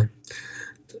first time.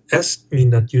 S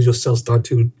mean that your cells start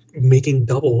to making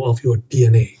double of your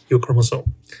DNA, your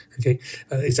chromosome. Okay,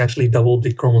 it's actually double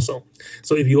the chromosome.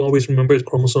 So if you always remember, the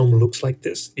chromosome looks like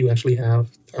this. You actually have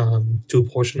 2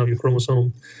 portions of your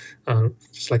chromosome,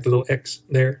 just like the little X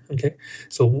there. Okay,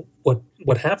 so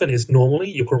what happened is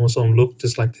normally your chromosome looked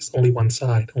just like this, only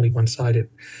one-sided.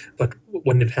 But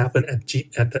when it happened at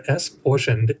the S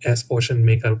portion, the S portion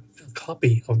make a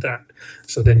copy of that.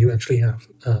 So then you actually have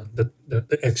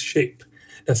the X shape.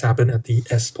 That's happened at the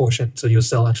S portion. So your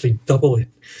cell actually double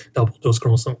those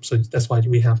chromosomes. So that's why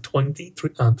we have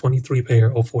 23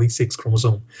 pair of 46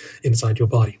 chromosomes inside your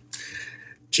body.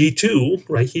 G2,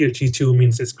 right here, G2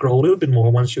 means it's grow a little bit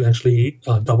more. Once you actually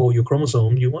double your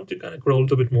chromosome, you want to kind of grow a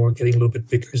little bit more, getting a little bit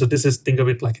bigger. So this is, think of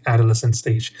it like adolescent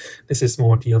stage. This is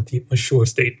more the mature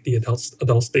state, the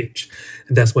adult stage.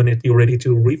 And that's when you're ready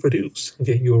to reproduce.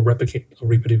 Okay, you'll replicate or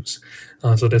reproduce.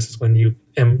 So this is when you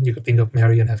could think of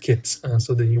marry and have kids.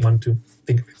 So then you want to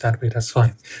think of it that way, that's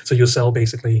fine. So your cell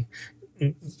basically,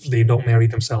 they don't marry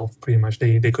themselves pretty much.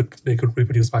 They could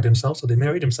reproduce by themselves. So they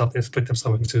marry themselves, they split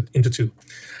themselves into 2.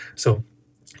 So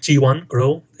G1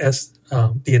 grow as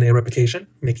DNA replication,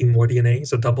 making more DNA,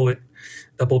 so double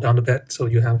down the bed, so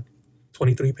you have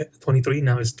 23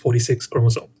 now is 46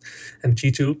 chromosome, and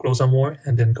G2 grows on more,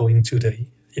 and then going into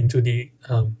the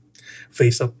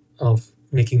phase of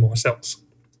making more cells.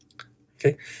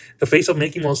 Okay, the phase of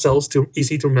making more cells,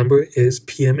 easy to remember, is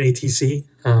PMATC.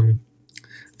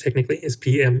 Technically, is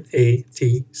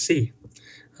PMATC,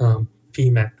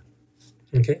 PMAT.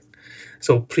 Okay,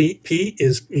 so P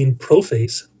is in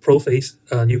prophase. Prophase,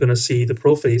 you're gonna see the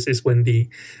prophase is when the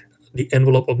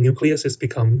envelope of nucleus has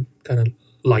become kind of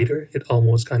lighter, it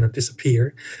almost kind of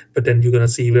disappear, but then you're going to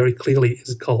see very clearly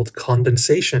it's called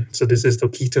condensation. So this is the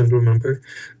key term to remember,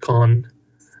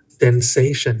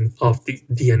 condensation of the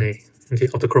DNA, okay,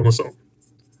 of the chromosome.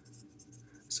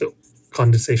 So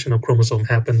condensation of chromosome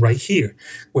happen right here,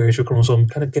 whereas your chromosome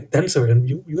kind of get denser, and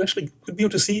you actually could be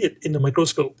able to see it in the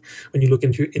microscope. When you look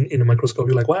into in a microscope,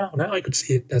 you're like, wow, now I could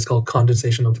see it. That's called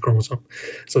condensation of the chromosome.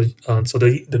 So so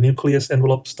the nucleus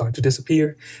envelope start to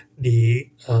disappear, the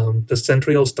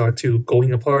centrioles start to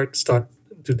going apart, start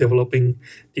to developing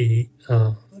the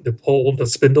pole, the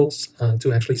spindles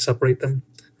to actually separate them.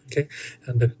 Okay,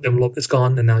 and the envelope is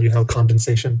gone, and now you have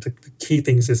condensation. The key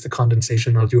things is the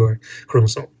condensation of your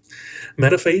chromosome.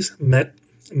 Metaphase,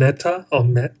 meta or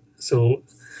met. So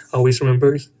always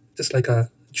remember, just like a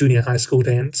junior high school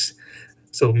dance.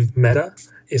 So meta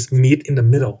is meet in the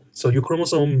middle. So your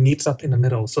chromosome meets up in the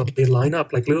middle. So they line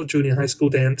up like little junior high school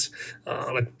dance,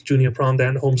 like junior prom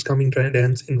dance, homecoming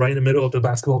dance, right in the middle of the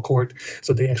basketball court.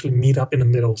 So they actually meet up in the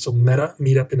middle. So meta,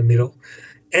 meet up in the middle.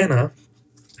 Ana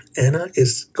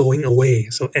is going away.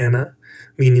 So Ana,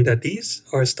 meaning that these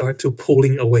are start to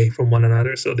pulling away from one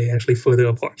another. So they actually further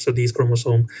apart. So these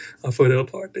chromosomes are further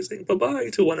apart. They say bye-bye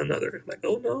to one another. Like,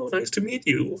 oh no, nice to meet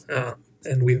you.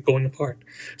 And we're going apart.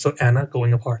 So Ana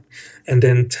going apart. And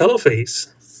then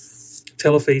telophase.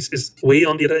 Telophase is way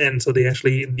on the other end. So they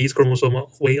actually, these chromosomes are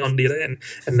way on the other end.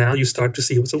 And now you start to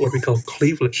see what we call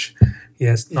cleavage.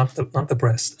 Yes, not the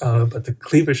breast, but the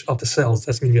cleavage of the cells.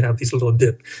 That means you have these little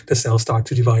dip. The cells start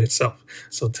to divide itself.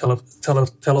 So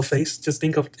telophase, just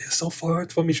think of, they're so far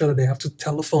from each other, they have to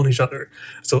telephone each other.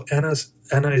 So Ana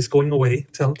is going away.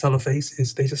 Telophase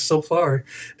is, they just so far,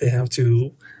 they have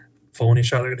to phone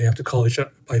each other. They have to call each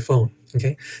other by phone.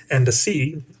 Okay, and the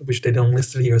C, which they don't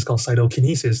list here, is called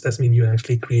cytokinesis. That means you're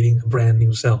actually creating a brand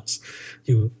new cells.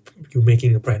 You're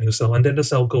making a brand new cell, and then the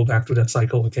cell go back to that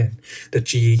cycle again. The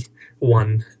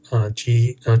G1,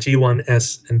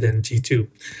 G1S, and then G2.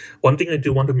 One thing I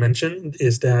do want to mention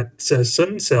is that it's a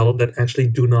certain cell that actually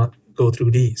do not go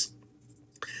through these.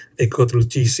 They go through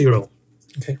G0.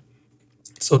 Okay,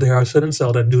 so there are certain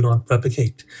cells that do not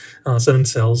replicate. Certain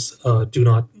cells do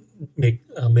not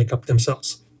make up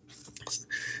themselves.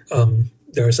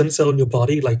 There are certain cells in your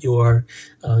body, like the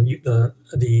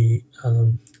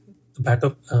back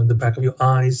of your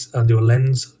eyes, your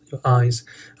lens, your eyes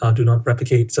do not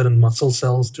replicate. Certain muscle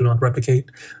cells do not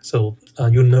replicate. So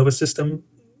your nervous system,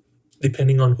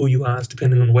 depending on who you ask,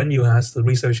 depending on when you ask, the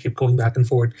research keep going back and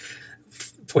forth.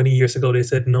 20 years ago, they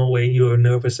said, no way, your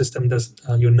nervous system does,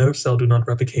 your nerve cell do not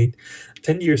replicate.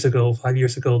 10 years ago, 5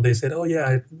 years ago, they said, oh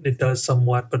yeah, it does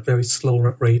somewhat, but very slow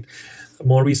rate.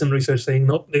 More recent research saying,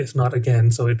 nope, it's not again.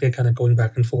 So they're kind of going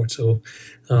back and forth. So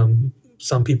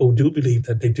some people do believe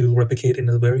that they do replicate in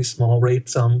a very small rate.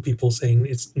 Some people saying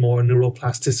it's more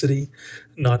neuroplasticity,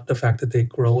 not the fact that they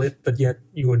grow it, but yet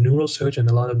you're a neurosurgeon.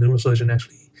 A lot of neurosurgeons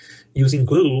actually using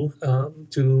glue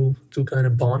to kind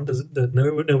of bond the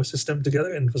nervous system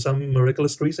together, and for some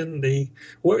miraculous reason they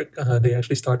work. They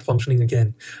actually start functioning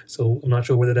again. So I'm not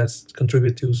sure whether that's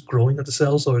contribute to growing of the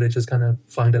cells, or they just kind of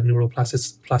find that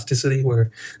neuroplasticity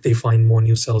where they find more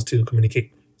new cells to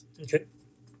communicate. Okay.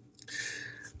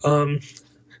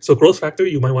 So growth factor,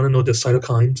 you might want to know the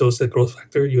cytokine. So it's the growth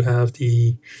factor. You have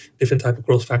the different type of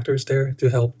growth factors there to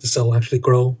help the cell actually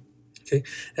grow. Okay,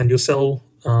 and your cell,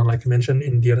 like I mentioned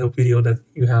in the other video, that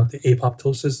you have the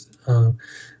apoptosis,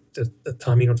 the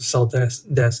timing of the cell death.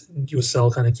 Your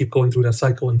cell kind of keep going through that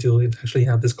cycle until it actually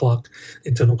have this clock,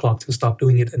 internal clock, to stop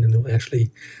doing it, and then it'll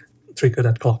actually trigger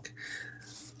that clock.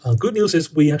 Good news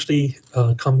is we actually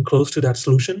come close to that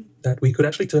solution that we could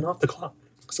actually turn off the clock,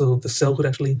 so the cell could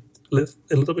actually live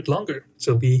a little bit longer.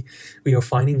 So we are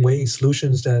finding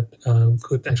solutions that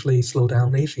could actually slow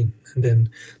down aging and then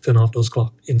turn off those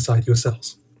clocks inside your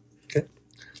cells. Okay.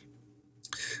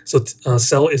 So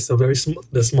cell is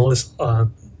the smallest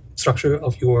structure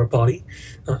of your body,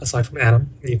 aside from atom.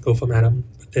 You go from atom,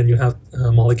 then you have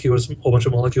molecules, a whole bunch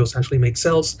of molecules actually make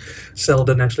cells. Cell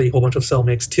then actually a whole bunch of cell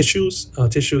makes tissues.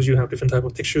 Tissues, you have different type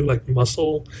of tissue like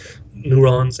muscle,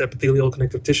 neurons, epithelial,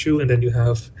 connective tissue, and then you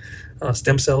have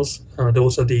stem cells.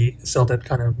 Those are the cell that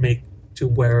kind of make to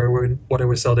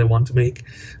whatever cell they want to make.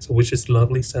 So which is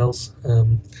lovely cells,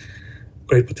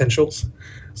 great potentials.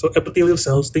 So epithelial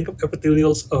cells, think of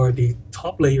epithelials are the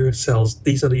top layer cells.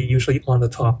 These are usually on the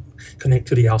top, connect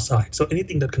to the outside. So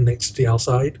anything that connects to the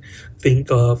outside,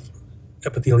 think of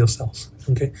epithelial cells.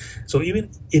 Okay, so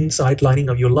even inside lining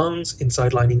of your lungs,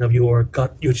 inside lining of your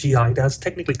gut, your GI, that's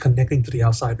technically connecting to the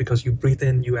outside because you breathe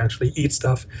in, you actually eat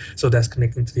stuff, so that's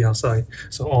connecting to the outside.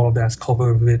 So all of that's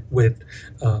covered with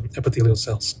epithelial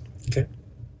cells. Okay,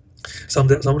 some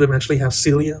of them actually have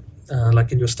cilia.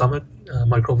 Like in your stomach,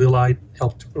 microvilli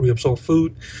help to reabsorb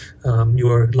food.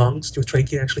 Your lungs, your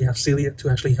trachea actually have cilia to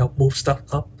actually help move stuff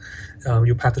up.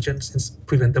 Your pathogens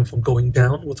prevent them from going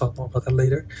down. We'll talk more about that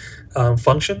later.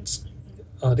 Functions,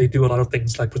 they do a lot of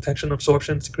things like protection,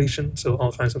 absorption, secretion, so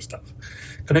all kinds of stuff.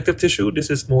 Connective tissue, this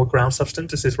is more ground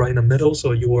substance. This is right in the middle,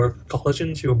 so your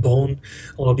collagens, your bone,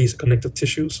 all of these are connective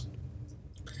tissues.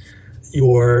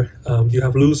 You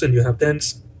have loose and you have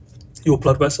dense. Your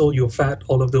blood vessel, your fat,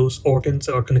 all of those organs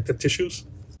are connective tissues,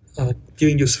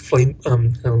 giving you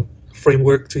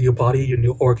framework to your body, your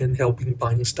new organ, helping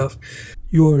binding stuff.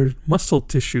 Your muscle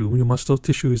tissue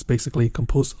is basically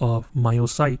composed of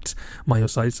myocytes.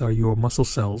 Myocytes are your muscle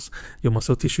cells. Your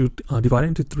muscle tissue divided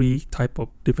into three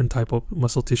different type of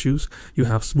muscle tissues. You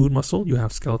have smooth muscle, you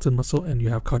have skeleton muscle, and you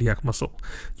have cardiac muscle.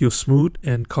 Your smooth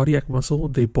and cardiac muscle,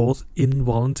 they both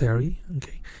involuntary.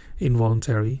 Okay,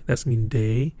 involuntary. That means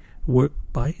they work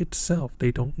by itself.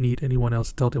 They don't need anyone else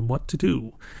to tell them what to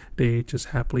do. They just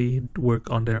happily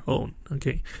work on their own.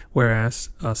 Okay, whereas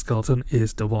skeleton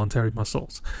is the voluntary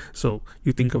muscles. So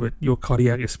you think of it, your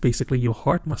cardiac is basically your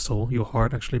heart muscle. Your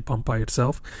heart actually pumps by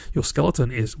itself. Your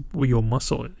skeleton is your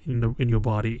muscle in your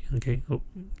body. Okay,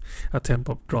 attempt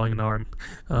of drawing an arm.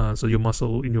 So your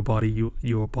muscle in your body,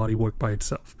 your body work by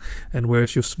itself. And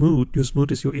whereas your smooth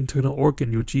is your internal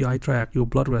organ, your GI tract, your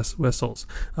blood vessels.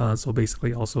 So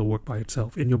basically also work by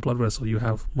itself. In your blood vessel, you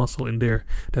have muscle in there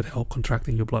that help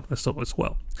contracting your blood vessel as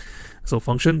well. So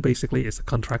function basically is a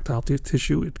contractile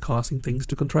tissue. It's causing things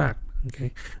to contract.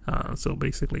 Okay, so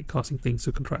basically causing things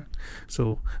to contract.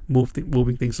 So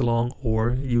moving things along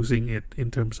or using it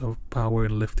in terms of power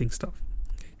and lifting stuff.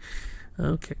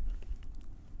 Okay.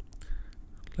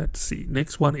 Let's see.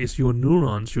 Next one is your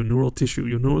neurons, your neural tissue.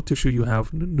 Your neural tissue, you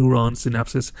have neurons,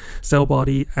 synapses, cell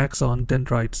body, axon,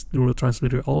 dendrites,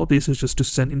 neurotransmitter. All of this is just to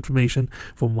send information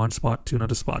from one spot to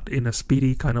another spot in a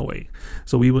speedy kind of way.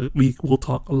 So we will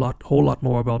talk whole lot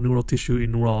more about neural tissue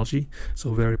in neurology.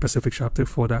 So very specific chapter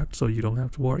for that, so you don't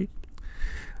have to worry.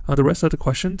 The rest of the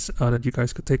questions that you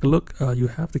guys could take a look, you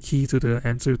have the key to the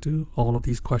answer to all of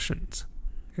these questions.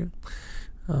 Okay.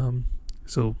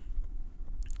 So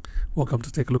welcome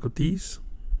to take a look at these.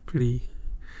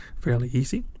 Fairly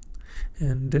easy.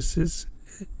 And this is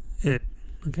it.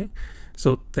 Okay.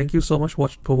 So thank you so much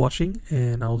for watching,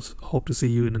 and I'll hope to see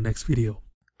you in the next video.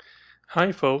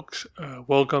 Hi folks,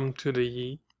 welcome to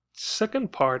the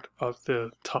second part of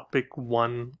the topic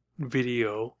 1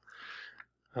 video.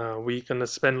 We're gonna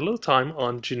spend a little time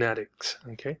on genetics,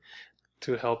 okay,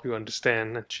 to help you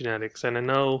understand genetics. And I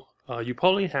know you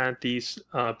probably had these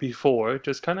before,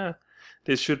 just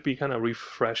this should be kind of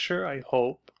refresher, I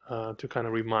hope, to kind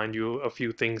of remind you a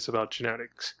few things about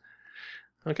genetics.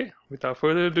 Okay, without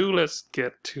further ado, let's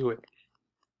get to it.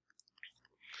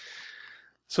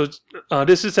 So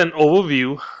this is an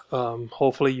overview.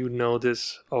 Hopefully you know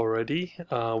this already.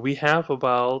 We have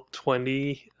about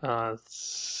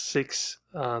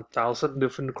 26,000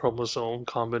 different chromosome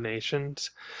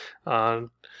combinations.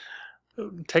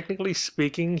 Technically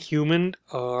speaking, humans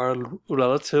are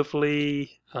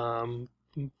relatively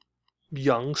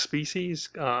young species,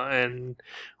 and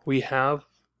we have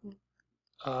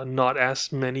not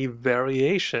as many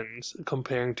variations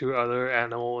comparing to other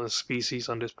animal and species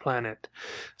on this planet.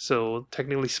 So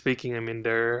technically speaking, I mean,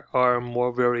 there are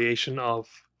more variation of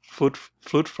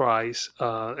fruit flies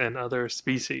and other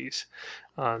species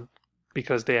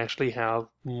because they actually have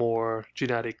more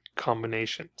genetic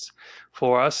combinations.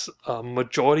 For us,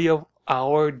 majority of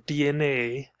our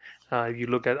DNA, if you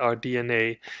look at our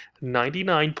DNA,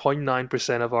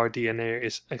 99.9% of our DNA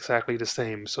is exactly the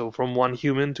same. So from one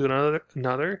human to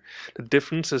another, the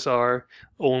differences are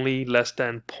only less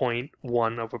than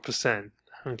 0.1%.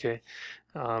 Okay,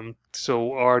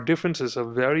 so our differences are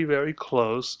very, very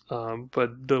close,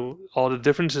 but all the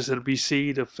differences that we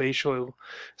see, the facial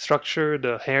structure,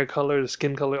 the hair color, the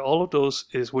skin color, all of those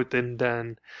is within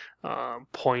then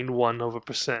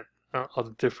 0.1% of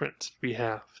the difference we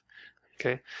have.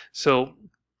 Okay, so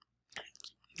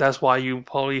that's why you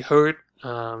probably heard,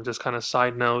 just kind of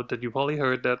side note, that you probably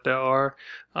heard that there are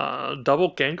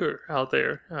doppelganger out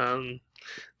there.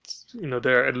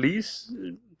 There are at least,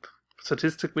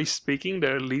 statistically speaking,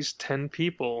 there are at least 10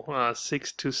 people,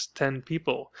 6 to 10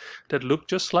 people that look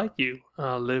just like you,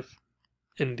 live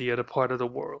in the other part of the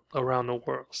world, around the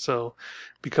world. So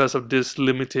because of this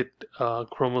limited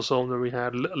chromosome that we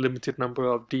have, limited number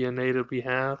of DNA that we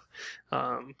have,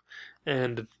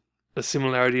 and the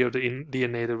similarity of the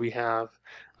DNA that we have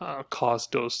cause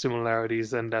those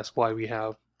similarities, and that's why we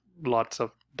have lots of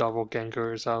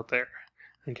doppelgangers out there.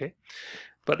 Okay,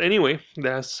 but anyway,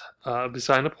 that's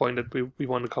beside the point that we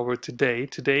want to cover today.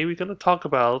 Today we're going to talk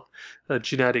about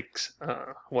genetics,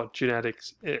 what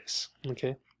genetics is.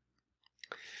 Okay,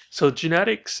 so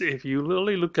genetics, if you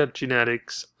really look at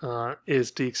genetics,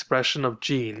 is the expression of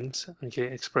genes. Okay,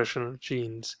 expression of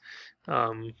genes.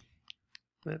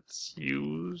 Let's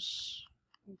use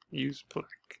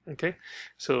black. Okay,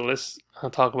 so let's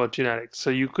talk about genetics.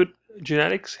 So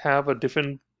genetics have a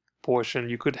different portion.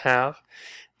 You could have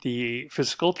the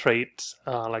physical traits,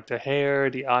 like the hair,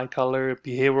 the eye color,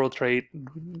 behavioral trait,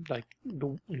 like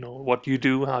what you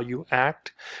do, how you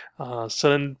act.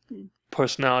 Certain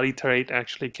personality trait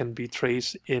actually can be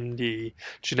traced in the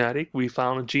genetic. We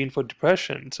found a gene for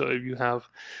depression, so if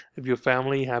your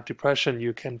family have depression,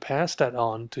 you can pass that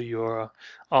on to your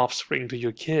offspring, to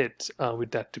your kids,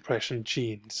 with that depression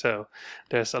gene. So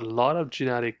there's a lot of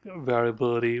genetic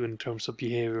variability in terms of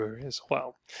behavior as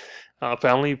well.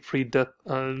 Family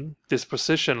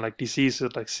predisposition, like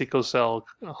diseases like sickle cell,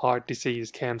 heart disease,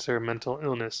 cancer, mental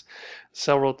illness,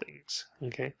 several things.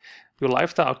 Okay, your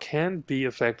lifestyle can be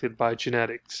affected by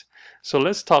genetics. So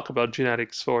let's talk about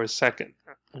genetics for a second.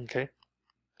 Okay.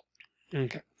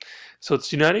 So it's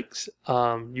genetics.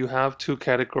 You have two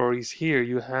categories here.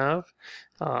 You have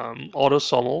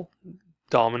autosomal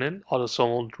dominant,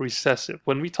 autosomal recessive.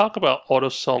 When we talk about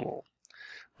autosomal,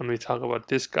 when we talk about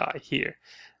this guy here,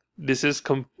 this is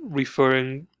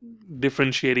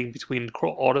differentiating between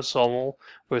autosomal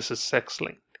versus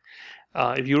sex-linked.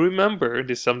 If you remember,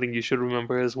 this is something you should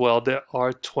remember as well, there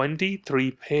are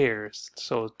 23 pairs,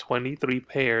 so 23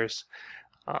 pairs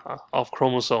of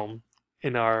chromosome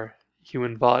in our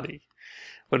human body.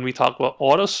 When we talk about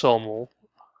autosomal,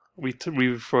 we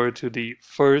refer to the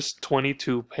first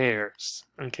 22 pairs,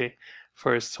 okay?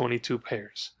 First 22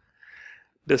 pairs.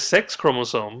 The sex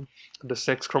chromosome, the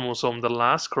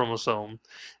last chromosome,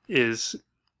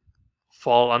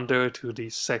 fall under to the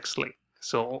sex-linked.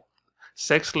 So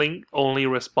sex-linked only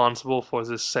responsible for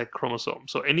the sex chromosome.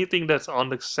 So anything that's on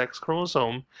the sex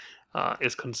chromosome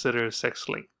is considered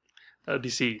sex-linked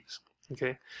disease.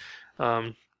 Okay.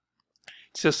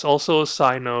 Just also a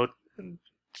side note,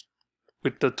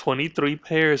 with the 23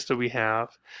 pairs that we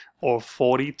have, or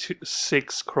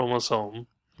 46 chromosome,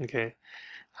 okay,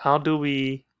 how do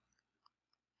we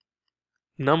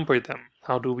number them?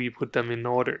 How do we put them in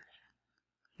order?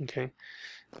 Okay,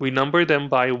 we number them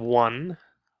by 1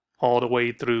 all the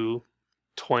way through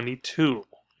 22.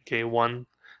 Okay, 1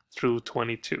 through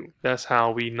 22. That's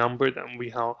how we number them.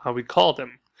 How we call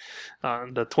them.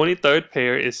 The 23rd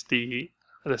pair is the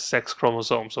sex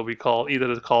chromosome. So we call the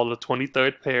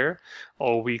 23rd pair,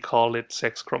 or we call it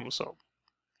sex chromosome.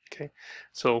 Okay,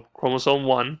 so chromosome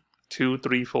 1, 2,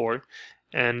 3, 4,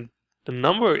 and the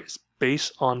number is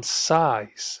based on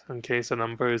size. Okay, so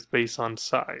number is based on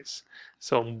size.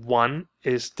 So 1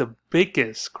 is the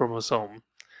biggest chromosome,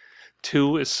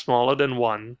 2 is smaller than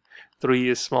 1, 3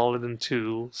 is smaller than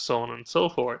 2, so on and so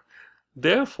forth.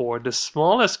 Therefore, the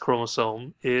smallest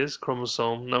chromosome is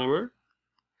chromosome number,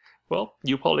 well,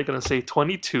 you're probably going to say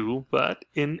 22, but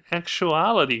in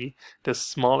actuality, the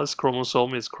smallest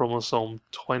chromosome is chromosome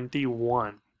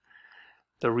 21.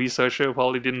 The researcher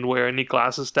probably didn't wear any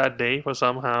glasses that day for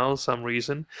some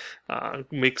reason,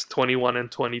 mixed 21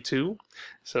 and 22.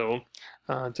 So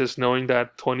just knowing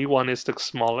that 21 is the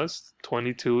smallest,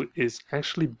 22 is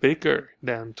actually bigger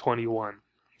than 21.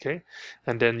 Okay,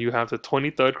 and then you have the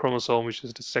 23rd chromosome, which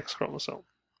is the sex chromosome.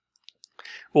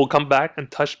 We'll come back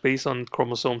and touch base on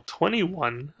chromosome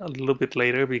 21 a little bit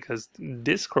later, because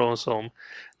this chromosome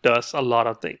does a lot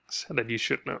of things that you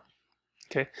should know.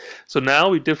 Okay, so now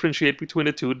we differentiate between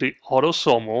the two, the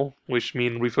autosomal, which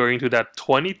means referring to that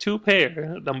 22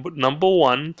 pair, number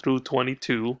 1 through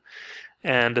 22,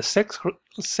 and the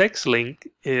sex link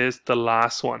is the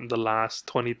last one, the last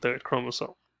 23rd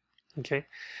chromosome. Okay,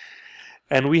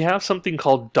 and we have something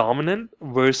called dominant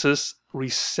versus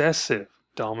recessive.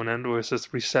 Dominant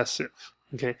versus recessive.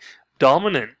 Okay,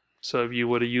 dominant So if you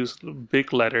were to use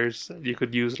big letters, you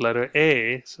could use letter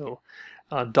A. So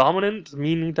dominant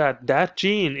meaning that that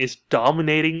gene is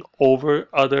dominating over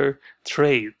other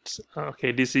traits.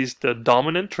 Okay, this is the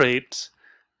dominant traits.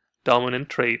 Dominant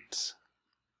traits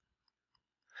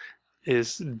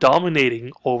is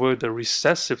dominating over the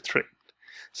recessive trait.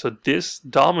 So this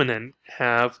dominant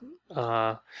have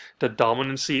the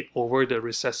dominancy over the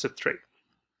recessive trait.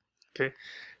 Okay,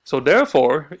 so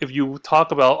therefore, if you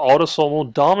talk about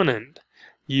autosomal dominant,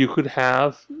 you could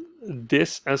have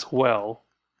this as well.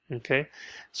 Okay,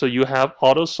 so you have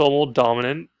autosomal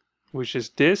dominant, which is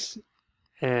this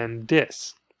and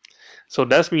this. So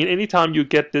that's mean anytime you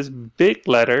get this big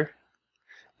letter,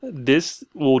 this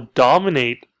will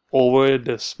dominate over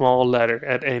the small letter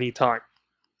at any time.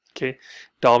 Okay,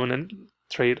 dominant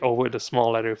trait over the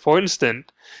small letter. For instance,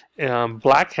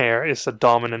 black hair is a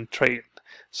dominant trait.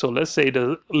 So let's say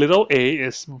the little a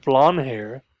is blonde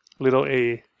hair. Little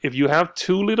a. If you have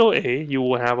two little a, you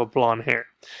will have a blonde hair.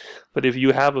 But if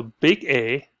you have a big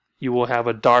A, you will have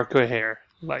a darker hair,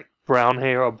 like brown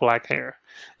hair or black hair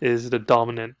is the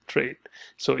dominant trait.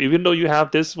 So even though you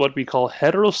have this, what we call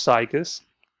heterozygous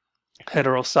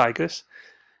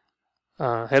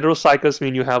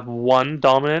mean you have one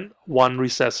dominant, one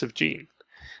recessive gene.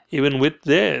 Even with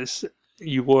this,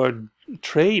 your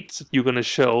traits you're going to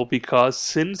show, because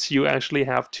since you actually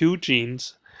have two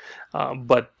genes,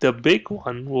 but the big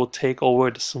one will take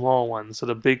over the small one, so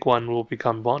the big one will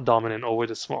become dominant over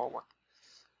the small one.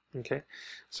 Okay,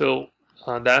 so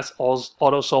that's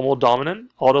autosomal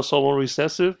dominant. Autosomal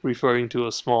recessive, referring to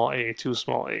a small a, two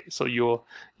small a. So you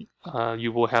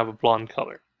will have a blonde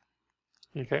color.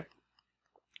 Okay.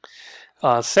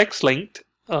 Sex-linked,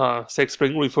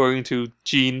 sex-linked referring to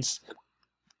genes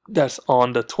that's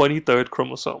on the 23rd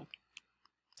chromosome,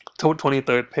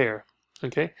 23rd pair.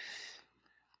 Okay.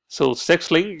 So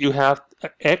sex-linked, you have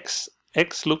X.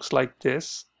 X looks like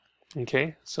this.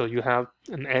 Okay, so you have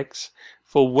an X.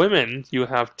 For women, you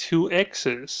have two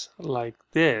X's like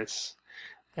this.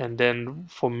 And then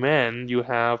for men, you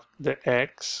have the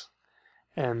X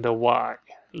and the Y.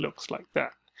 Looks like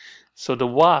that. So the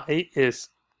Y is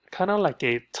kind of like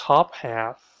a top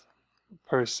half,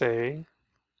 per se.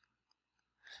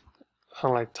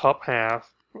 Kind of like top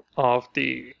half of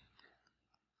the...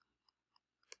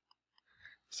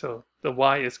 So the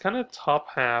Y is kind of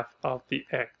top half of the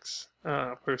X,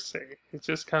 per se. It's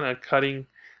just kind of cutting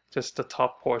just the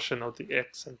top portion of the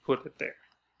X and put it there.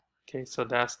 Okay, so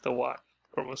that's the Y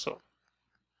chromosome.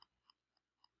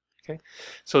 Okay,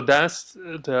 so that's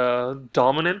the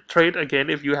dominant trait. Again,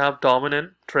 if you have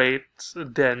dominant traits,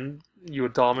 then your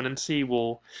dominancy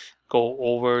will go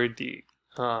over the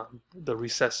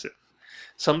recessive.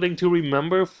 Something to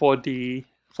remember for the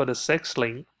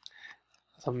sex-linked.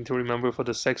 Something to remember for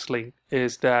the sex-linked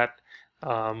is that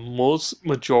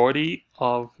majority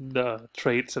of the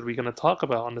traits that we're going to talk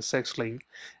about on the sex-linked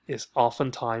is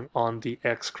oftentimes on the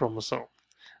X chromosome.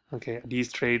 Okay,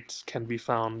 these traits can be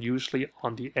found usually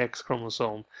on the X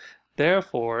chromosome.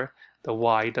 Therefore, the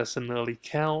Y doesn't really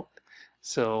count.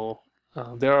 So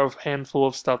there are a handful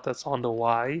of stuff that's on the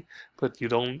Y, but you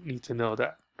don't need to know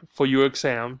that. For your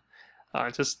exam,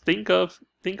 just think of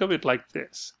it like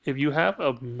this. If you have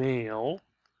a male,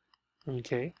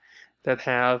 okay, that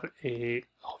have a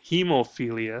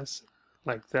hemophilia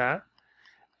like that,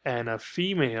 and a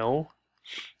female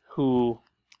who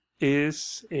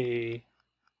is a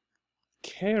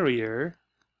carrier,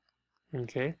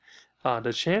 okay,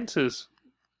 the chances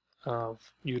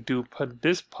of you do put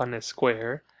this Punnett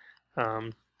square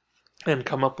and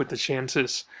come up with the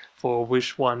chances for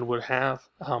which one would have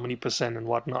how many percent and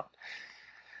whatnot.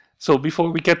 So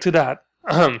before we get to that,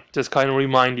 just kind of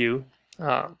remind you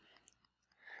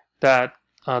that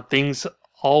things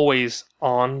always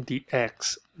on the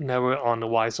X, never on the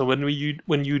Y. So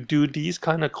when you do these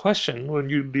kind of question, when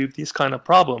you do this kind of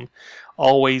problem,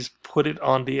 always put it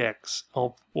on the X.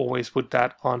 Always put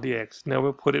that on the X.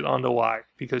 Never put it on the Y,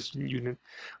 because you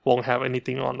won't have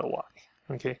anything on the Y.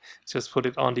 Okay, just put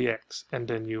it on the X, and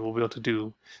then you will be able to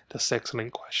do the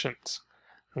sex-linked questions.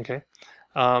 Okay.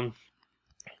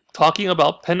 Talking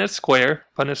about Punnett square,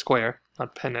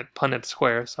 not Punnett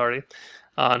square, sorry.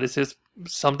 This is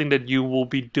something that you will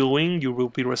be doing. You will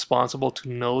be responsible to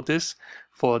know this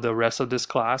for the rest of this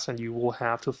class, and you will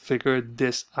have to figure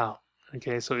this out.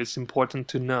 Okay, so it's important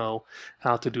to know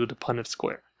how to do the Punnett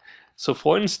square. So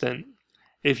for instance,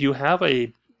 if you have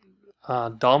a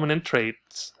dominant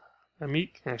trait, let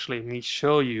me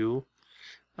show you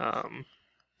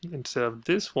instead of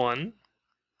this one.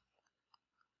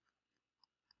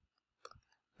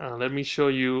 Let me show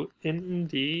you in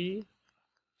the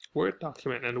Word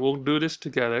document, and we'll do this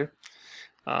together.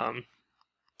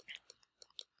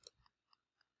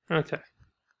 Okay,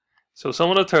 so some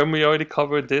of the term we already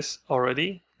covered this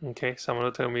already. Okay, some of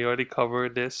the term we already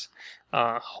covered this.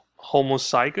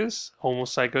 Homozygous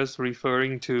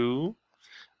referring to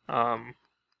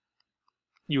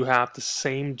you have the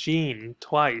same gene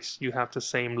twice, you have the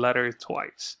same letter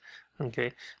twice.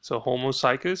 Okay, so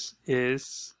homozygous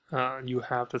is you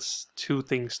have the two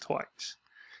things twice.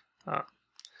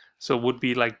 So would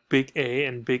be like big A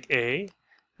and big A,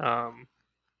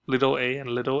 little a and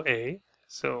little a.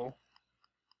 So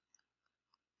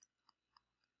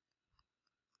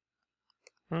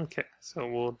okay, so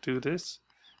we'll do this.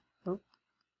 Oh,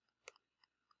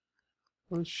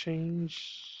 we'll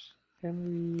change.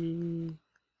 Can we?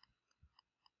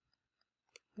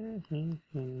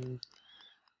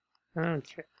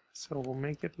 Okay, so we'll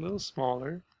make it a little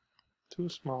smaller. Too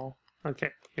small.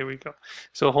 Okay, here we go.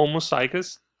 So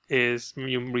homozygous is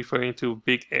you referring to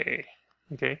big A.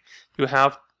 Okay, you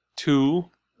have two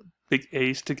big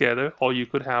A's together, or you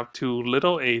could have two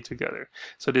little a together.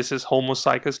 So this is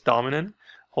homozygous dominant,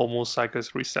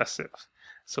 homozygous recessive.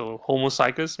 So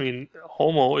homozygous mean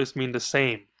homo is mean the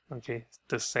same. Okay,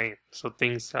 the same. So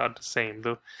things are the same.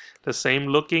 The same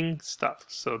looking stuff.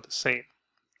 So the same.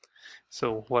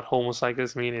 So what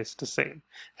homozygous mean is the same.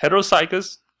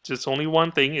 Heterozygous, just only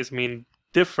one thing, is mean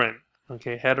different.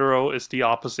 Okay, hetero is the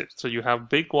opposite. So you have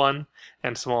big one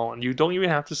and small one. You don't even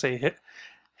have to say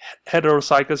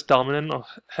heterozygous dominant or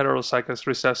heterozygous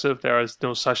recessive. There is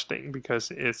no such thing, because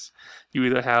it's you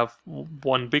either have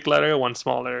one big letter, one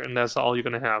small letter, and that's all you're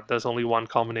gonna have. There's only one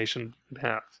combination you can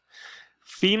have.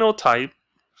 Phenotype.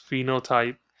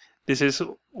 This is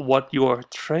what your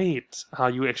traits, how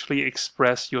you actually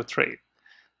express your trait.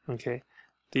 Okay,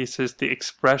 this is the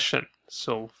expression.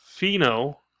 So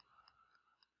pheno.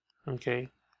 Okay,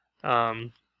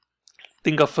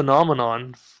 think of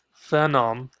phenomenon,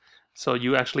 phenom. So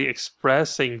you actually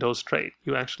expressing those traits.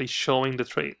 You actually showing the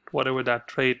trait, whatever that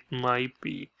trait might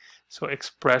be. So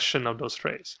expression of those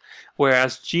traits.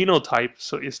 Whereas genotype,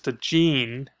 so it's the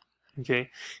gene. Okay,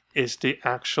 is the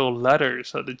actual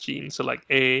letters of the gene. So like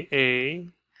A,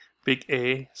 big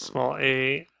A, small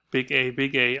a, big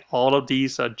A, all of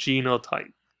these are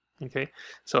genotype. Okay,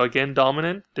 so again,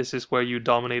 dominant, this is where you're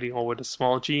dominating over the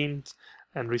small genes,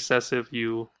 and recessive,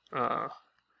 you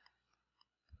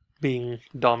being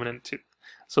dominant too.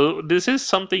 So this is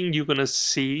something you're gonna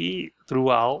see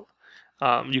throughout.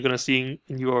 You're gonna see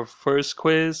in your first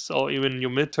quiz, or even your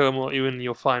midterm, or even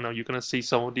your final. You're gonna see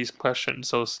some of these questions,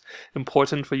 so it's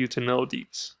important for you to know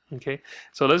these. Okay,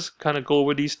 so let's kind of go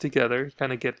over these together,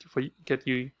 kind of get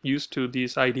you used to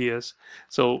these ideas.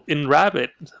 So in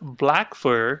rabbit, black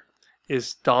fur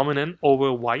is dominant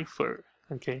over white fur.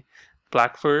 Okay,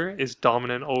 black fur is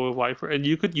dominant over white fur, and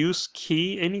you could use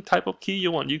key, any type of key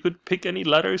you want. You could pick any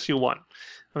letters you want.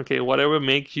 Okay, whatever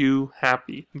makes you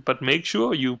happy, but make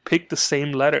sure you pick the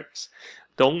same letters.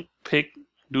 Do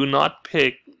not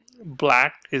pick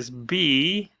black is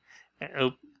B,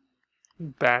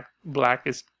 black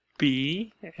is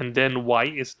B, and then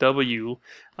white is W.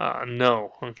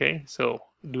 No, okay, so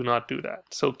do not do that.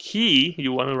 So key,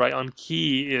 you want to write on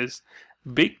key is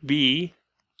big B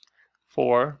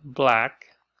for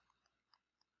black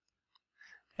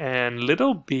and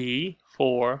little b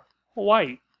for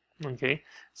white. Okay,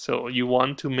 so you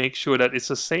want to make sure that it's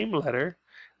the same letter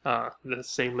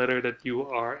that you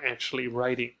are actually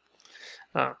writing.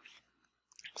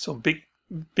 So big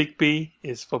B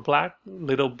is for black,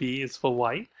 little b is for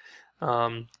white.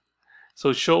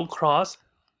 So show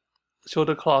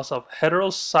the class of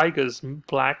heterozygous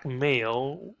black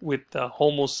male with the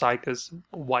homozygous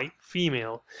white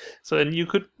female. So then you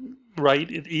could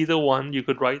write it either one. You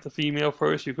could write the female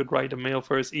first, you could write the male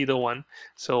first, either one.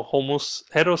 So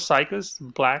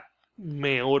heterozygous black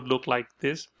male would look like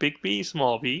this, big B,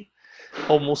 small b.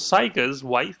 Homozygous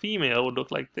white female would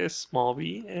look like this, small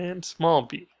b and small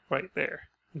b, right there.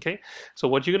 Okay, so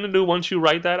what you're going to do once you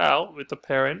write that out with the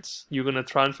parents, you're going to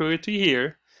transfer it to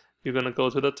here. You're going to go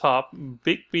to the top,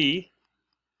 big B,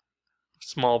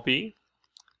 small b,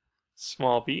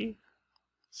 small b,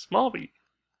 small b.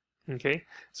 Okay,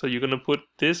 so you're going to put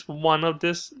this one of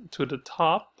this to the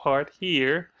top part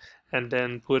here, and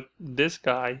then put this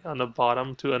guy on the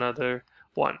bottom to another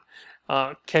one.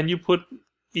 Can you put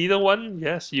either one?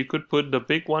 Yes, you could put the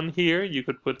big one here, you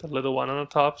could put the little one on the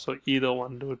top, so either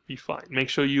one would be fine. Make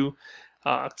sure you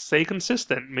stay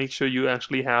consistent. Make sure you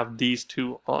actually have these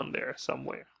two on there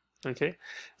somewhere. Okay,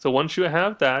 so once you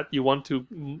have that, you want to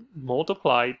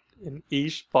multiply in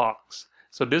each box.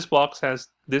 So this box has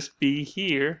this B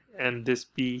here and this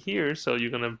B here, so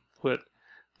you're going to put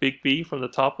big B from the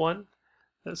top one,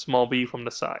 small b from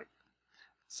the side.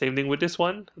 Same thing with this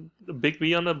one, the big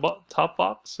B on the top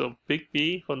box, so big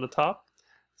B from the top,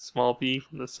 small b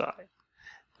from the side.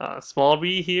 Small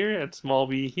b here and small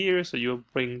b here, so you'll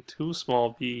bring two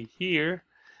small b here,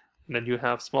 and then you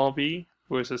have small b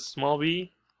versus small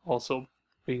b, also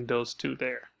bring those two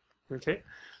there. Okay,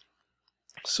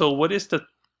 so what is the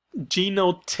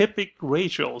genotypic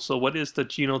ratio? So what is the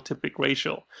genotypic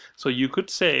ratio? So you could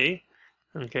say,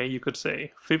 okay, you could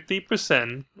say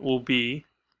 50% will be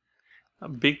a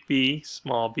big B,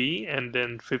 small b, and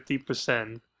then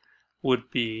 50% would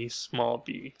be small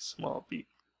b, small b.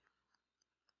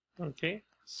 Okay,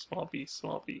 small b,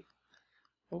 small b.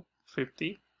 Oh,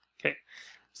 50. Okay,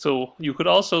 so you could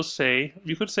also say,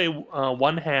 you could say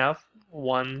 1/2,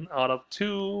 1 out of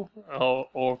 2,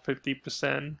 or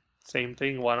 50%. Same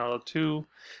thing, 1 out of 2,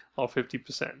 or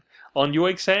 50%. On your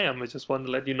exam, I just want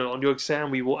to let you know, on your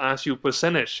exam we will ask you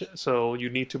percentage, so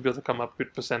you need to be able to come up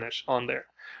with percentage on there.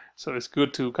 So it's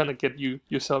good to kind of get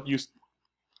yourself used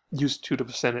to the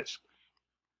percentage.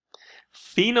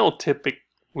 Phenotypic,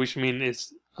 which means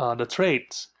it's the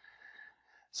traits.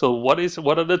 So what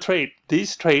are the traits?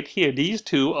 These traits here, these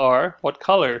two are what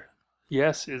color?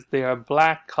 Yes, they are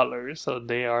black colors, so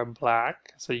they are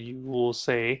black. So you will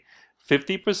say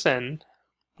 50%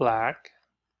 black,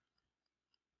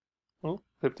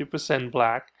 50%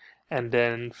 black, and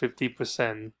then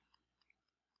 50%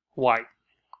 white.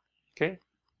 Okay.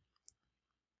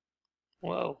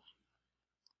 Whoa.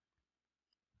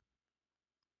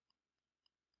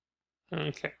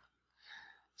 Okay.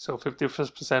 So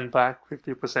 50% black,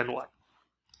 50% white.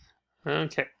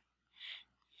 Okay.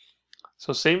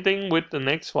 So same thing with the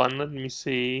next one. Let me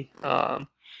see.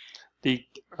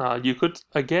 You could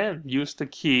again use the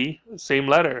key, same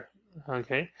letter.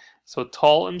 Okay. So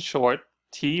tall and short.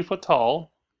 T for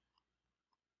tall.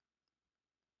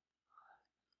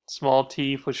 Small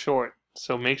t for short.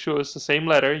 So make sure it's the same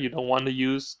letter. You don't want to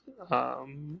use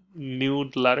new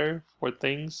letter for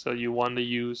things. So you want to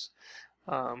use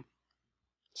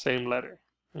same letter.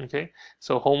 Okay.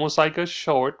 So homozygous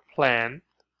short plant.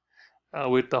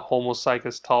 With the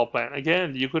homozygous tall plant.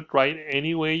 Again, you could write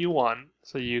any way you want.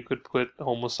 So you could put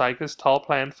homozygous tall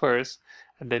plant first,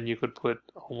 and then you could put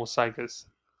homozygous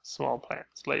small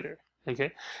plants later.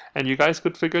 Okay, and you guys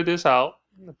could figure this out.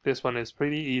 This one is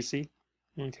pretty easy.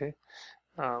 Okay,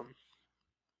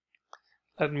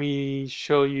 let me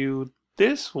show you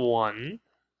this one.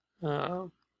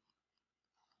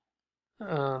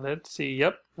 Let's see.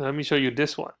 Yep, let me show you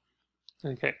this one.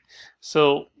 Okay,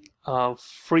 so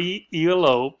free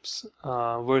earlobes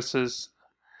versus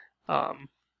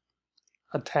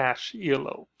attached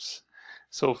earlobes.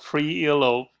 So free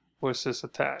earlobe versus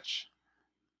attached.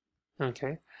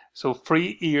 Okay, so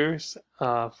free ears,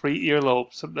 free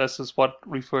earlobes. So this is what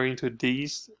referring to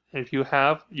these. If you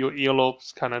have your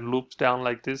earlobes kind of looped down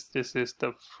like this is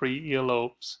the free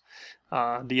earlobes.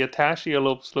 The attached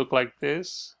earlobes look like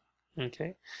this.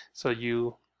 Okay, so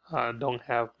you don't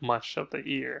have much of the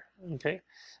ear. Okay,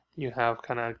 you have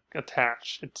kind of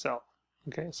attached itself.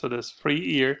 Okay, so there's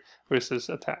free ear versus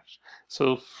attached.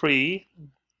 So free,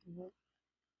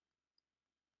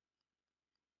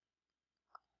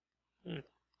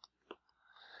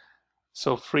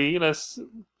 so free, let's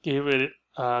give it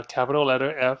a capital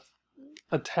letter F.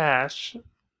 Attached,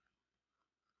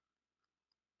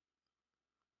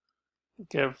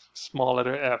 give small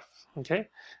letter f. Okay,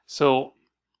 so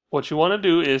what you want to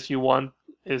do is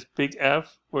big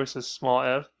F versus small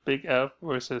f, big F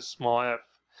versus small f.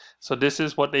 So this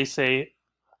is what they say,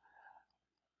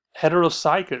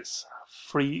 heterozygous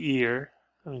free ear.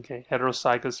 Okay,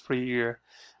 heterozygous free ear,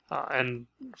 and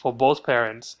for both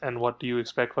parents. And what do you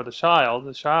expect for the child?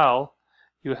 The child,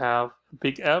 you have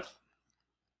big F,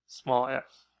 small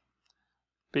f,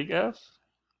 big F,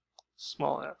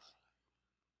 small f.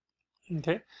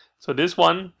 Okay, so this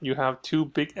one you have two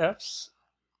big F's,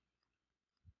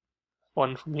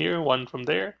 one from here, one from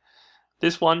there.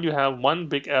 This one you have one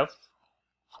big F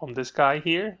from this guy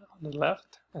here on the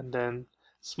left, and then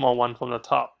small one from the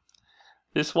top.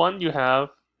 This one you have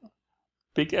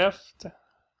big F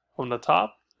from the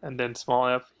top, and then small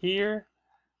f here,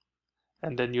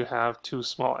 and then you have two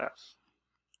small f.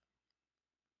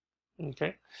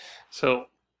 Okay, so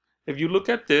if you look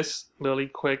at this really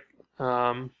quick,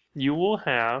 you will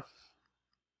have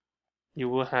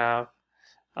 25%.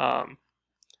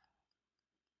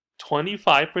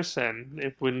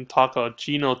 If we talk about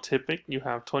genotypic, you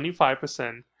have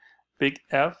 25% big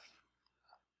F,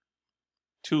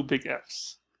 two big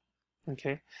F's.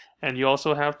 Okay, and you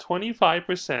also have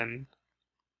 25%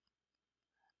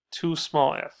 two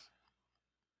small f.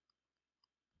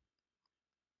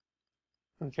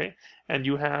 Okay, and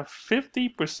you have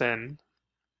 50%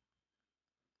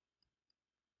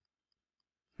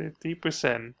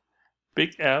 50%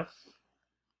 big F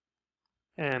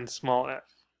and small f.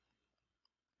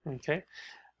 Okay,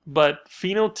 but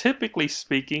phenotypically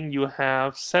speaking, you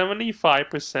have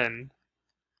 75%.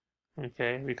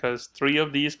 Okay, because three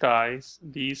of these guys,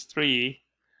 these three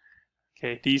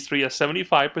are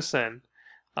 75%.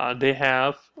 They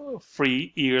have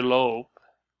free earlobe.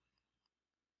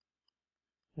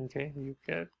 Okay, you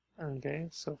get,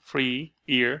 so free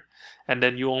ear, and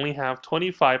then you only have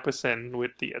 25%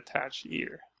 with the attached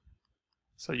ear.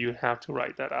 So you have to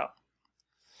write that out.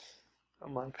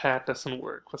 My pad doesn't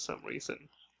work for some reason.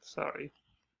 Sorry.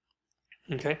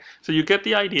 Okay, so you get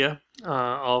the idea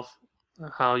of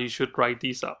how you should write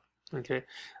these up. Okay,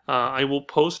 I will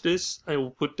post this. I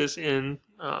will put this in,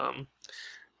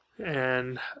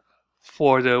 and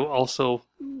for the also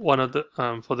one of the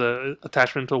for the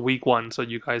attachment to week 1, so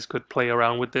you guys could play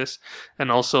around with this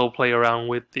and also play around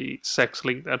with the sex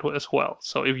link as well.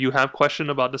 So if you have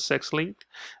question about the sex link,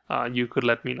 you could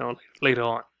let me know later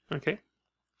on. Okay.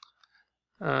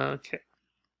 Okay.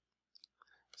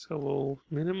 So we'll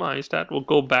minimize that. We'll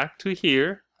go back to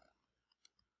here.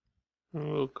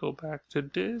 And we'll go back to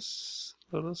this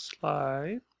little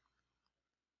slide.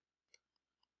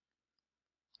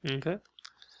 Okay.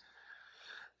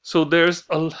 So there's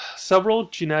several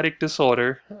genetic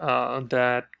disorder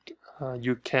that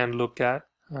you can look at,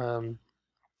 and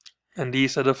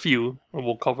these are the few.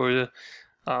 We'll cover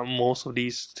most of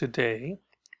these today.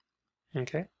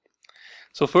 Okay.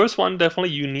 So first one,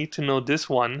 definitely you need to know this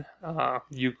one.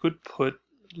 You could put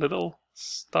little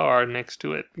star next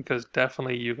to it because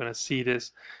definitely you're going to see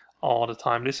this all the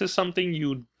time. This is something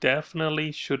you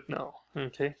definitely should know.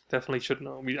 Okay, definitely should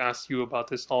know. We ask you about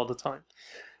this all the time.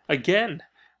 Again,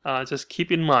 just keep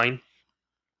in mind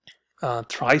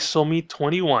trisomy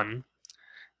 21.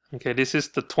 Okay, this is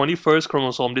the 21st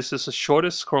chromosome. This is the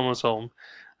shortest chromosome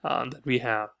that we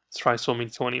have. Trisomy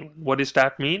 21. What does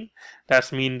that mean? That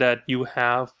means that you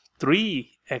have 3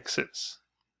 X's.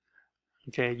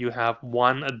 Okay, you have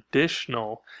 1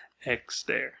 additional X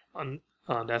there.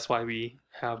 That's why we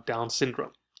have Down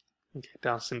syndrome. Okay,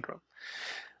 Down syndrome.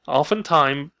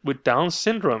 Oftentimes with Down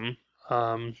syndrome,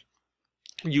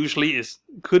 usually it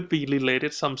could be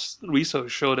related. Some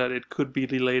research show that it could be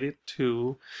related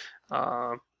to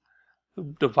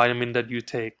the vitamin that you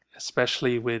take,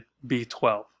 especially with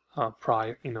B12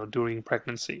 prior, during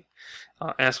pregnancy.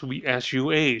 As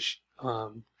you age,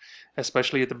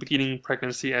 especially at the beginning of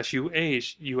pregnancy, as you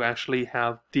age, you actually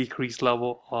have decreased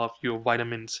level of your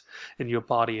vitamins in your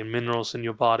body and minerals in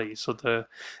your body. So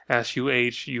as you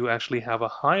age, you actually have a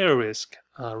higher risk.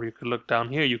 You could look down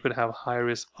here. You could have a higher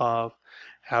risk of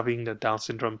having the Down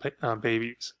syndrome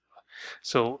babies.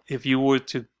 So if you were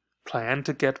to plan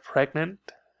to get pregnant,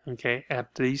 okay,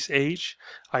 at this age,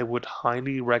 I would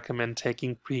highly recommend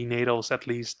taking prenatals at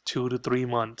least 2 to 3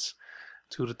 months,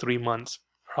 2 to 3 months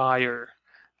prior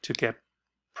to get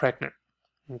pregnant.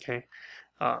 Okay,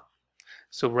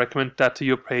 so recommend that to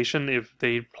your patient if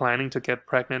they're planning to get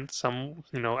pregnant.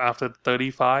 After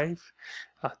 35,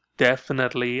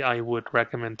 definitely I would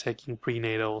recommend taking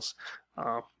prenatals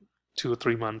 2 or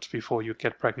 3 months before you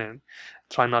get pregnant.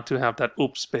 Try not to have that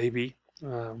oops baby.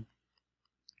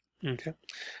 Okay,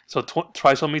 so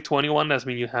trisomy 21, that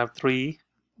means you have 3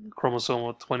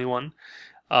 chromosomal 21.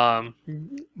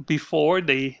 Before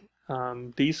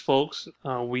these folks,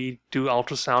 we do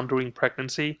ultrasound during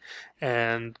pregnancy,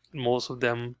 and most of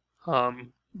them,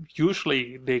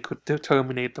 usually they could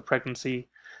terminate the pregnancy,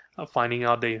 finding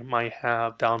out they might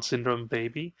have Down syndrome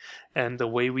baby. And the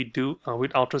way we do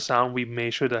with ultrasound, we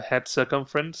measure the head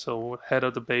circumference. So head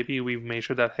of the baby, we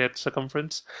measure that head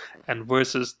circumference, and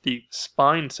versus the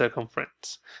spine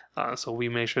circumference. So we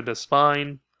measure the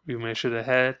spine, we measure the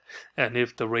head, and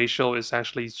if the ratio is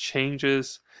actually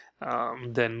changes,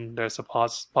 then there's a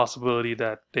possibility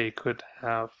that they could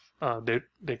have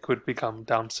they could become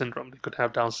Down syndrome. They could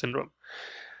have Down syndrome.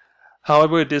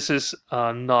 However, this is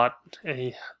not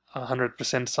a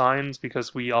 100% science,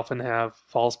 because we often have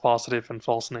false positive and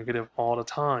false negative all the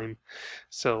time.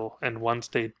 So, and once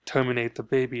they terminate the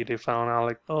baby, they found out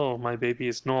like, oh, my baby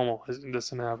is normal, it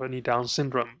doesn't have any Down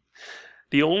syndrome.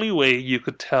 The only way you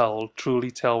could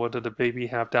truly tell whether the baby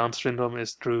have Down syndrome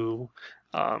is through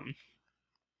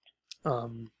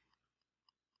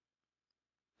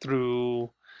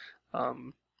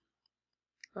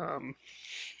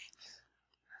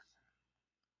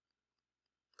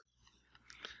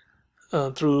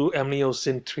through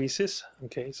amniocentesis.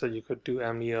 Okay, so you could do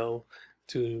amnio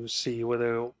to see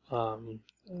whether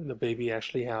the baby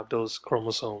actually have those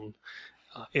chromosomes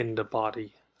in the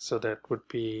body. So that would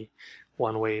be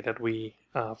one way that we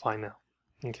find out.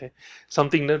 Okay,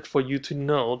 something that for you to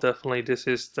know, definitely this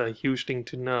is the huge thing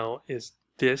to know, is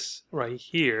this right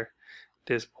here,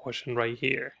 this portion right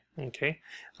here. Okay,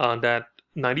 that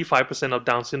 95% of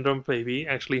Down syndrome baby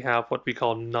actually have what we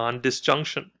call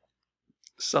non-disjunction.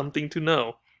 Something to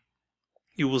know.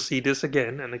 You will see this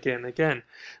again and again and again.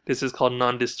 This is called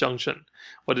non-disjunction.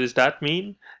 What does that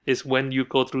mean? Is when you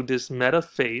go through this meta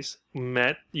phase,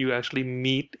 you actually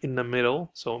meet in the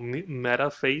middle. So meta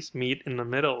phase, meet in the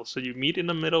middle. So you meet in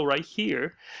the middle right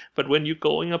here. But when you're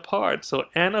going apart, so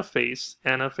ana phase,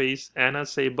 ana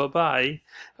say bye-bye,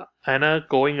 ana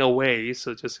going away.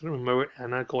 So just remember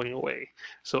ana going away.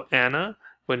 So ana,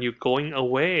 when you're going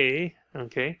away,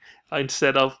 okay,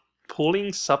 instead of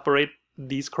pulling separate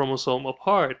these chromosomes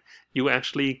apart, you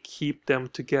actually keep them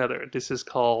together. This is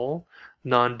called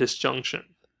non-disjunction.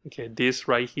 Okay, this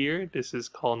right here, this is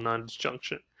called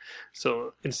non-disjunction.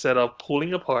 So instead of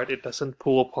pulling apart, it doesn't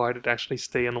pull apart, it actually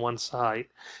stay on one side.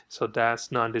 So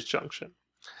that's non-disjunction.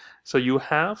 So you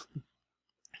have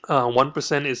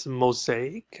 1% is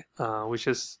mosaic, which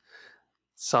is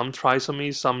some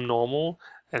trisomy, some normal,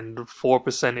 and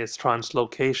 4% is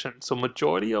translocation. So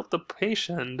majority of the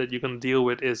patient that you can deal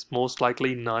with is most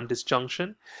likely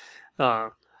non-disjunction.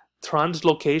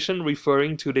 Translocation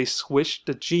referring to they switch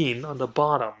the gene on the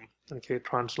bottom. Okay,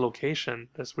 translocation,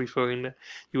 that's referring to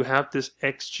you have this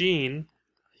X gene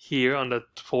here on the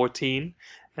 14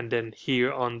 and then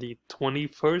here on the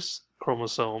 21st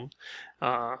chromosome.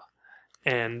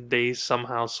 And they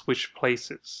somehow switch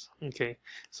places. Okay,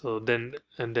 so then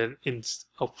in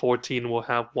 14 will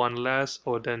have one less,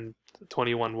 or then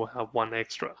 21 will have one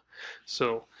extra.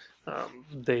 So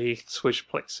they switch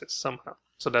places somehow.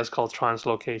 So that's called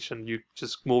translocation. You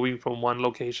just moving from one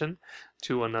location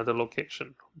to another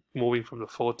location, moving from the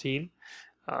 14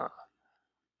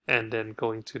 and then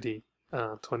going to the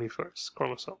 21st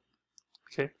chromosome.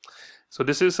 Okay, so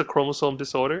this is a chromosome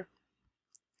disorder.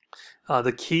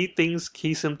 The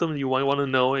key symptom you might want to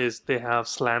know is they have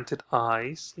slanted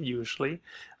eyes usually.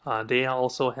 They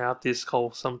also have this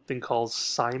something called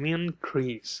Simian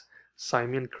crease.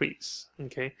 Simian crease.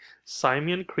 Okay,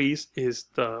 Simian crease is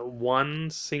the one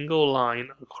single line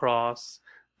across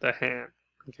the hand.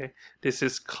 Okay, this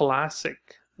is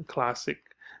classic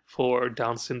for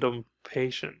Down syndrome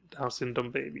patient, Down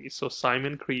syndrome baby. So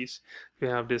Simian crease, you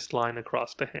have this line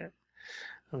across the hand.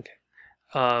 Okay.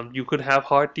 You could have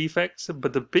heart defects,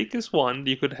 but the biggest one,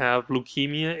 you could have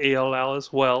leukemia, ALL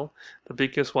as well. The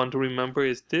biggest one to remember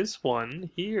is this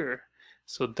one here.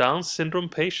 So Down syndrome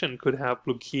patient could have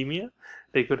leukemia,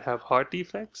 they could have heart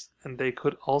defects, and they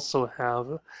could also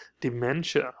have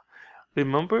dementia.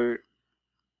 Remember,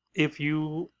 if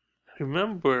you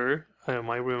remember, I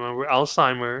might remember,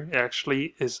 Alzheimer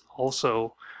actually is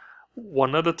also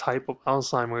one other type of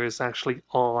Alzheimer is actually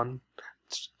on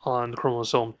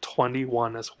chromosome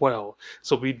 21 as well.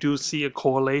 So we do see a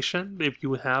correlation. If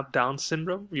you have Down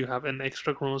syndrome, you have an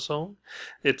extra chromosome,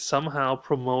 it somehow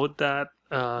promote that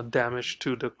damage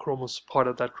to the part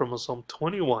of that chromosome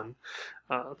 21,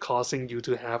 causing you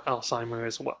to have Alzheimer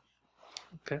as well.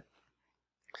 Okay,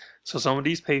 so some of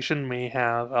these patients may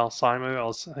have Alzheimer,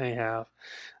 also may have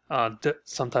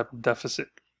some type of deficit.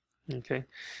 Okay,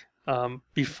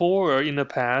 before in the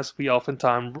past, we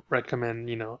oftentimes recommend,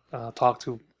 talk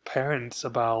to parents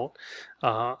about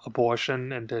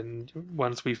abortion, and then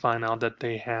once we find out that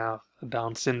they have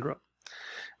Down syndrome.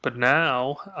 But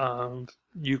now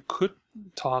you could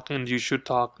talk, and you should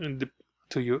talk to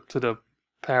the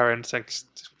parents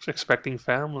expecting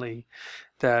family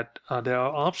that there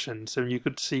are options, and you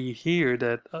could see here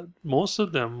that most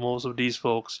of these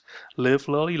folks live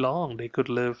really long. They could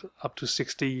live up to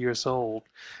 60 years old,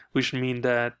 which means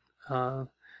that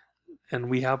and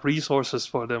we have resources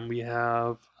for them. We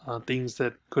have things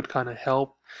that could kind of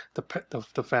help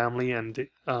the family and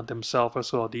themselves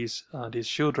as well, these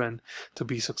children, to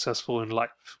be successful in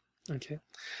life. Okay,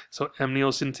 so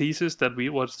amniocentesis,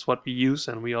 that's what we use,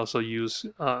 and we also use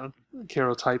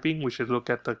karyotyping, which is look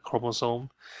at the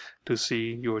chromosome to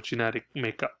see your genetic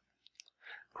makeup.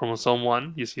 Chromosome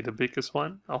 1, you see the biggest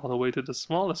one, all the way to the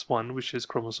smallest one, which is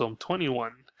chromosome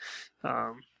 21.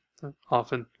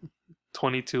 Often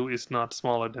 22 is not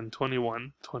smaller than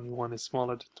 21. 21 is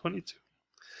smaller than 22.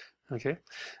 Okay,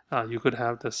 you could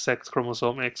have the sex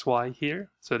chromosome XY here.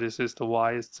 So this is the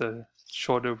Y, it's the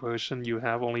shorter version. You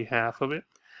have only half of it,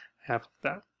 half of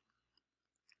that.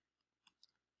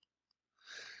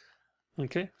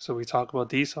 Okay, so we talked about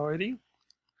these already.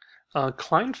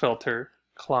 Klinefelter,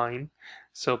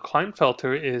 So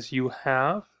Klinefelter is you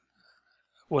have,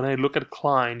 when I look at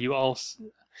Klein, you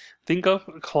also think of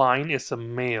Klein as a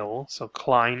male. So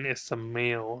Klein is a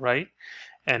male, right?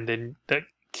 And then the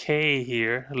K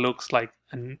here looks like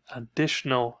an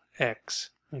additional X.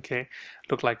 Okay,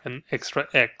 look like an extra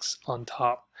X on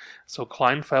top. So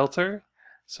Klinefelter.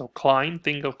 So Klein,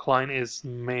 think of Klein is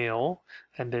male,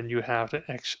 and then you have the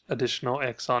additional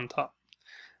X on top.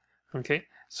 Okay,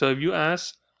 so if you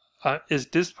ask, is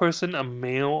this person a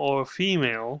male or a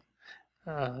female?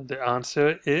 The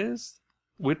answer is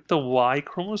with the Y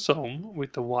chromosome.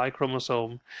 With the Y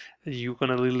chromosome, you're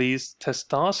gonna release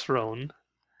testosterone.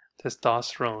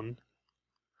 Testosterone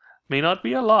may not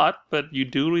be a lot, but you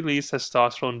do release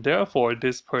testosterone. Therefore,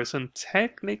 this person,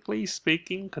 technically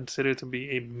speaking, considered to be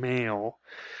a male.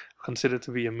 Considered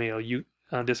to be a male.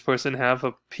 This person have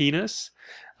a penis,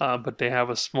 but they have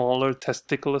a smaller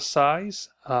testicular size.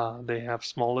 They have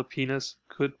smaller penis,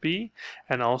 could be,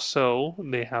 and also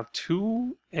they have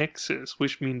 2 X's,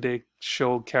 which mean they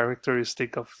show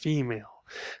characteristic of female.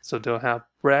 So they'll have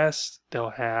breasts, they'll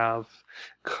have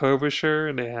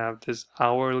curvature, they have this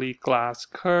hourly glass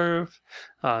curve,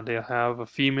 they'll have a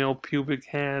female pubic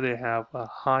hair, they have a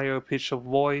higher pitch of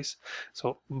voice,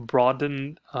 so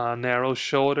broadened, narrow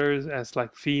shoulders as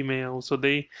like female. So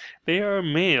they are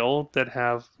male that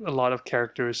have a lot of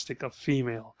characteristic of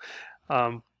female.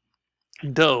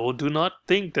 Though, do not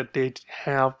think that they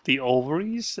have the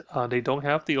ovaries. They don't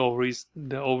have the ovaries.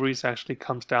 The ovaries actually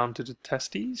comes down to the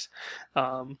testes,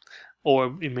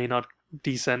 or it may not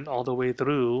descend all the way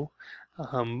through.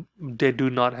 They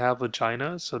do not have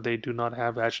vagina, so they do not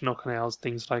have vaginal canals,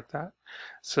 things like that.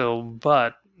 So,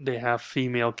 but they have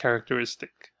female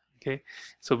characteristic. Okay,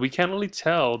 so we can't really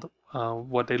tell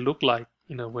what they look like,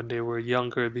 when they were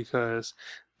younger, because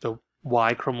the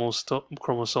Y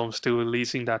chromosome still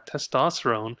releasing that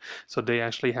testosterone, so they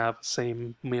actually have the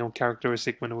same male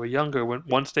characteristic when they were younger.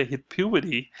 Once they hit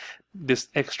puberty, this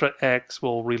extra X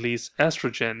will release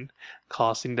estrogen,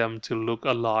 causing them to look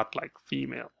a lot like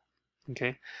female.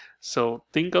 Okay, so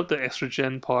think of the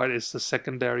estrogen part as the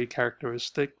secondary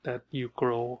characteristic that you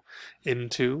grow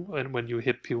into and when you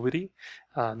hit puberty,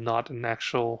 not an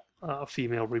actual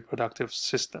female reproductive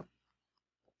system.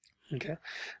 Okay,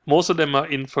 most of them are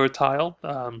infertile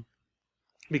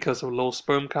because of low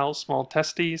sperm count, small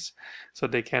testes, so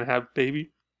they can't have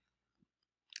baby.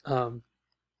 And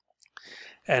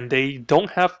they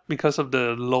don't have, because of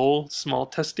the low small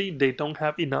testes, they don't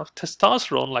have enough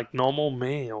testosterone like normal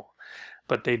male,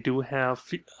 but they do have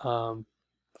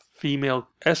female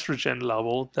estrogen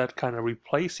level that kind of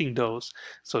replacing those,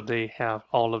 so they have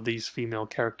all of these female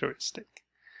characteristics.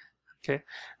 Okay,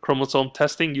 chromosome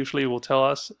testing usually will tell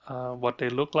us what they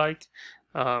look like.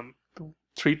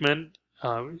 Treatment,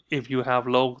 if you have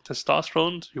low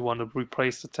testosterone, you want to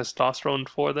replace the testosterone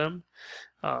for them.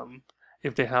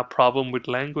 If they have problem with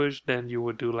language, then you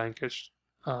would do language,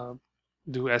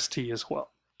 do ST as well.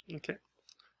 Okay,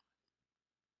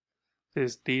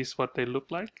 is these what they look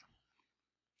like?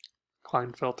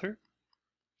 Klinefelter.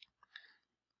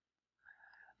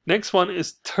 Next one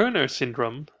is Turner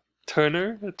syndrome.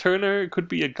 Turner could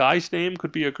be a guy's name,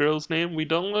 could be a girl's name. We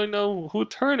don't really know who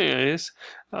Turner is.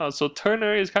 So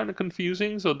Turner is kind of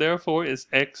confusing, so therefore it's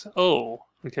XO.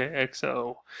 Okay,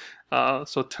 XO.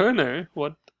 So Turner,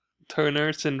 what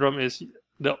Turner syndrome is,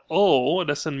 the O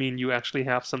doesn't mean you actually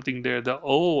have something there. The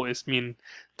O is mean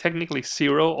technically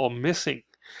 0 or missing.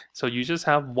 So you just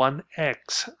have one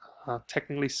X.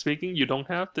 Technically speaking, you don't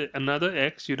have another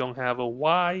X, you don't have a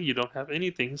Y, you don't have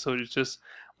anything, so it's just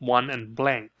 1 and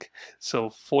blank. So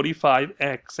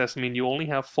 45X, that means you only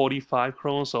have 45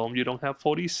 chromosomes, you don't have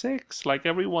 46 like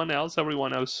everyone else.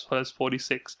 Everyone else has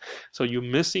 46, so you're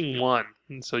missing 1,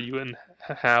 and so you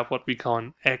have what we call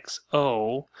an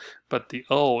XO, but the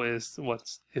O is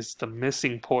the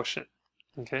missing portion.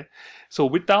 Okay, so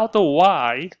without the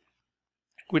Y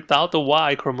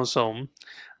chromosome,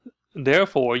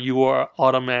 therefore you are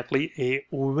automatically a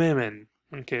woman.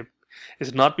 Okay,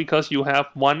 it's not because you have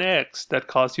one X that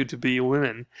causes you to be a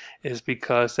woman. It's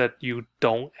because that you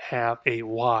don't have a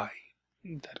Y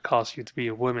that causes you to be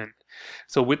a woman.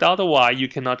 So without a Y, you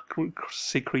cannot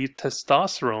secrete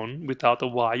testosterone. Without a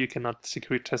Y, you cannot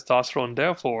secrete testosterone.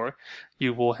 Therefore,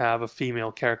 you will have a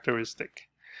female characteristic.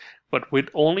 But with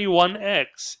only one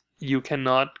X, you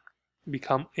cannot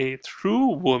become a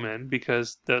true woman,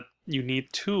 because you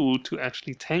need 2 to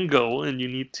actually tango, and you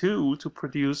need 2 to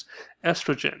produce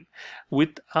estrogen.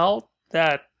 Without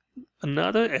that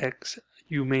another X,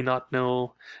 you may not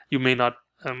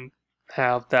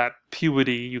have that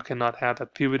puberty. You cannot have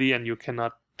that puberty, and you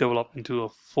cannot develop into a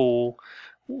full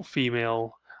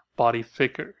female body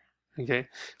figure. Okay,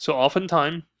 so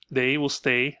oftentimes they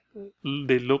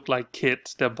look like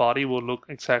kids. Their body will look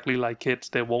exactly like kids.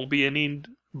 There won't be any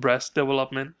breast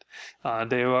development.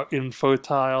 They are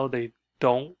infertile. They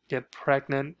don't get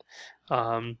pregnant.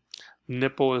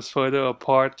 Nipple is further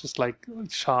apart, just like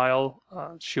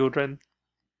children.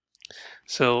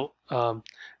 So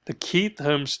the key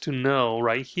terms to know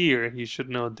right here, you should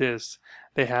know this.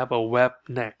 They have a webbed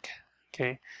neck.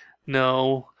 Okay,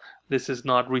 no, this is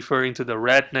not referring to the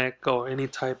redneck or any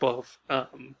type of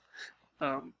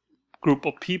group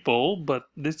of people, but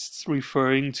this is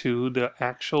referring to the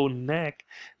actual neck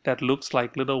that looks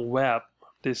like little web.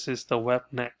 This is the web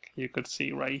neck. You could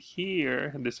see right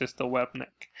here, this is the web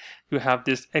neck. You have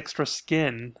this extra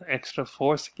skin, extra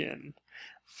foreskin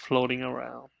floating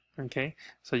around. Okay,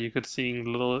 so you could see a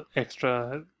little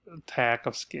extra tag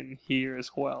of skin here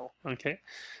as well. Okay,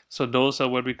 so those are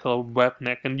what we call web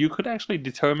neck, and you could actually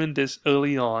determine this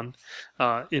early on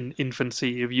in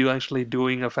infancy. If you're actually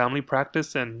doing a family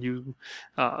practice and you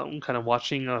kind of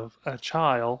watching a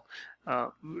child,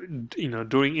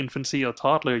 during infancy or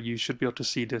toddler, you should be able to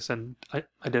see this and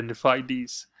identify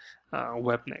these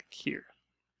web neck here.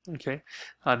 Okay,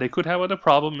 they could have other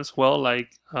problems as well,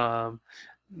 like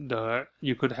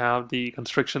you could have the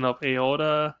constriction of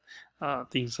aorta,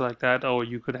 things like that, or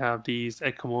you could have these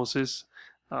ecchymosis,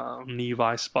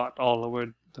 nevi spot all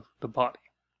over the body.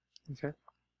 Okay,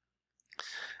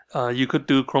 you could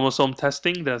do chromosome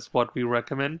testing. That's what we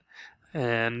recommend,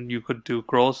 and you could do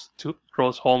growth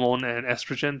hormone and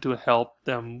estrogen to help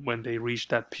them when they reach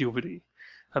that puberty.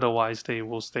 Otherwise, they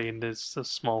will stay in this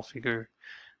small figure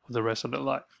for the rest of their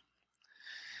life.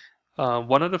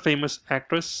 One of the famous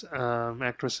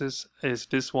actresses is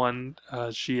this one.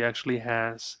 She actually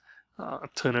has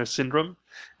Turner syndrome.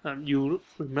 You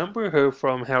remember her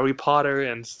from Harry Potter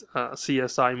and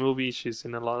CSI movies. She's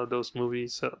in a lot of those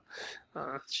movies. So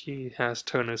she has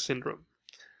Turner syndrome.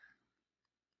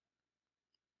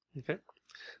 Okay,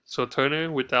 so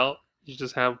Turner without, you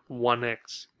just have one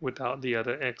X without the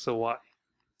other X or Y.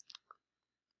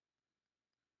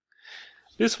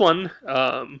 This one,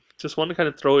 just want to kind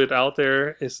of throw it out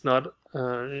there. It's not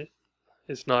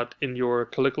in your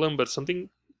curriculum, but something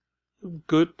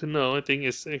good to know. I think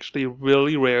it's actually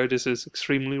really rare. This is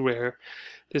extremely rare.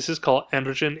 This is called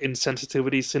androgen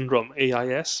insensitivity syndrome,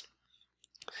 AIS.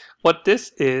 What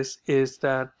this is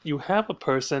that you have a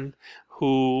person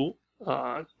who,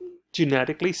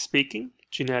 genetically speaking,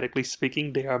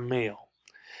 they are male.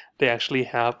 They actually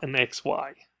have an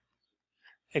XY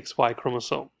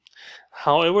chromosome.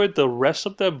 However, the rest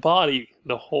of their body,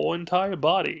 the whole entire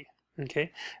body,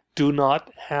 okay, do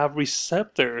not have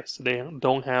receptors. They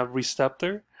don't have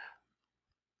receptor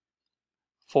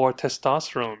for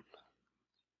testosterone.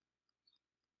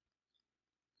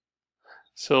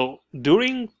 So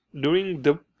during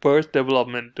the birth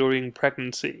development, during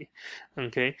pregnancy,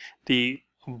 okay, the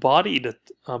body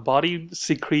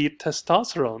secrete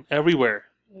testosterone everywhere.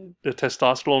 The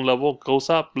testosterone level goes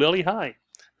up really high.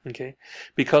 Okay,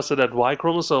 because of that Y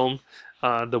chromosome,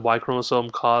 the Y chromosome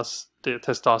causes the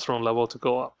testosterone level to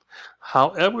go up.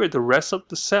 However, the rest of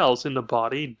the cells in the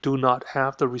body do not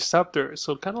have the receptor,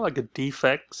 so kind of like a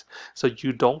defect. So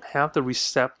you don't have the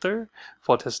receptor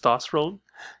for testosterone.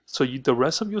 So the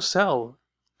rest of your cell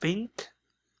think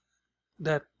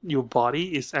that your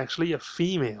body is actually a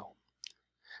female,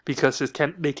 because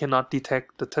they cannot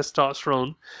detect the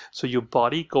testosterone. So your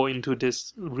body go into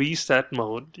this reset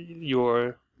mode.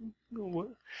 Your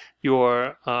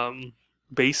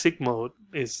basic mode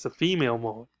is the female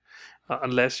mode.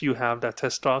 Unless you have that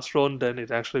testosterone, then it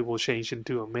actually will change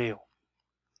into a male.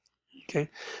 Okay,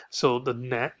 so the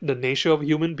nature of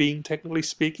human being, technically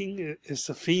speaking, is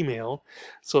a female.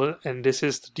 So, and this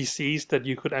is the disease that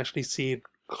you could actually see it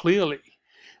clearly.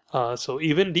 So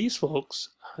even these folks,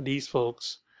 they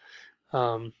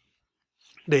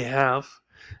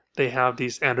have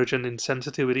these androgen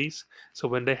insensitivities. So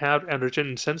when they have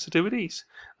androgen insensitivities,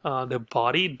 their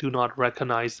body do not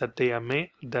recognize that they are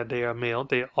male.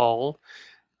 They all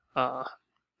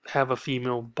have a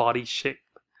female body shape.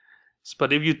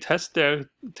 But if you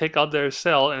take out their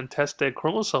cell and test their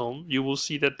chromosome, you will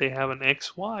see that they have an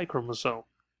XY chromosome.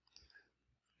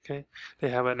 Okay, they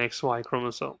have an XY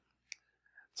chromosome.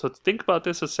 So think about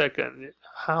this a second.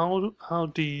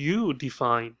 How do you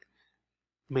define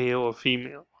male or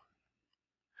female?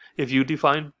 If you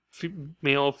define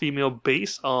male or female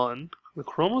based on the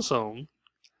chromosome,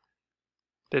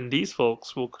 then these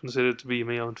folks will consider it to be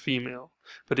male and female.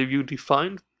 But if you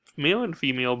define male and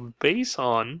female based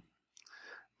on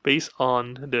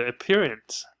the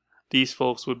appearance, these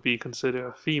folks would be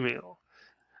considered female.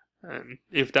 And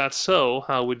if that's so,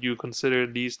 how would you consider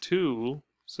these two?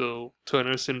 So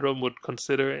Turner syndrome would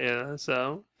consider as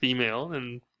a female,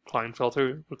 and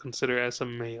Klinefelter would consider as a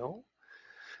male.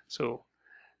 So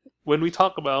when we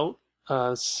talk about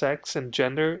sex and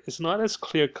gender is not as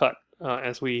clear cut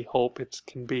as we hope it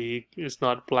can be. It's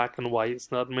not black and white.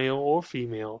 It's not male or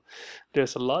female.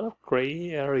 There's a lot of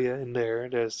gray area in there.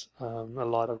 There's a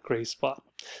lot of gray spot,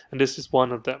 and this is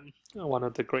one of them. One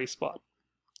of the gray spot.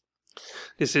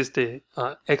 This is the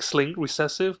X-linked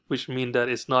recessive, which means that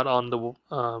it's not on the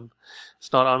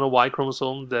Y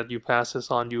chromosome that you pass this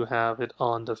on. You have it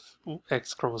on the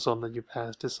X chromosome that you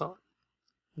pass this on.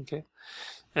 Okay,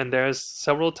 and there's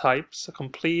several types: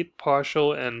 complete,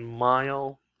 partial, and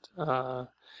mild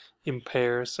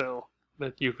impaired. So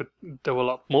that you could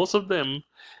develop. Most of them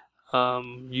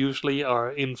usually are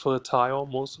infertile.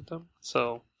 Most of them.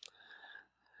 So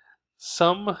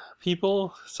some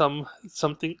people, some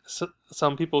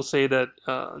people say that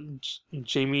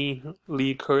Jamie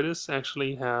Lee Curtis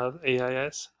actually have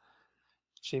AIS.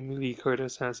 Jamie Lee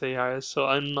Curtis has AIS, so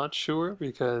I'm not sure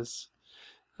because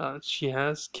she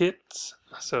has kids.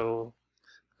 So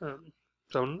I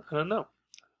don't know.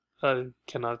 I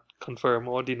cannot confirm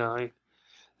or deny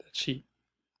that she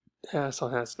has or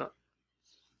has not.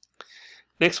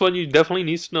 Next one you definitely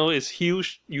need to know is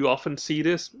huge. You often see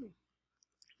this.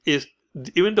 Is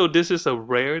even though this is a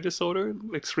rare disorder,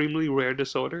 extremely rare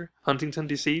disorder, Huntington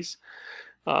disease,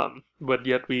 but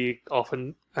yet we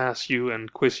often ask you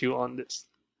and quiz you on this.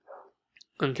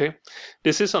 Okay,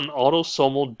 this is an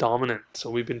autosomal dominant. So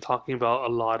we've been talking about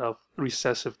a lot of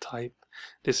recessive type.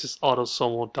 This is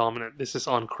autosomal dominant. This is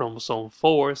on chromosome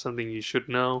 4, something you should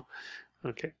know.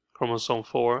 Okay, chromosome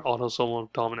 4,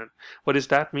 autosomal dominant. What does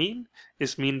that mean?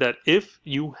 It means that if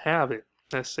you have it,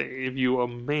 let's say if you are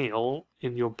male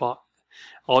in your body,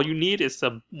 all you need is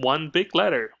one big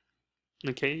letter.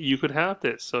 Okay, you could have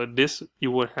this. So this,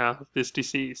 you will have this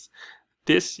disease.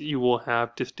 This, you will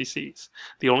have this disease.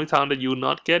 The only time that you will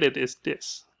not get it is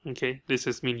this. Okay, this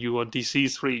is mean you are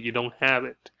disease free. You don't have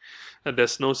it. And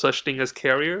there's no such thing as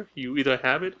carrier. You either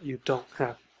have it, you don't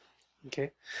have it.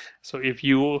 Okay, so if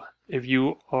you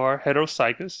are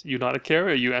heterozygous, you're not a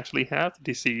carrier. You actually have the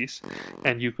disease,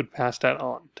 and you could pass that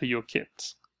on to your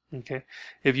kids. Okay,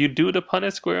 if you do the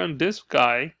Punnett square on this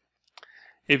guy,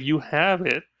 if you have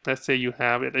it, let's say you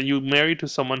have it, and you marry to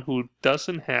someone who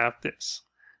doesn't have this,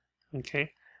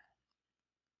 okay,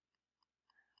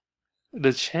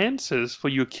 the chances for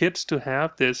your kids to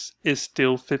have this is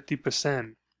still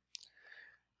 50%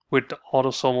 with the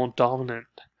autosomal dominant.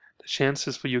 The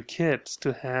chances for your kids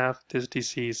to have this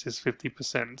disease is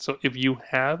 50%. So if you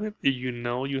have it, if you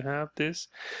know you have this,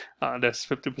 there's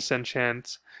 50%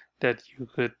 chance that you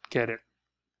could get it.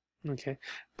 Okay,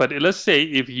 but let's say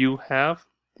if you're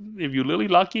really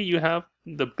lucky, you have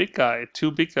the big guy, two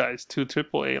big guys, two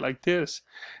AAA like this,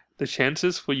 the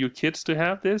chances for your kids to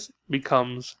have this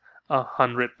becomes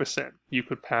 100%. You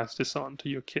could pass this on to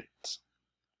your kids.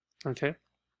 Okay,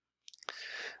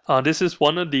 this is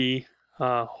one of the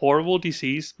horrible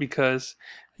disease because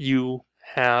you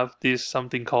have this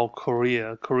something called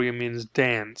chorea. Chorea means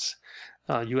dance.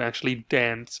 You actually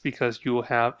dance because you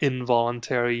have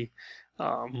involuntary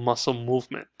muscle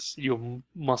movements. Your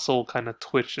muscle kind of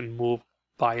twitch and move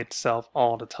by itself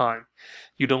all the time.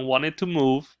 You don't want it to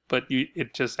move, but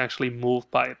it just actually moves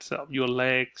by itself. Your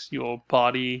legs, your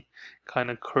body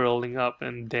kind of curling up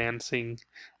and dancing.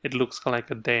 It looks like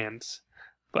a dance,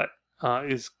 but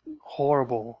it's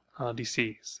horrible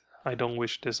disease. I don't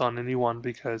wish this on anyone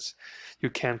because you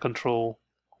can't control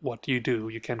what you do.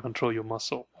 You can't control your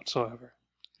muscle whatsoever.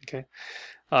 Okay.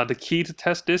 The key to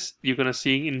test this, you're going to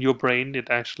see in your brain, it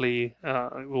actually,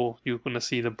 you're going to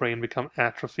see the brain become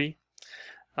atrophy.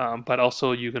 But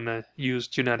also you're going to use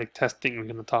genetic testing. We're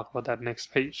going to talk about that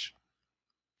next page.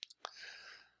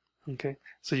 Okay,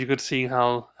 so you could see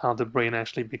how the brain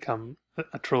actually become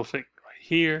atrophic right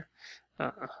here,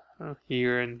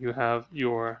 here, and you have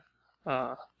your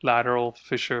lateral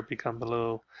fissure become a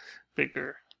little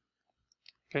bigger.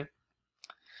 Okay,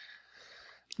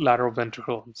 lateral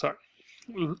ventricle, I'm sorry.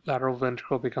 Lateral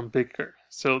ventricle become bigger.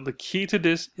 So the key to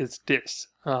this is this.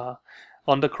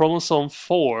 On the chromosome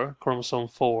 4,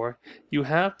 you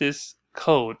have this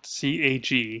code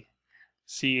CAG.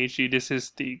 This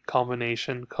is the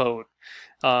combination code.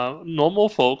 Normal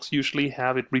folks usually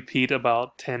have it repeat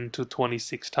about 10 to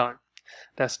 26 times.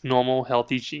 That's normal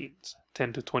healthy genes,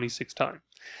 10 to 26 times.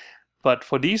 But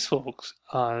for these folks,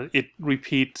 it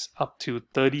repeats up to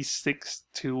 36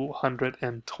 to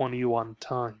 121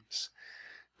 times.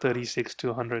 36 to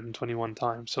 121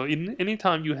 times. So in any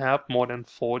time you have more than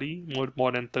 40,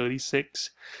 more than 36,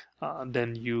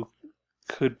 then you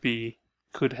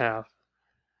could have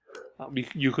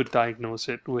you could diagnose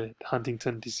it with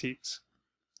Huntington disease.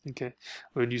 Okay,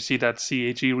 when you see that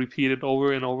CAG repeated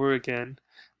over and over again,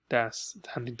 that's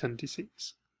Huntington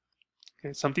disease.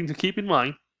 Okay, something to keep in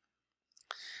mind,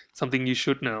 something you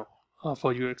should know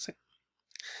for your exam.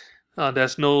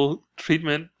 There's no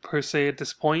treatment per se at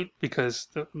this point because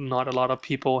not a lot of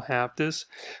people have this,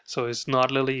 so it's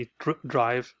not really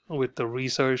drive with the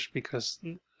research because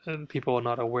people are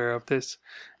not aware of this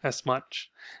as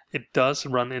much. It does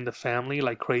run in the family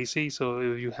like crazy, so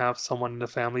if you have someone in the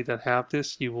family that have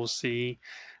this, you will see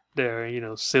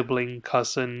their sibling,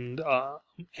 cousin,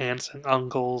 aunts and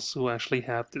uncles who actually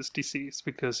have this disease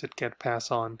because it get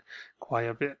passed on quite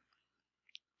a bit.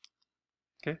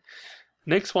 Okay.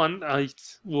 Next one, I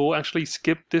will actually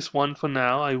skip this one for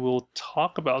now. I will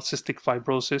talk about cystic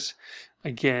fibrosis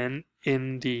again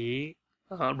in the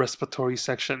respiratory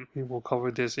section. We will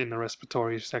cover this in the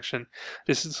respiratory section.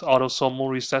 This is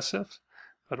autosomal recessive,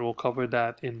 but we'll cover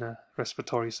that in the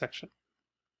respiratory section.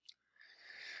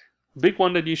 Big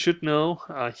one that you should know,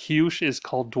 huge, is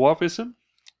called dwarfism.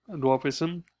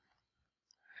 Dwarfism.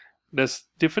 There's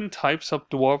different types of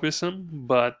dwarfism,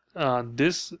 but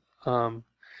this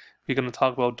we're going to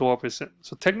talk about dwarfism.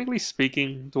 So technically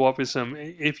speaking, dwarfism,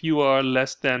 if you are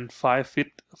less than 5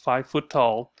 feet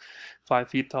tall,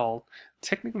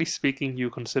 technically speaking,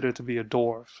 you consider to be a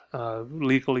dwarf.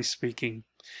 Legally speaking,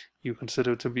 you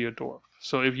consider to be a dwarf.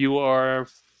 So if you are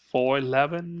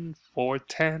 4'11",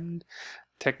 4'10",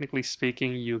 technically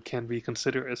speaking, you can be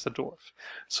considered as a dwarf.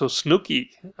 So Snooki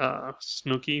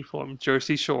from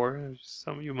Jersey Shore,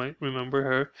 some of you might remember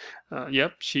her.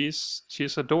 Yep, she's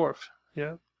a dwarf.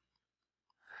 Yeah.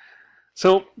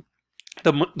 So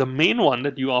the main one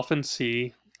that you often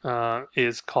see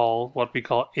is called what we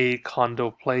call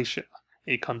achondroplasia.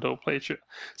 Achondroplasia.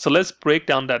 So let's break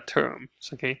down that term.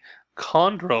 Okay,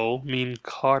 chondro means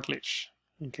cartilage.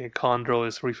 Okay, chondro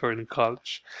is referring to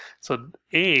cartilage. So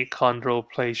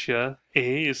achondroplasia,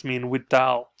 A is mean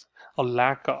without or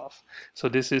lack of. So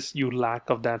this is you lack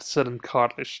of that certain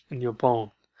cartilage in your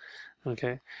bone.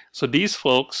 Okay, so these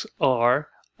folks are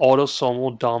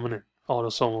autosomal dominant.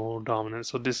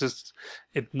 So this is,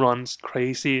 it runs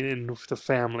crazy in the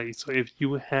family. So if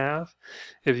you have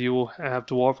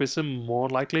dwarfism, more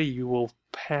likely you will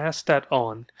pass that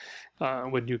on.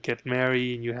 When you get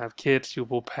married and you have kids, you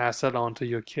will pass that on to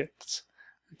your kids.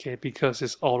 Okay, because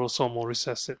it's autosomal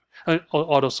recessive,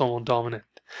 autosomal dominant.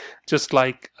 Just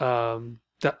like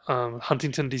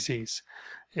Huntington disease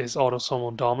is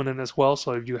autosomal dominant as well.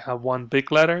 So if you have one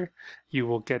big letter, you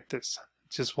will get this.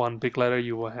 Just one big letter,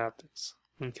 you will have this.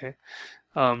 Okay,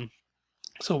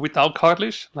 so without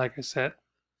cartilage, like I said,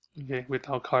 okay,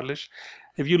 without cartilage,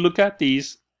 if you look at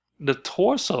these, their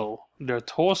torso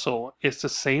is the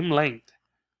same length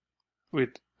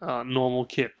with normal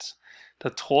kids. The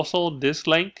torso, this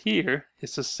length here,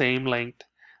 is the same length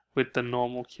with the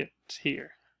normal kids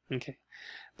here. Okay,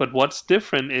 but what's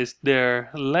different is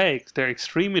their legs, their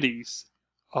extremities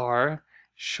are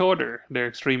shorter. Their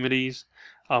extremities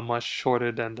are much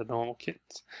shorter than the normal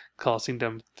kids, causing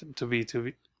them to be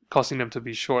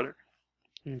shorter.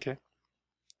 Okay,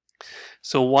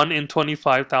 so 1 in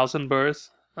 25,000 births,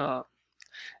 when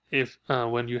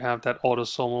you have that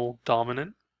autosomal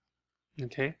dominant.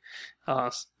 Okay,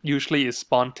 usually it's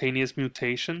spontaneous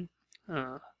mutation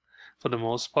for the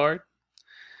most part.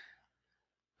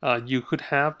 You could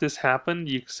have this happen.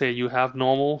 You say you have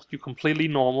you completely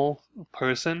normal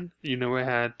person. You never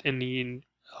had any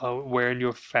where in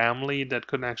your family that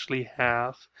could actually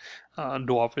have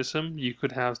dwarfism. You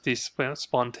could have this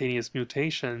spontaneous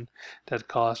mutation that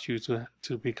caused you to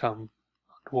become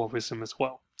dwarfism as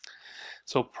well.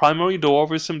 So primary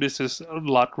dwarfism, this is a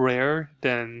lot more rare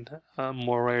than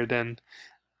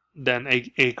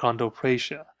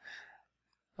achondroplasia.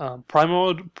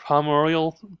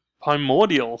 Primordial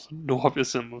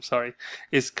dwarfism,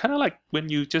 is kind of like when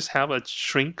you just have a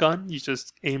shrink gun. You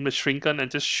just aim the shrink gun and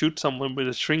just shoot someone with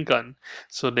a shrink gun,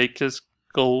 so they just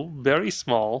go very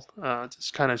small,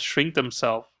 just kind of shrink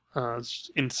themselves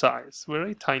in size,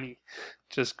 very tiny,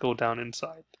 just go down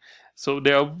inside. So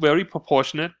they are very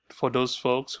proportionate for those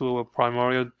folks who are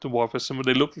primordial dwarfism.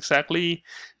 They look exactly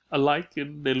alike.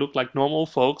 They look like normal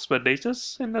folks, but they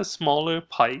just in a smaller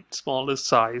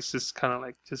size. It's kind of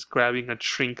like just grabbing a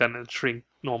shrink gun and shrink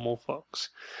normal folks.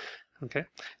 Okay,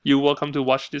 you're welcome to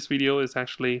watch this video. It's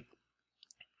actually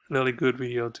a really good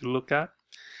video to look at.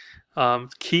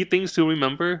 Key things to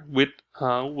remember with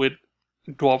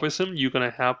dwarfism, you're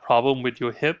gonna have problem with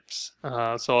your hips.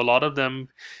 So a lot of them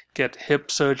get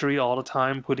hip surgery all the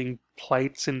time, putting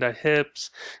plates in their hips,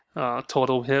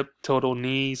 total hip, total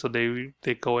knee. So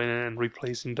they go in and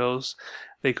replacing those.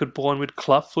 They could born with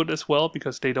clubfoot as well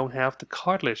because they don't have the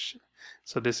cartilage.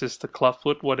 So this is the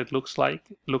clubfoot. What it looks like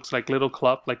little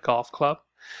club, like golf club.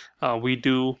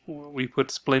 We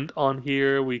put splint on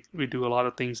here. We do a lot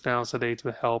of things nowadays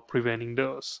to help preventing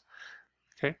those.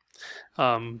 Okay.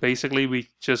 Basically, we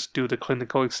just do the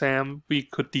clinical exam. We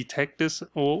could detect this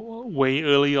way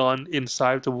early on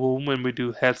inside the womb when we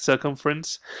do head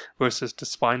circumference versus the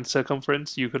spine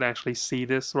circumference. You could actually see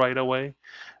this right away.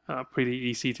 Pretty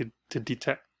easy to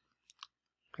detect.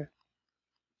 Okay.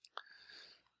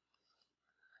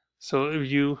 So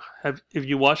if you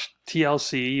watch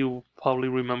TLC, you probably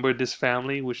remember this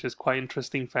family, which is quite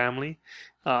interesting family.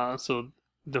 So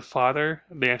the father,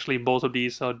 both of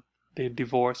these are they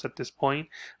divorced at this point,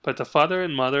 but the father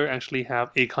and mother actually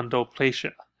have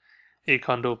achondroplasia.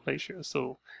 Achondroplasia.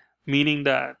 So meaning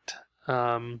that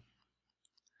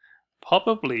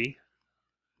probably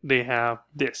they have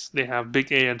this. They have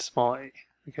big A and small a.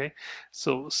 Okay,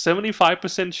 so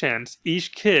 75% chance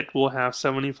each kid will have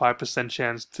 75%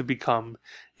 chance to become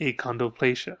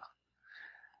achondroplasia.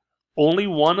 Only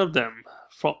one of them,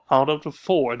 from out of the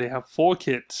 4, they have 4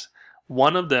 kids.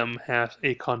 One of them has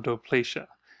achondroplasia.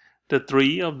 The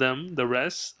 3 of them, the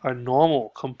rest, are normal,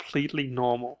 completely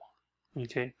normal.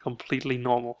 Okay, completely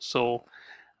normal. So,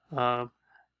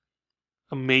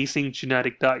 amazing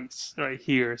genetic dice right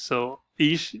here. So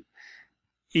each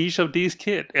of these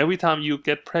kids, every time you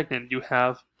get pregnant, you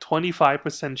have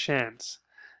 25% chance.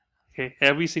 Okay,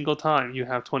 every single time you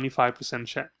have 25%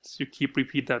 chance. You keep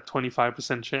repeat that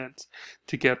 25% chance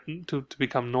to get to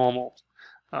become normal.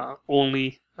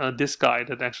 Only this guy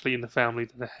that actually in the family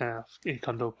that have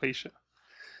achondroplasia.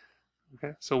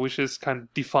 Okay, so which is kind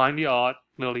of define the art,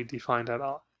 really define that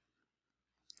art.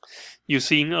 You've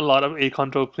seen a lot of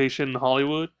achondroplasia in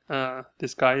Hollywood.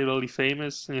 This guy is really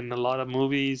famous in a lot of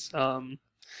movies.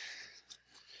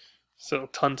 So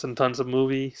tons and tons of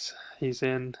movies he's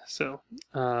in. So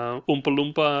Oompa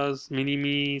Loompas,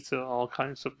 Mini-Me, so all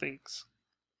kinds of things.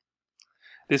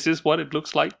 This is what it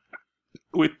looks like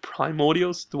with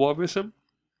primordial dwarfism.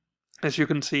 As you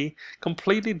can see,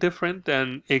 completely different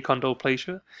than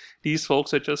achondroplasia. These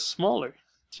folks are just smaller,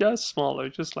 just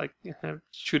like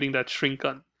shooting that shrink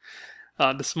gun.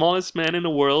 The smallest man in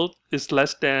the world is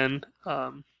less than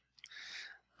a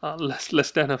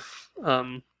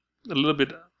little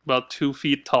bit about 2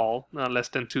 feet tall, less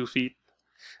than 2 feet,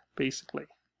 basically.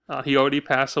 He already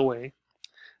passed away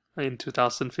in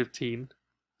 2015,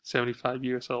 75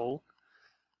 years old.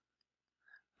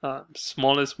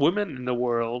 Smallest woman in the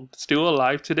world, still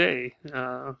alive today.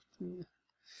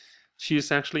 She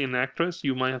is actually an actress.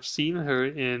 You might have seen her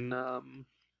in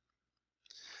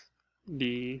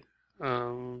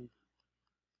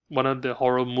one of the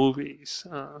horror movies.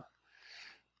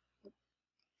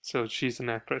 So she's an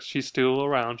actress. She's still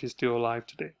around. She's still alive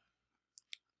today.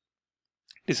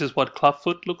 This is what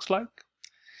clubfoot looks like.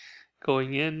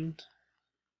 Going in.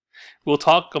 We'll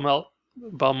talk about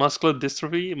muscular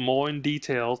dystrophy more in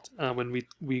detail when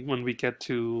we get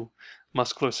to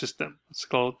muscular system,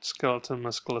 skeletal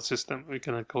muscular system. We're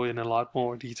gonna go in a lot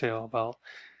more detail about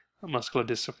muscular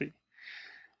dystrophy.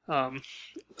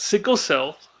 Sickle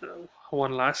cell.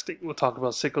 One last thing we'll talk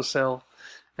about sickle cell.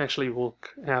 Actually, we'll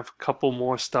have a couple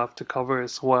more stuff to cover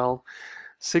as well.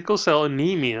 Sickle cell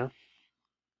anemia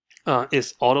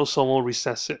is autosomal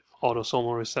recessive.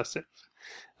 Autosomal recessive.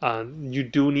 You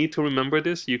do need to remember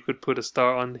this. You could put a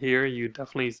star on here. You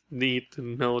definitely need to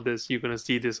know this. You're going to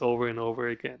see this over and over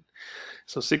again.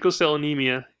 So sickle cell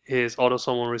anemia is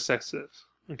autosomal recessive.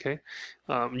 Okay,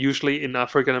 usually in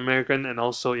African American and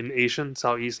also in Asian,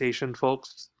 Southeast Asian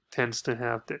folks tends to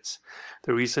have this.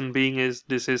 The reason being is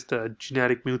this is the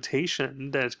genetic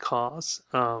mutation that causes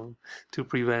to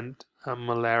prevent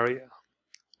malaria.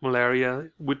 Malaria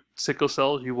with sickle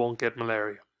cell, you won't get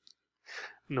malaria.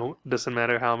 No, doesn't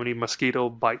matter how many mosquito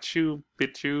bite you,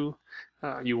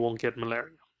 you won't get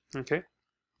malaria. Okay.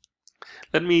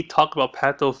 Let me talk about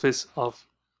pathophys of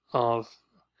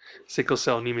sickle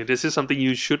cell anemia. This is something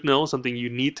you should know, something you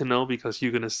need to know because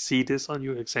you're going to see this on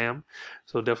your exam.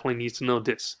 So definitely need to know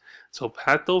this. So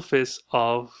pathophys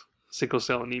of sickle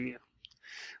cell anemia.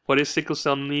 What is sickle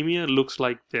cell anemia? It looks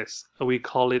like this. We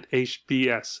call it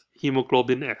HbS,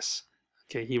 hemoglobin S.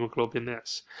 Okay, hemoglobin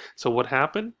S. So what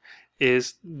happened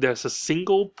is there's a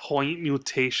single point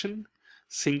mutation.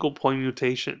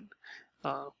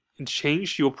 It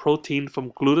changed your protein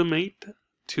from glutamate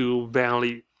to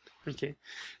valine. Okay,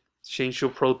 change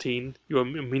your protein, your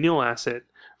amino acid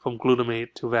from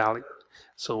glutamate to valine.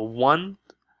 So one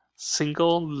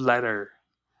single letter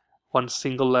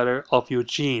of your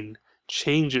gene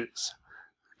changes.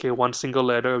 Okay, one single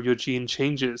letter of your gene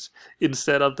changes.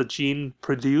 Instead of the gene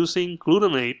producing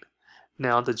glutamate,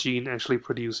 now the gene actually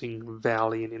producing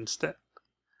valine instead.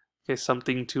 Okay,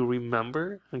 something to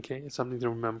remember. Okay, something to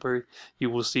remember. You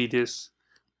will see this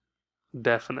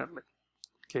definitely.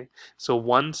 Okay, so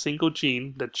one single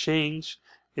gene that changed,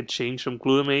 it changed from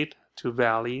glutamate to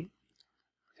valine.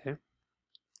 Okay,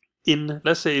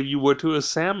 let's say if you were to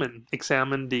examine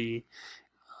the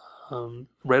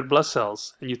red blood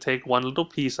cells, and you take one little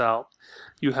piece out,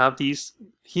 you have these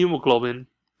hemoglobin.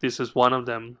 This is one of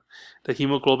them. The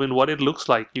hemoglobin, what it looks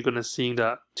like, you're gonna see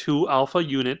the 2 alpha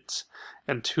units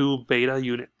and 2 beta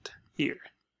unit here.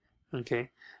 Okay,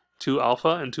 2 alpha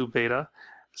and 2 beta.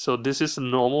 So this is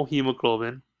normal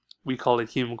hemoglobin. We call it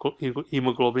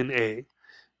hemoglobin A.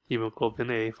 Hemoglobin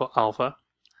A for alpha.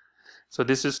 So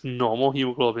this is normal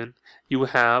hemoglobin. You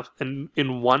have,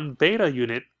 in one beta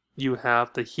unit, you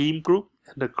have the heme group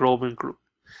and the globin group.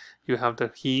 You have the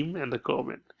heme and the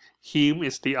globin. Heme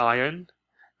is the iron.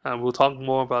 We'll talk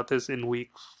more about this in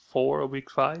week 4 or week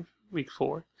 5? Week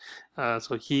 4.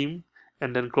 So heme,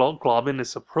 and then globin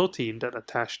is a protein that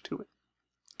attached to it.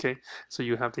 Okay, so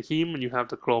you have the heme and you have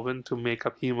the globin to make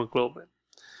up hemoglobin.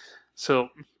 So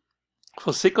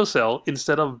for sickle cell,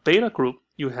 instead of beta group,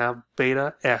 you have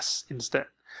beta S instead.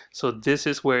 So this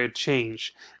is where it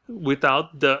changed.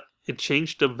 It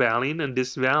changed the valine, and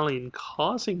this valine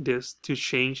causing this to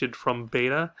change it from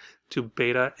beta to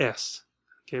beta S.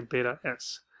 Okay, beta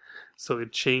S. So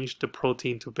it changed the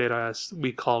protein to beta S.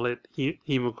 We call it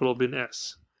hemoglobin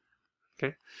S.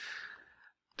 Okay.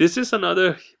 This is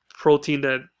another protein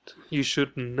that you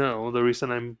should know. The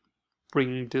reason I'm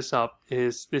bringing this up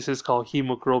is this is called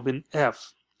hemoglobin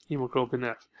F. Hemoglobin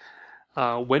F.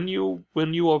 When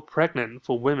you are pregnant,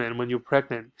 for women, when you're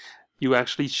pregnant, you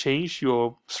actually change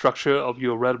your structure of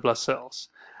your red blood cells.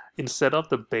 Instead of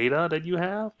the beta that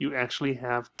you actually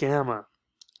have gamma.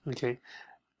 Okay,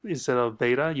 instead of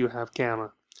beta, you have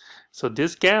gamma. So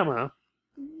this gamma,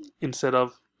 instead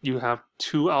of you have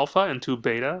 2 alpha and 2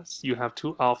 betas, you have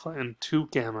 2 alpha and 2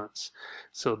 gammas.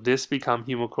 So this becomes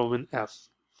hemoglobin F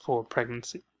for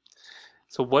pregnancy.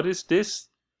 So what is this?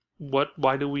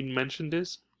 Why do we mention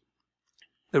this?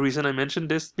 The reason I mention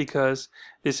this because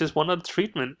this is one of the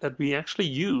treatment that we actually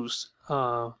use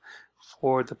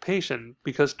for the patient,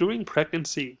 because during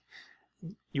pregnancy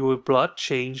your blood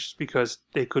changed because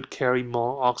they could carry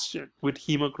more oxygen. With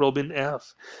hemoglobin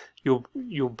F,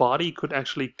 your body could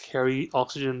actually carry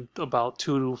oxygen about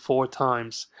 2 to 4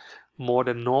 times more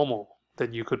than normal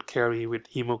than you could carry with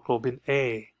hemoglobin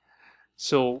A.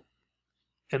 So,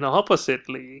 and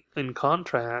oppositely, in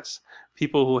contrast,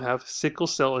 people who have sickle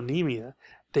cell anemia,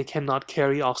 they cannot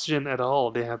carry oxygen at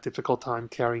all. They have difficult time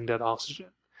carrying that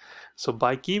oxygen. So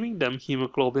by giving them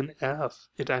hemoglobin F,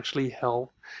 it actually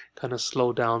helped kind of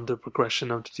slow down the progression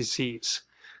of the disease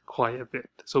quite a bit.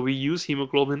 So we use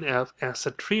hemoglobin F as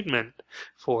a treatment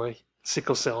for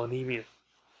sickle cell anemia.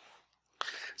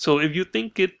 So if you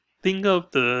think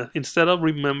of instead of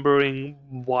remembering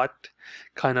what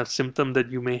kind of symptom that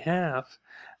you may have,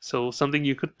 so something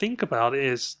you could think about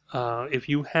is if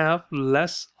you have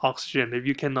less oxygen, if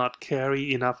you cannot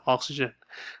carry enough oxygen,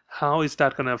 how is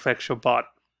that going to affect your body?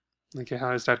 Okay,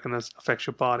 how is that going to affect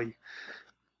your body?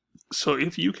 So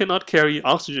if you cannot carry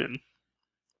oxygen,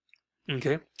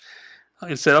 okay,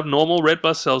 instead of normal red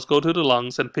blood cells go to the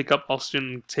lungs and pick up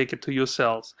oxygen and take it to your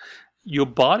cells, your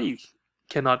body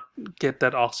cannot get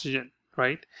that oxygen,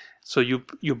 right? So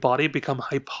your body become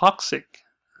hypoxic.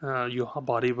 Your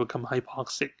body will become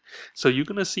hypoxic. So you're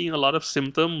going to see a lot of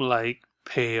symptoms like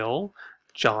pale,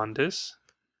 jaundice.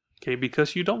 Okay,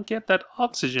 because you don't get that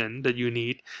oxygen that you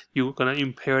need, you're going to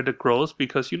impair the growth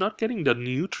because you're not getting the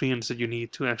nutrients that you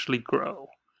need to actually grow.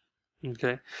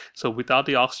 Okay, so without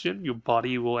the oxygen, your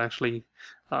body will actually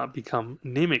become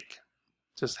anemic.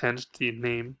 Just hence the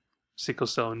name sickle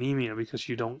cell anemia, because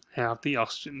you don't have the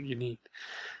oxygen you need.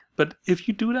 But if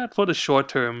you do that for the short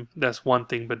term, that's one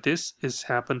thing. But this is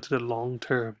happened to the long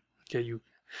term. Okay, you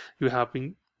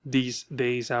having these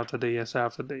days after days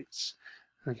after days.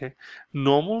 Okay,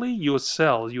 normally your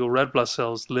red blood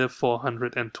cells live for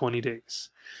 120 days.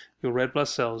 Your red blood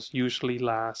cells usually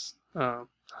last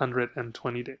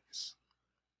 120 days.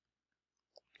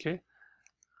 Okay,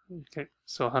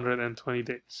 so 120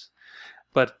 days.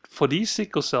 But for these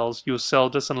sickle cells, your cell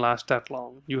doesn't last that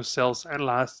long. Your cells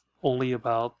last only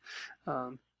about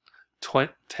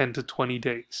 10 to 20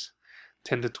 days.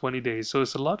 10 to 20 days. So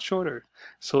it's a lot shorter.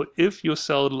 So if your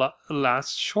cell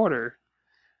lasts shorter,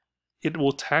 it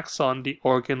will tax on the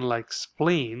organ like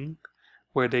spleen,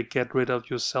 where they get rid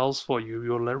of your cells for you,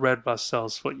 your red blood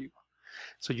cells for you.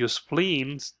 So your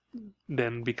spleens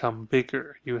then become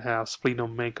bigger. You have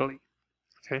splenomegaly.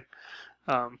 Okay.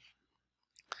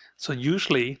 So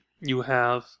usually you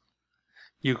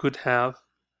could have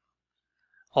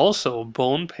Also,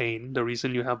 bone pain. The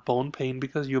reason you have bone pain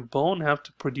because your bone have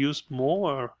to produce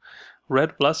more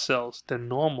red blood cells than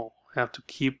normal. Have to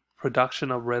keep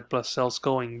production of red blood cells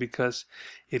going because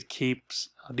it keeps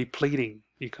depleting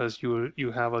because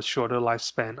you have a shorter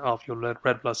lifespan of your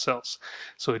red blood cells,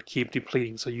 so it keeps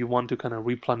depleting. So you want to kind of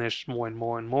replenish more and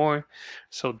more and more.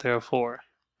 So therefore,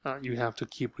 you have to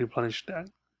keep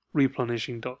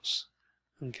replenishing those.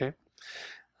 Okay.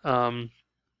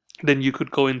 Then you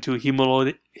could go into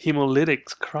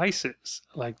hemolytic crisis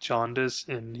like jaundice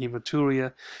and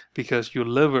hematuria because your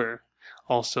liver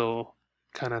also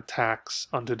kind of tax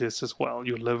onto this as well.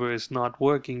 Your liver is not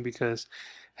working because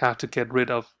have to get rid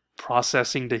of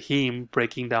processing the heme,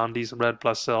 breaking down these red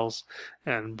blood cells,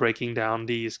 and breaking down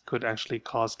these could actually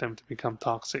cause them to become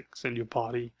toxic, and your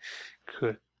body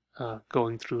could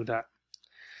going through that.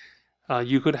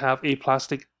 You could have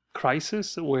aplastic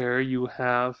crisis where you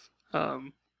have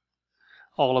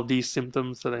all of these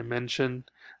symptoms that I mentioned.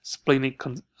 Splenic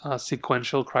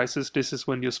sequential crisis. This is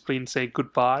when your spleen say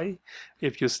goodbye.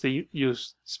 If your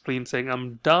spleen saying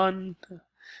I'm done,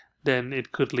 then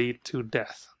it could lead to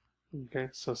death. Okay,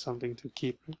 so something to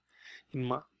keep in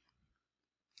mind.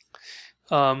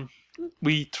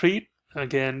 We treat,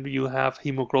 again, you have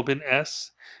hemoglobin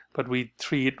S, but we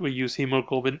use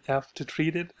hemoglobin F to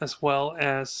treat it, as well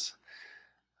as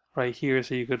right here.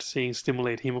 So you could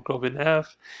stimulate hemoglobin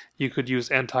F. You could use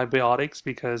antibiotics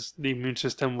because the immune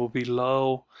system will be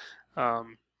low,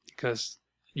 because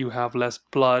you have less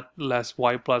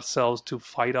white blood cells to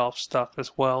fight off stuff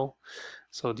as well.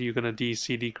 So you're going to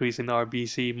see decrease in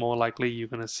RBC. More likely you're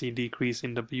going to see decrease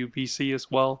in WBC as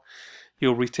well.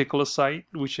 Your reticulocyte,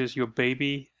 which is your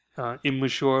baby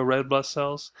immature red blood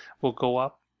cells, will go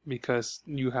up because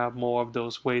you have more of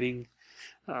those waiting,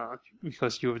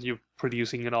 because you're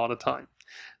producing it all the time.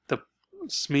 The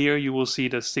smear, you will see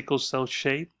the sickle cell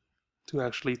shape to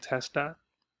actually test that.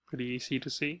 Pretty easy to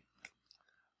see.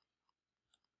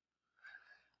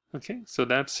 Okay, so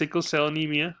that's sickle cell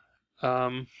anemia.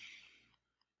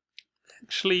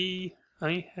 Actually,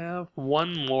 I have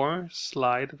one more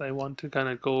slide that I want to kind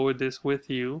of go over this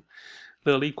with you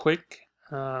really quick.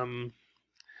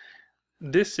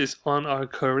 This is on our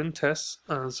current tests,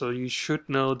 so you should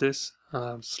know this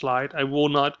slide. I will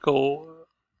not go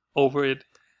over it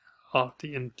of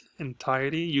the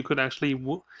entirety. You could actually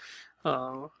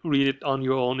read it on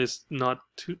your own. It's not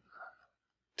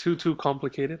too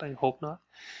complicated. I hope not.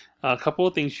 A couple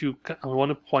of things I want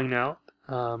to point out,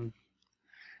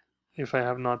 if I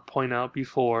have not pointed out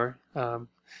before,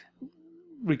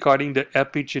 regarding the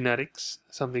epigenetics,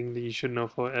 something that you should know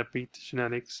for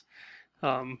epigenetics.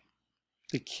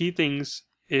 The key things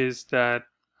is that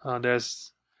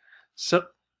there's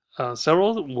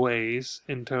several ways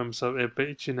in terms of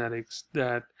epigenetics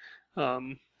that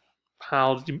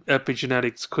how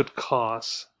epigenetics could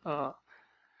cause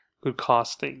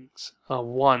things.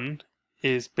 One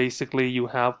is basically you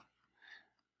have,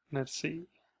 let's see,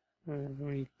 let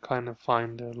me kind of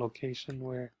find the location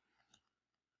where.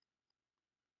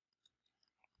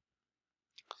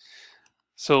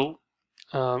 So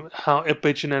how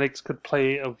epigenetics could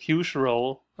play a huge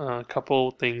role. A couple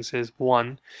things is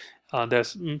one,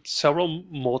 there's several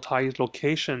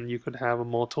multi-location. You could have a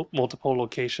multiple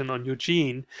location on your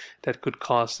gene that could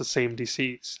cause the same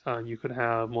disease. You could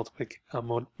have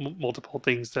multiple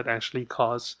things that actually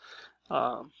cause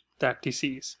that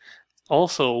disease.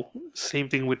 Also, same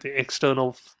thing with the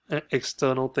external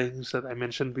things that I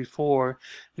mentioned before.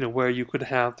 Where you could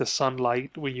have the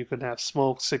sunlight, where you could have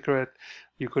smoke, cigarette.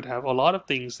 You could have a lot of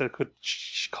things that could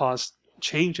cause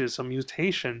changes or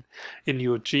mutation in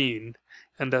your gene,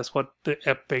 and that's what the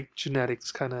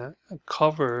epigenetics kind of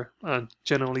cover.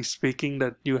 Generally speaking,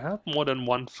 that you have more than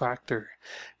one factor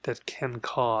that can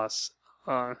cause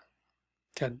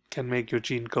can make your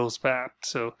gene goes bad.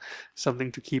 So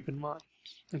something to keep in mind.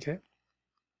 Okay.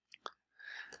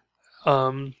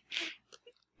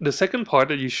 The second part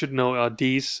that you should know are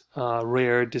these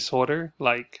rare disorder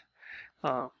like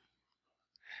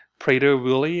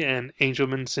Prader-Willi and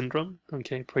Angelman syndrome.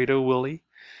 Okay, Prader-Willi,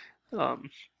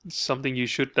 something you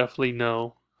should definitely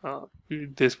know.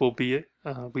 This will be it.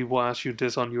 We will ask you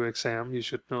this on your exam. You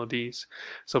should know these.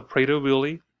 So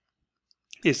Prader-Willi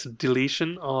is a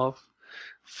deletion of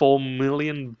 4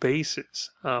 million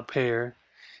bases pair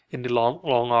in the long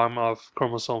arm of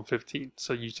chromosome 15.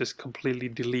 So you just completely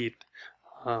delete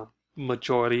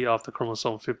majority of the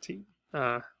chromosome 15,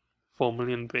 4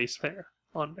 million base pair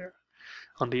on there,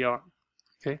 on the arm.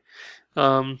 Okay,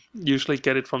 usually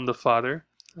get it from the father.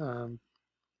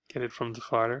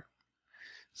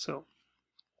 So,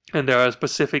 and there are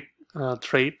specific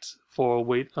traits for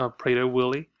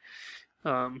Prader-Willi.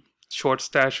 short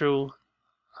stature,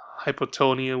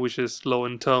 hypotonia, which is low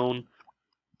in tone,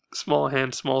 small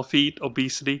hands, small feet,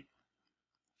 obesity,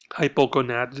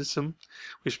 hypogonadism,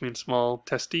 which means small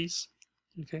testes.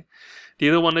 Okay, the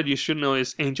other one that you should know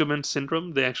is Angelman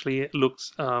syndrome. They actually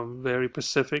looks very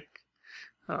specific.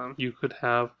 You could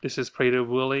have, this is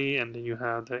Prader-Willi, and then you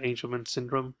have the Angelman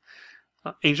syndrome.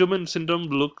 Angelman syndrome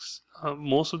looks,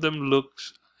 most of them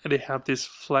looks, they have this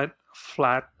flat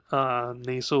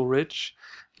nasal ridge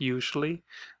usually,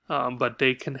 but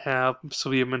they can have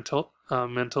severe mental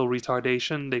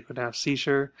retardation. They could have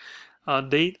seizure.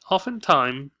 They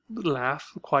oftentimes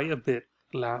laugh quite a bit.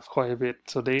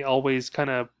 So they always kind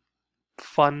of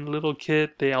fun little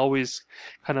kid. They always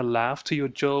kind of laugh to your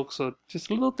jokes. So just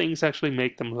little things actually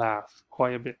make them laugh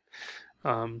quite a bit.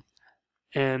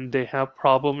 And they have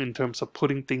problem in terms of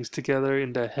putting things together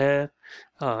in their head,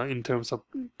 in terms of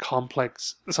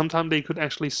complex. Sometimes they could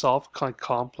actually solve quite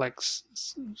complex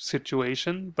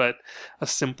situation, but a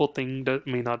simple thing that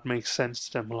may not make sense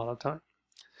to them a lot of time.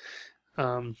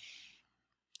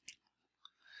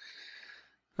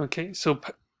 Okay, so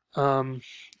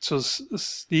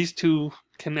these two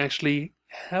can actually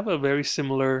have a very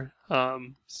similar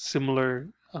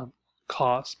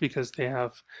cause, because they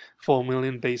have 4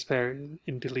 million base pair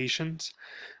in deletions,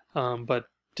 but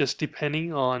just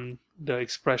depending on the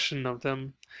expression of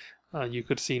them, you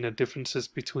could see the differences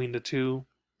between the two.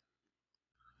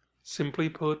 Simply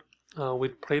put,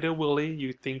 with Prader-Willi,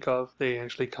 you think of they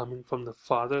actually coming from the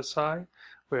father side,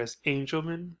 whereas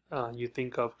Angelman, you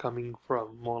think of coming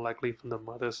from more likely from the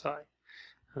mother side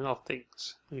of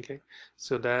things. Okay,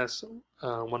 so that's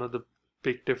one of the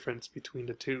big difference between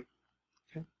the two.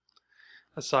 Okay,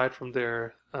 aside from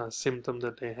their symptom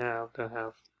that they have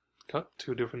got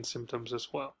 2 different symptoms as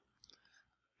well.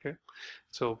 Okay,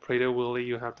 so Prader-Willi,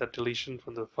 you have that deletion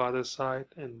from the father side,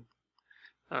 and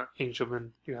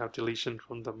Angelman, you have deletion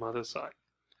from the mother side,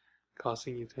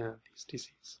 causing you to have these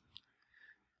diseases.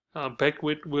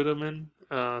 Beckwith-Wiedemann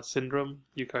syndrome,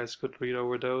 you guys could read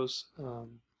over those.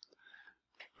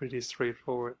 Pretty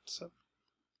straightforward. So,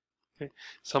 okay,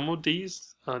 some of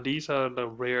these are the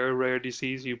rare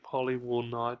disease. You probably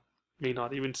may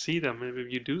not even see them.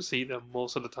 If you do see them,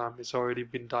 most of the time it's already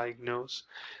been diagnosed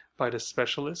by the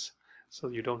specialist, so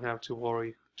you don't have to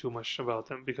worry too much about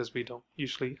them, because we don't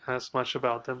usually ask much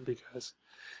about them, because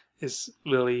it's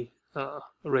really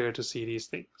rare to see these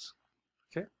things.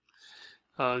 Okay,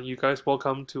 you guys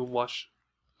welcome to watch,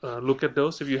 look at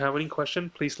those. If you have any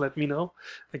question, please let me know.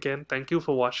 Again, thank you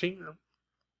for watching,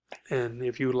 and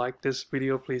if you like this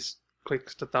video, please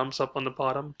click the thumbs up on the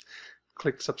bottom,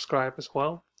 click subscribe as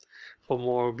well for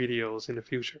more videos in the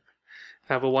future.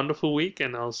 Have a wonderful week,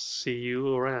 and I'll see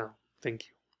you around. Thank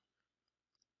you.